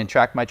heart and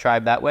attract my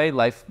tribe that way,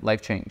 life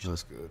changed.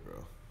 That's good,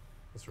 bro.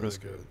 That's really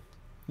good.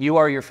 You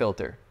are your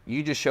filter.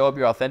 You just show up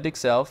your authentic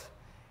self,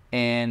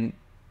 and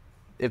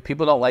if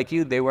people don't like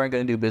you, they weren't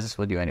gonna do business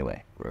with you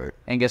anyway. Right.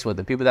 And guess what?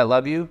 The people that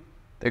love you,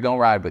 they're gonna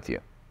ride with you.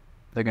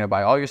 They're gonna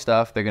buy all your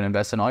stuff. They're gonna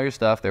invest in all your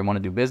stuff. They wanna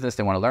do business.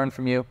 They wanna learn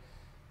from you.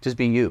 Just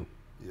being you.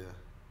 Yeah.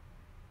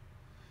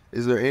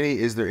 Is there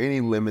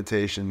any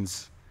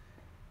limitations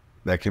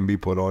that can be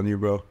put on you,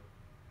 bro?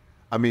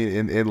 I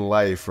mean, in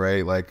life,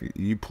 right? Like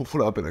you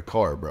put up in a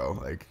car, bro.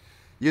 Like,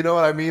 you know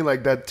what I mean?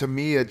 Like that, to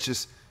me, it's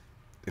just,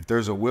 if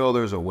there's a will,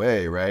 there's a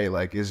way, right?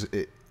 Like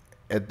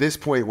at this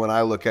point, when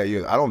I look at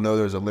you, I don't know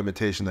there's a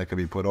limitation that could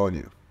be put on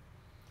you.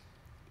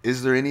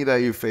 Is there any that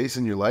you face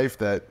in your life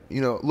that,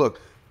 look,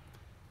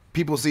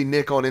 people see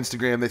Nick on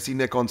Instagram, they see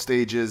Nick on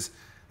stages,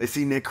 they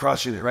see Nick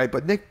crushing it, right?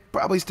 But Nick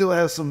probably still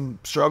has some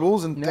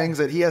struggles and things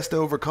that he has to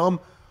overcome.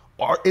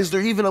 Is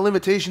there even a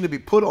limitation to be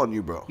put on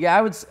you, bro? Yeah,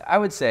 I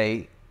would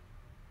say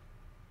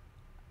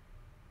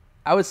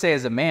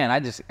as a man,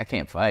 I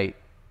can't fight.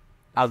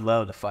 I'd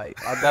love to fight.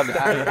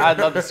 I'd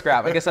love to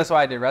scrap. I guess that's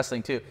why I did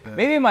wrestling too.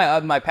 Maybe in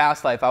my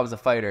past life I was a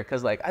fighter,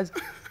 cause like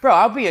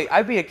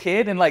I'd be a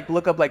kid and like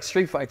look up like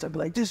street fights. I'd be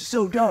like, this is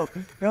so dope.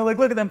 Like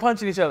look at them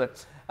punching each other.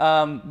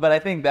 But I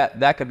think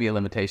that could be a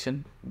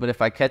limitation. But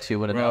if I catch you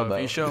with an elbow,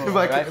 if you show the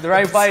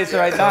right fight at the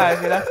right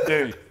time,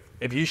 Dude,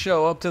 if you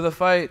show up to the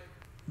fight,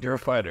 you're a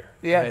fighter.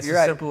 Yeah, it's you're as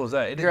right. simple as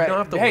that. You right. don't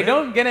have to Hey, win.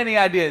 don't get any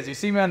ideas. You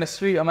see me on the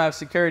street, I'm gonna have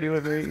security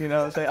with me.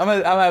 I'm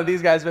gonna have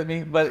these guys with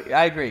me. But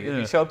I agree. If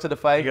you show up to the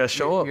fight, you gotta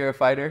show up. You're a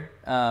fighter.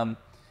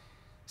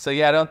 So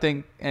yeah, I don't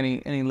think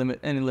any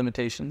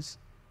limitations.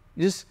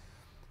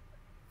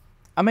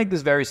 I make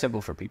this very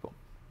simple for people.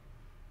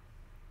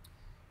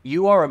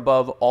 You are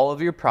above all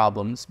of your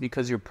problems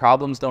because your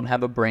problems don't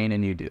have a brain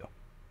and you do.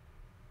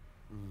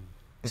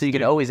 So you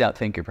can always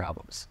outthink your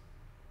problems.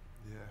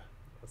 Yeah,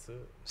 that's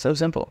it. So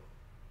simple.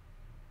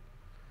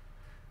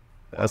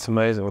 That's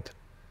amazing.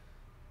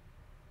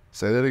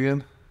 Say that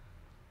again.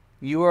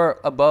 You are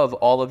above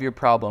all of your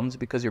problems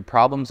because your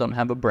problems don't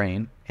have a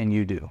brain and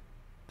you do.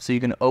 So you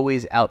can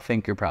always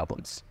outthink your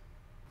problems.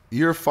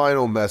 Your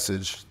final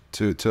message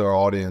to our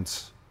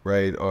audience,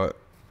 right?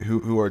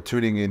 Who are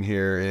tuning in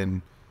here,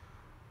 and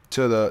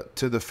to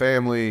the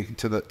family,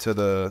 to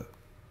the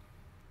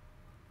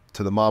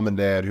mom and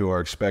dad who are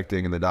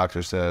expecting, and the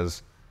doctor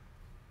says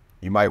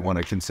you might want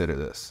to consider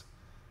this.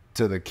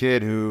 To the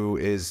kid who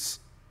is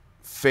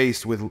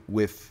faced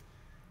with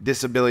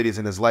disabilities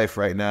in his life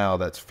right now,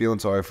 that's feeling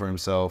sorry for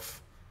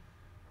himself,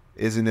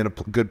 isn't in a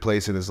good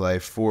place in his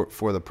life,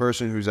 for the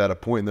person who's at a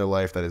point in their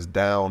life that is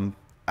down,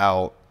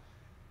 out,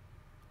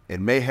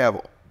 and may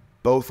have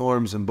both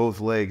arms and both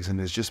legs and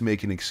is just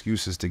making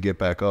excuses to get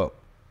back up.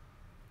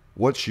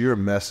 What's your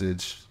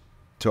message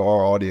to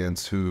our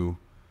audience who,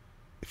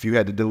 if you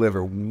had to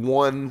deliver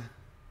one,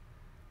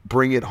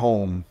 bring it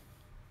home,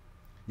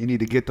 you need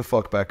to get the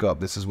fuck back up,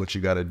 this is what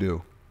you got to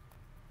do?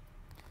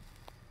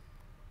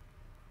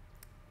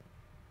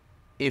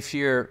 If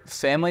your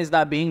family's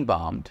not being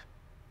bombed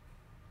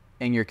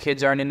and your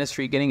kids aren't in the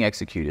street getting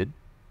executed,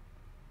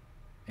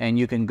 and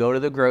you can go to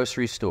the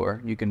grocery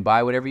store, you can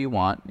buy whatever you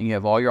want, and you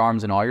have all your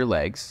arms and all your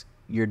legs,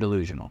 you're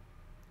delusional.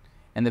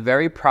 And the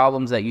very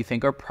problems that you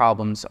think are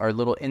problems are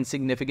little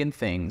insignificant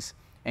things,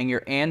 and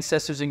your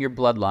ancestors in your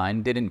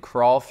bloodline didn't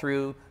crawl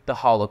through the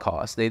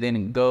Holocaust. They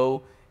didn't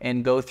go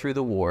through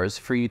the wars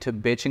for you to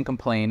bitch and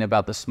complain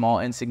about the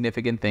small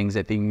insignificant things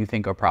that you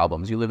think are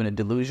problems. You live in a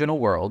delusional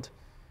world.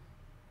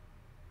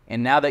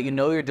 And now that you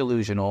know you're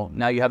delusional,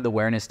 now you have the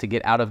awareness to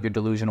get out of your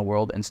delusional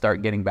world and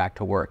start getting back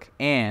to work.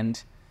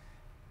 And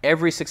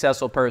every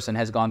successful person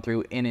has gone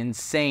through an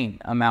insane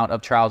amount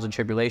of trials and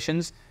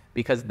tribulations,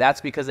 because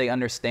they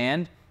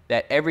understand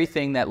that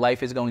everything that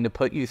life is going to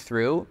put you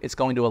through, it's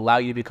going to allow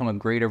you to become a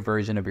greater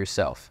version of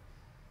yourself.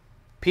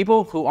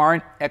 People who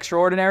aren't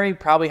extraordinary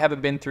probably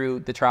haven't been through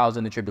the trials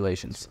and the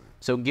tribulations.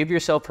 So give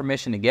yourself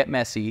permission to get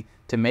messy,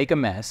 to make a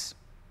mess,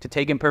 to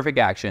take imperfect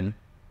action.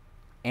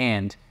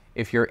 And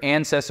if your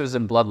ancestors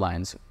and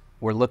bloodlines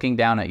were looking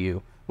down at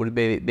you, would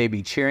they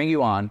be cheering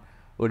you on,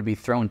 or would it be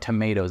throwing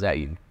tomatoes at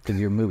you because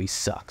your movie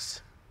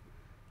sucks?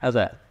 How's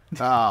that?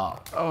 Oh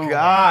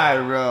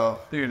God, bro.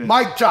 Dude.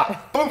 Mic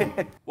drop. Boom.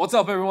 What's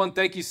up, everyone?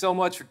 Thank you so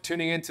much for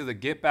tuning in to the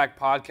Get Back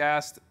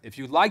podcast. If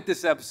you like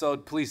this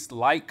episode, please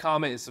like,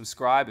 comment, and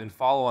subscribe, and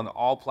follow on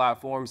all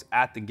platforms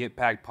at the Get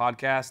Back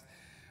podcast.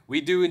 We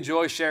do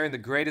enjoy sharing the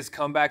greatest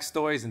comeback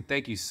stories, and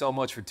thank you so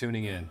much for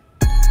tuning in.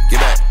 Get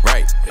back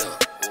right.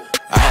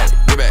 I had to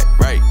get back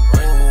right.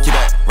 Get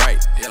back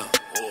right.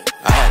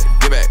 I had to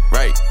get back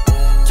right.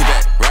 Get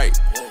back right.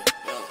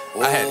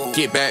 I had to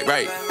get back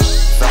right.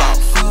 Fell off.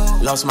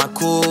 Lost my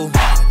cool.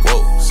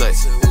 Whoa, say.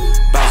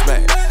 Bounce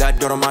back. Got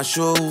dirt on my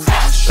shoes.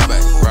 Got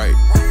back right.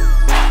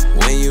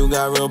 When you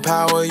got real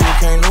power, you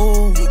can't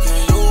lose.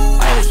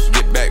 I had to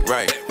get back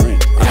right.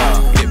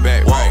 Get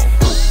back right.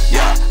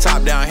 Yeah,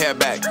 top down, hair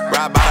back.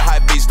 Ride by the high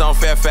beast on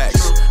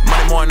Fairfax.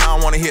 Monday morning, I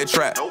don't wanna hear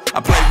trap.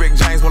 I play Rick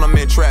James when I'm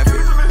in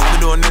traffic. I've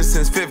been doing this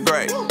since 5th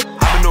grade.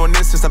 I've been doing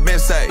this since I've been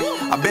saved.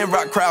 I've been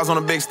rock crowds on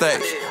a big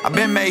stage. I've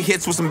been made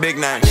hits with some big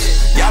names.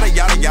 Yada,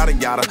 yada, yada,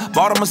 yada.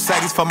 Bought a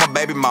Mercedes for my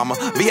baby mama.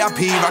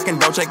 VIP, rockin'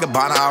 Dolce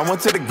Gabbana. I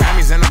went to the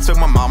Grammys and I took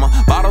my mama.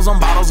 Bottles on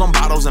bottles on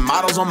bottles and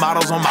models on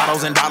models on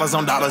models and dollars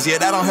on dollars. Yeah,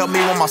 that don't help me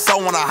when my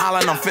soul wanna holler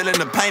and I'm feeling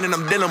the pain and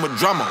I'm dealing with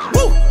drama.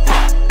 Woo!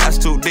 That's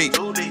too deep.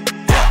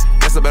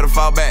 I better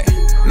fall back.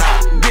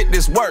 Nah, get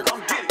this work.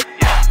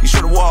 You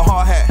should've wore a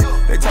hard hat.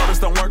 They told us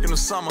don't work in the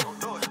summer.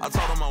 I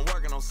told them I'm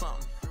working on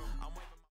something.